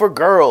School for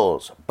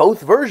Girls,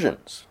 both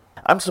versions.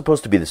 I'm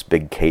supposed to be this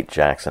big Kate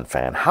Jackson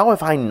fan. How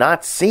have I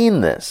not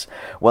seen this?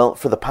 Well,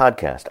 for the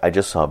podcast, I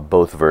just saw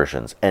both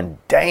versions, and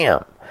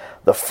damn!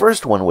 The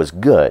first one was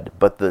good,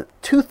 but the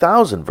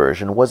 2000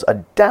 version was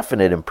a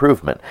definite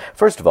improvement.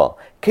 First of all,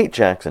 Kate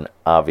Jackson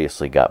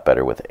obviously got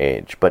better with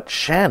age, but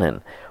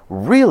Shannen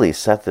really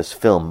set this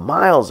film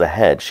miles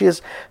ahead. She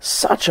is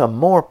such a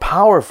more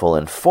powerful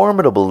and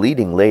formidable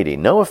leading lady.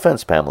 No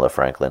offense, Pamela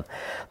Franklin.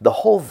 The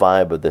whole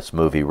vibe of this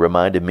movie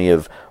reminded me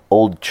of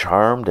old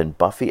Charmed and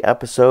Buffy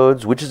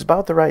episodes, which is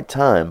about the right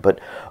time, but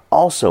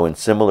also in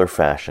similar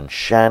fashion,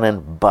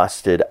 Shannen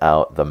busted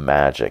out the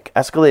magic,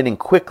 escalating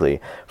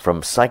quickly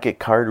from psychic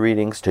card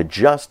readings to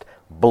just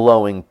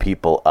blowing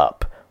people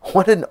up.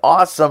 What an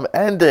awesome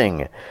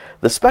ending!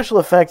 The special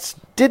effects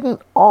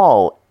didn't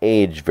all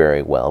age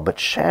very well, but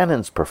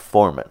Shannen's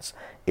performance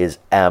is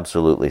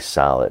absolutely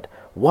solid.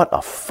 What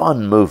a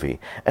fun movie,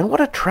 and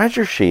what a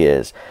treasure she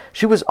is.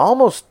 She was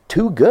almost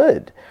too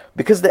good,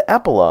 because the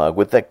epilogue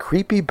with that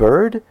creepy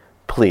bird,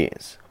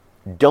 please,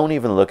 don't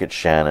even look at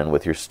Shannen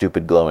with your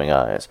stupid glowing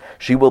eyes.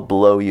 She will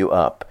blow you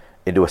up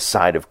into a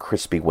side of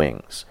crispy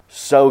wings.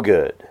 So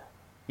good.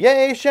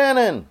 Yay,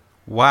 Shannen!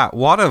 Wow,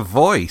 what a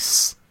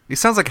voice. He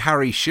sounds like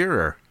Harry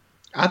Shearer.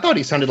 I thought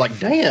he sounded like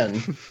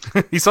Dan.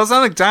 He sounds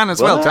like Dan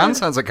as well. Dan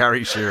sounds like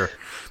Harry Shearer.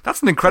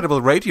 That's an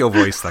incredible radio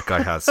voice that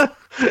guy has.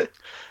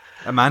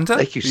 Amanda,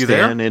 thank you, you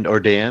Stan, there? or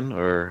Dan,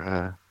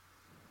 or...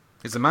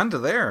 Is Amanda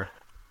there?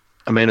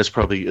 Amanda's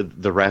probably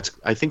the rats.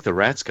 I think the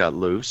rats got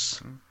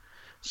loose.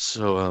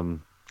 So,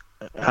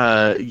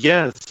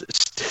 yeah,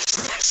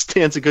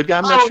 Stan's a good guy.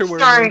 I'm not sure where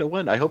Amanda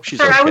went. I hope she's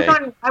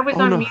okay. I was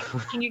on mute.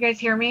 Can you guys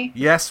hear me?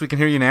 Yes, we can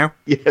hear you now.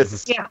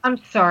 Yes. Yeah, I'm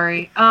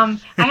sorry. I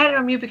had it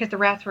on mute because the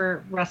rats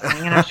were rustling,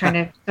 and I was trying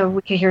to so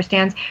we could hear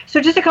Stan's.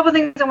 So just a couple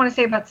things I want to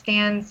say about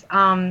Stan's.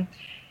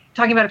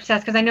 Talking about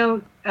Obsessed, because I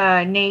know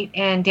Nate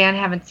and Dan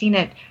haven't seen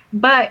it,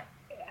 but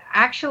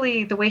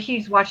actually the way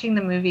he's watching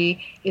the movie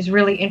is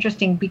really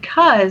interesting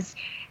because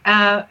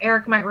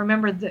Eric might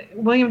remember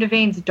William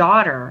Devane's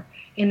daughter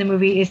in the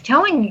movie is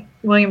telling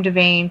William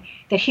Devane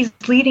that he's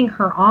leading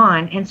her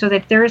on, and so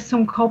that there is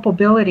some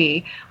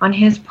culpability on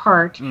his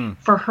part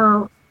for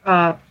her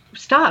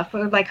stuff,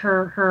 or like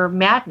her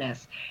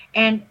madness,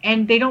 and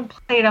they don't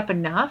play it up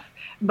enough.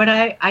 But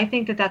I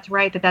think that's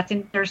right,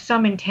 there's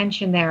some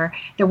intention there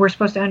that we're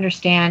supposed to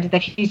understand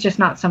that he's just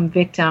not some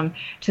victim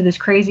to this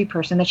crazy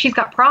person, that she's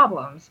got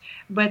problems,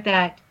 but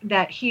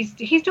that he's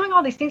doing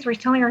all these things where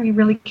he's telling her he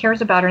really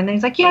cares about her, and then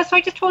he's like, yeah, so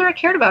I just told her I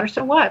cared about her,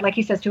 so what? Like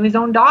he says to his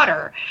own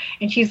daughter,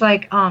 and she's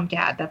like,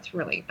 Dad, that's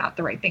really not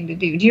the right thing to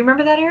do. Do you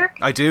remember that, Eric?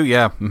 I do,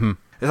 yeah. Mm-hmm.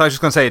 I was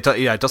just going to say,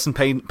 it doesn't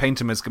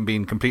paint him as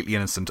being completely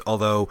innocent,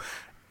 although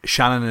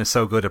Shannen is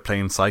so good at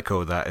playing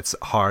psycho that it's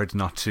hard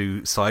not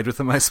to side with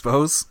him, I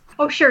suppose.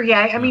 Oh, sure,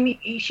 yeah. I mean,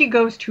 she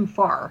goes too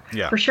far,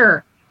 for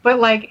sure.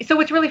 But, like, so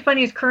what's really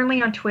funny is currently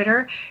on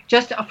Twitter,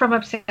 just from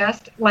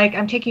Obsessed, like,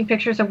 I'm taking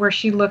pictures of where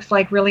she looks,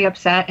 like, really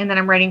upset, and then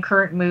I'm writing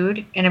current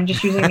mood, and I'm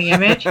just using the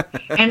image.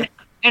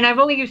 And I've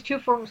only used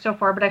 2 so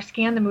far, but I've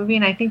scanned the movie,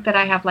 and I think that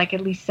I have, like, at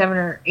least 7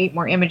 or 8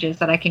 more images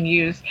that I can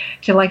use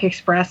to, like,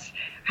 express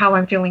how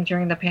I'm feeling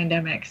during the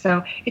pandemic.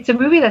 So it's a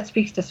movie that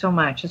speaks to so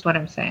much, is what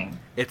I'm saying.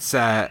 It's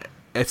I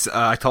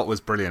thought it was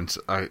brilliant.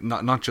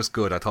 Not just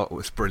good, I thought it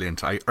was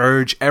brilliant. I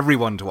urge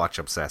everyone to watch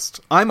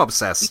Obsessed. I'm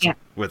obsessed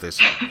with it.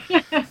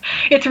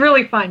 It's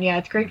really fun. Yeah,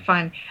 it's great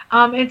fun.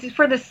 It's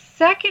for the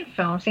second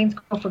film, Saints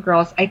Go for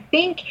Girls. I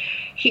think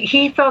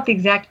he felt the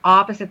exact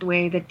opposite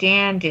way that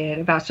Dan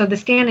did so the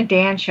Stan and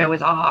Dan show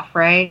is off,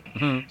 right?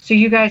 Mm-hmm. So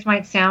you guys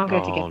might sound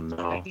good together.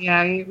 No.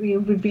 Yeah,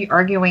 you would be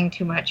arguing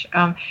too much.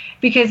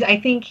 Because I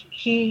think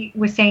he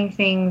was saying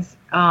things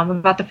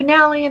about the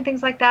finale and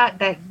things like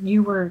that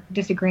you were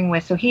disagreeing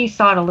with. So he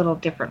saw it a little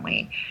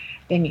differently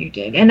than you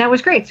did. And that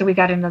was great. So we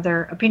got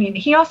another opinion.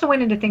 He also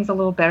went into things a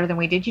little better than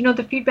we did. You know,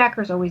 the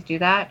feedbackers always do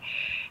that.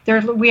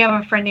 We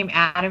have a friend named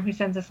Adam who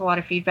sends us a lot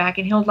of feedback,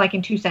 and he'll, like,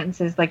 in 2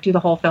 sentences, like, do the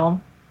whole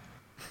film,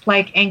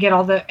 like, and get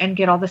all the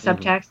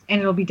subtext, and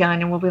it'll be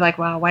done, and we'll be like,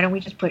 wow, why don't we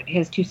just put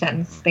his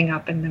 2-sentence thing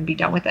up and then be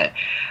done with it?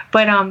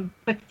 But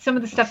some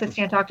of the stuff that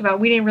Stan talked about,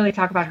 we didn't really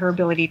talk about her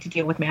ability to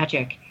deal with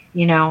magic,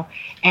 you know,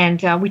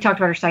 and we talked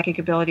about her psychic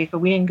abilities, but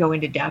we didn't go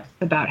into depth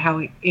about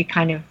how it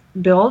kind of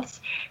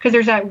builds, because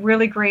there's that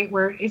really great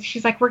where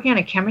she's like working on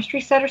a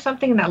chemistry set or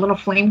something, and that little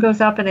flame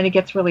goes up and then it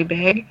gets really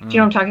big. Do you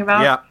know what I'm talking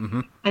about? Yeah.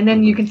 Mm-hmm. And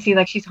then you can see,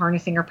 like, she's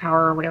harnessing her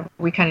power or whatever.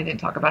 We kind of didn't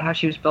talk about how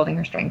she was building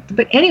her strength.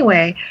 But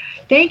anyway,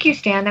 thank you,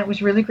 Stan. That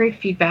was really great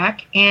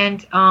feedback.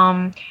 And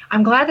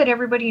I'm glad that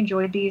everybody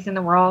enjoyed these, and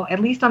that we're all at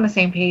least on the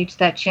same page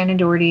that Shannen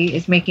Doherty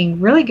is making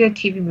really good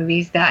TV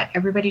movies that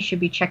everybody should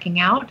be checking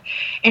out.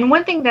 And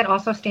one thing that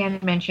also Stan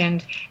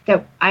mentioned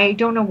that I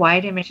don't know why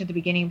I didn't mention at the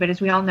beginning, but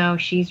as we all know,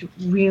 she's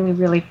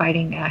really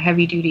fighting a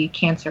heavy-duty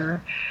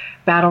cancer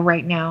battle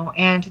right now,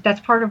 and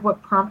that's part of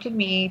what prompted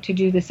me to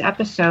do this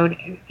episode,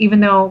 even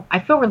though I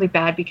feel really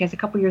bad because a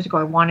couple years ago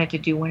I wanted to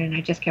do one and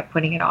I just kept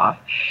putting it off.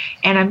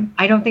 And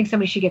I don't think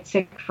somebody should get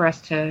sick for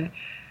us to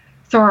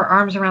throw our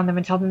arms around them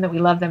and tell them that we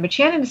love them. But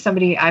Shannen is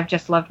somebody I've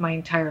just loved my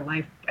entire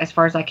life, as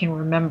far as I can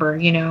remember,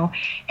 you know,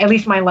 at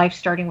least my life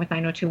starting with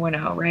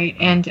 90210,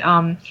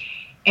 right?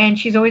 And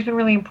she's always been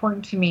really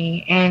important to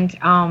me, and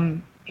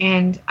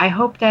I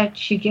hope that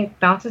she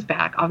bounces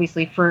back,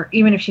 obviously, for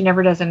even if she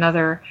never does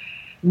another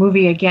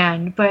movie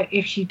again. But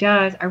if she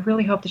does, I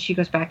really hope that she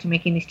goes back to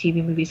making these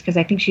TV movies, because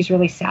I think she's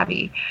really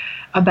savvy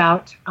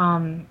about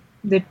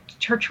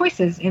her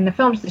choices in the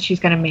films that she's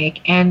going to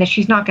make, and that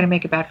she's not going to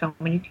make a bad film.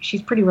 I mean,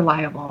 she's pretty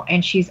reliable,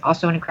 and she's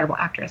also an incredible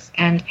actress.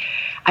 And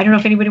I don't know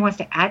if anybody wants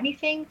to add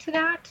anything to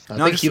that. I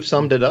think you've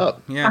summed it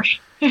up. Yeah.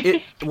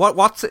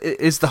 What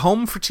is the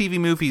home for TV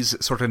movies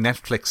sort of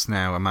Netflix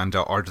now, Amanda,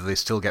 or do they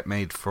still get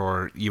made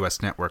for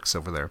US networks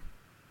over there?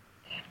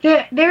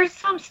 There's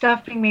some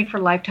stuff being made for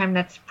Lifetime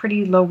that's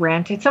pretty low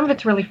rent. Some of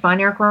it's really fun.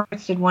 Eric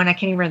Roberts did one. I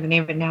can't even remember the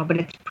name of it now, but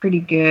it's pretty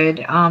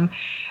good.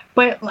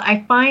 But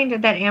I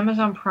find that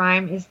Amazon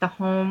Prime is the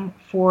home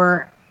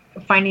for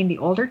finding the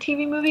older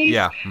TV movies.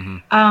 Yeah.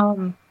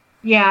 Mm-hmm.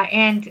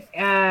 And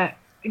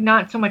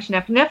not so much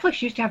Netflix.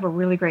 Netflix used to have a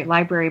really great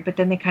library, but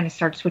then they kind of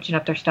started switching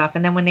up their stuff.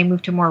 And then when they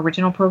moved to more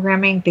original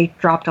programming, they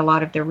dropped a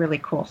lot of their really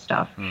cool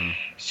stuff.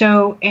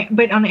 So,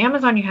 but on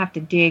Amazon, you have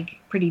to dig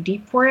pretty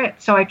deep for it.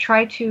 So I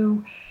try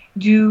to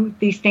do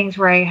these things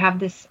where I have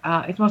this,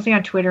 it's mostly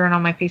on Twitter and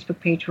on my Facebook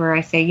page, where I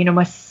say, you know,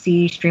 must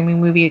see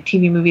streaming movie,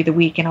 TV movie of the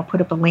week. And I'll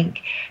put up a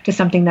link to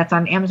something that's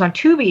on Amazon.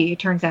 Tubi, it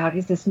turns out,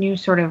 is this new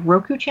sort of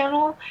Roku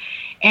channel.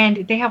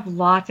 And they have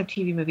lots of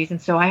TV movies.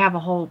 And so I have a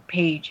whole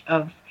page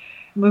of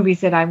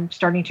movies that I'm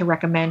starting to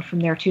recommend from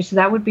there too. So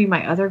that would be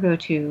my other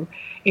go-to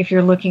if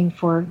you're looking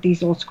for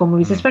these old school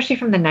movies, especially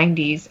from the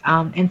 90s,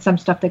 and some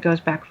stuff that goes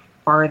back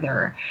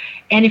farther.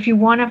 And if you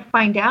want to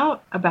find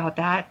out about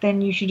that,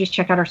 then you should just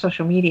check out our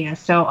social media.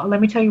 So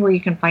let me tell you where you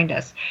can find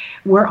us.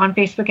 We're on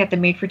Facebook at the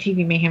Made for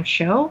TV Mayhem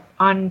Show.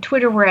 On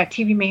Twitter, we're at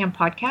TV Mayhem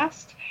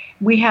Podcast.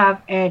 We have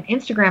an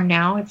Instagram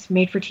now. It's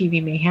Made for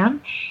TV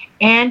Mayhem.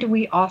 And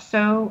we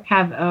also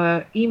have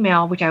an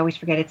email, which I always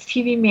forget. It's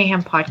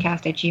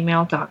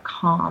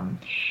tvmayhempodcast@gmail.com.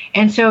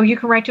 And so you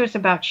can write to us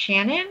about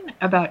Shannen,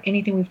 about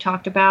anything we've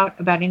talked about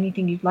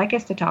anything you'd like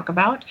us to talk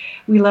about.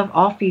 We love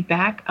all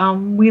feedback.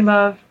 We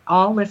love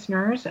all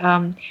listeners.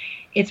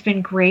 It's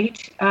been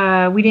great.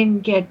 We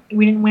didn't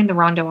win the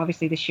Rondo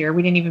obviously this year.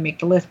 We didn't even make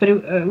the list, but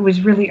it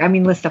was really,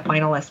 list of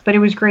finalists. But it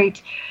was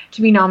great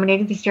to be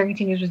nominated. The Staring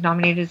Continues was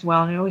nominated as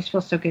well, and it always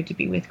feels so good to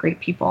be with great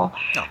people.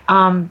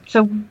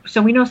 So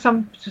we know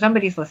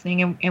somebody's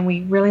listening, and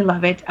we really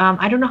love it.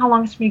 I don't know how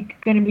long it's going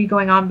to be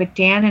going on, but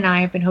Dan and I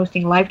have been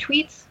hosting live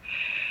tweets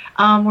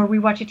where we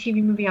watch a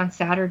TV movie on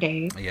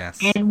Saturday. Yes.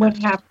 And what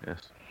happens?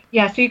 Yes.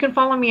 Yeah, so you can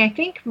follow me. I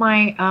think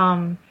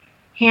my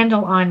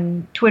handle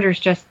on Twitter is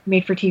just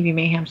Made for TV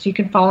Mayhem, so you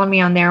can follow me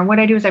on there. And what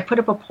I do is I put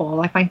up a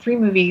poll. I find 3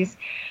 movies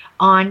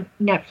on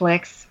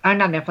Netflix, on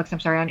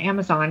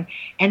Amazon,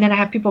 and then I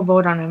have people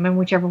vote on them, and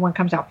whichever one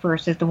comes out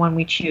first is the one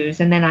we choose.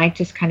 And then I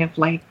just kind of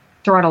like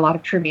throw out a lot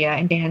of trivia,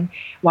 and Dan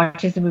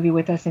watches the movie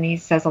with us, and he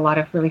says a lot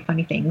of really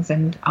funny things,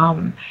 and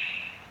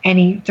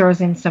he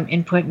throws in some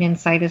input and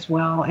insight as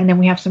well. And then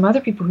we have some other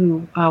people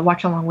who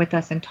watch along with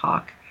us and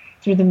talk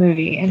through the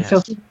movie. And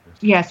so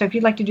if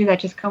you'd like to do that,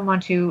 just come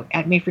on to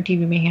at Made for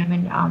TV Mayhem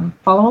and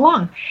follow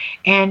along.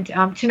 And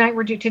tonight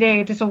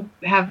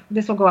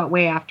this will go out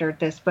way after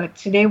this, but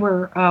today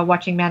we're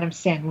watching Madam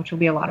Sin, which will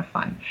be a lot of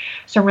fun.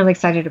 So I'm really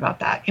excited about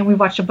that. And we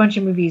watched a bunch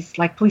of movies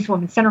like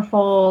Policewoman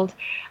Centerfold,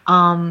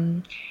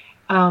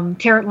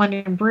 Terror at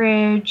London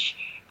Bridge,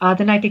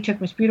 The Night They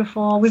Took Miss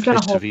Beautiful. We've done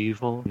a whole Face of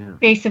Evil. Yeah.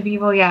 Face of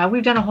Evil. Yeah,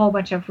 we've done a whole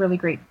bunch of really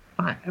great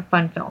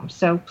fun films.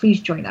 So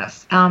please join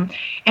us. And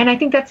I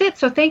think that's it.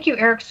 So thank you,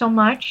 Eric, so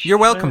much. You're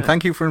welcome.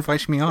 Thank you for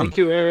inviting me on. Thank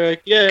you,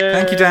 Eric. Yeah.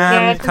 Thank you,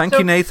 Dan. Thank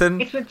you, Nathan.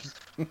 It's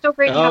so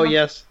great to have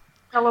a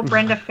fellow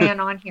Brenda fan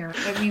on here.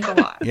 It means a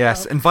lot.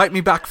 Yes, invite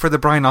me back for the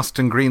Brian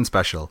Austin Green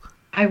special.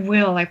 I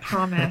will. I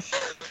promise.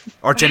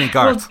 Or Jenny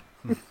Garth.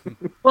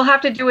 We'll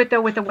have to do it though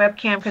with a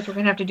webcam because we're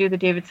going to have to do the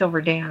David Silver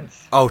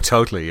dance. Oh,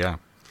 totally. Yeah.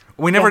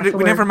 We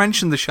never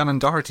mentioned the Shannen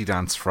Doherty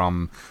dance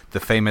from the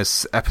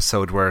famous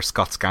episode where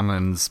Scott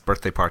Scanlon's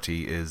birthday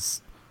party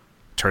is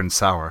turned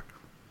sour.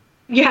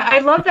 Yeah, I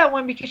love that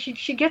one because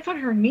she gets on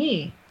her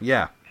knee.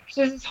 Yeah.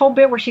 She does this whole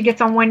bit where she gets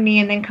on one knee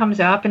and then comes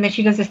up, and then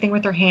she does this thing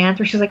with her hands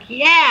where she's like,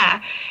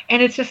 yeah!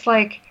 And it's just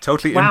like...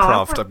 Totally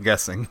improv, I'm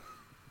guessing.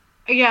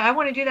 Yeah, I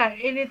want to do that.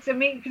 And it's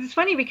amazing. It's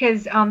funny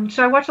because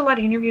so I watched a lot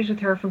of interviews with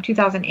her from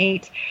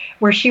 2008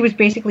 where she was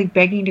basically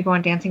begging to go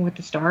on Dancing with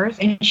the Stars,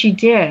 and she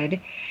did.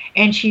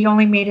 And she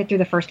only made it through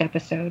the first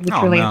episode, which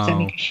really upset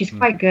me because she's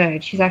quite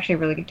good. She's actually a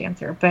really good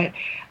dancer. But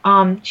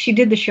she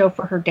did the show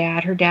for her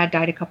dad. Her dad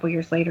died a couple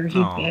years later.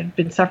 He had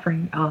been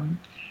suffering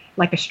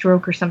like a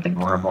stroke or something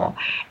horrible.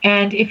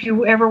 And if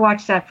you ever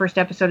watch that first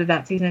episode of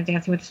that season of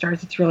Dancing with the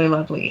Stars, it's really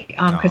lovely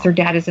because her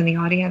dad is in the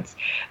audience.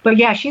 But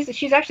yeah,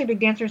 she's actually a big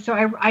dancer.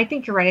 So I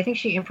think you're right. I think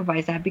she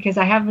improvised that because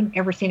I haven't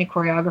ever seen a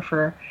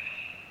choreographer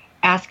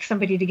ask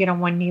somebody to get on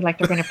one knee like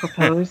they're going to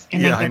propose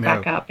and then get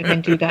back up and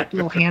then do that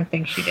little hand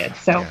thing she did.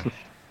 So,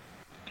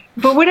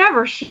 but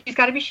whatever, she's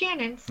got to be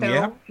Shannen.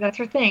 So that's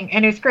her thing.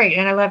 And it was great.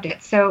 And I loved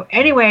it. So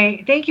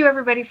anyway, thank you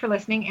everybody for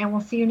listening, and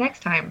we'll see you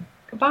next time.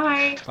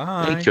 Goodbye.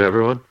 Bye. Thank you,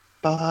 everyone.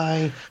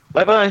 Bye.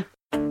 Bye-bye.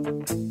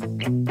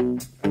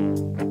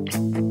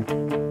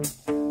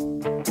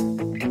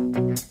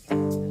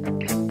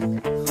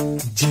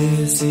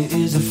 Jesse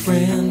is a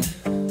friend.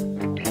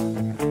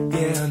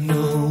 Yeah, I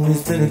know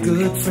he's been a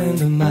good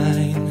friend of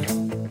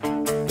mine.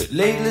 But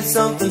lately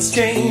something's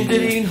changed.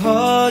 It ain't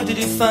hard to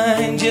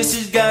define.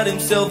 Jesse's got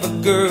himself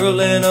a girl,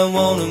 and I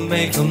wanna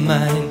make her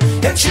mine.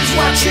 And she's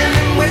watching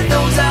him with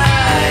those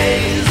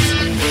eyes,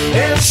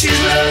 and she's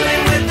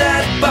loving with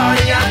that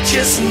body. I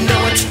just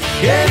know it.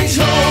 Yeah,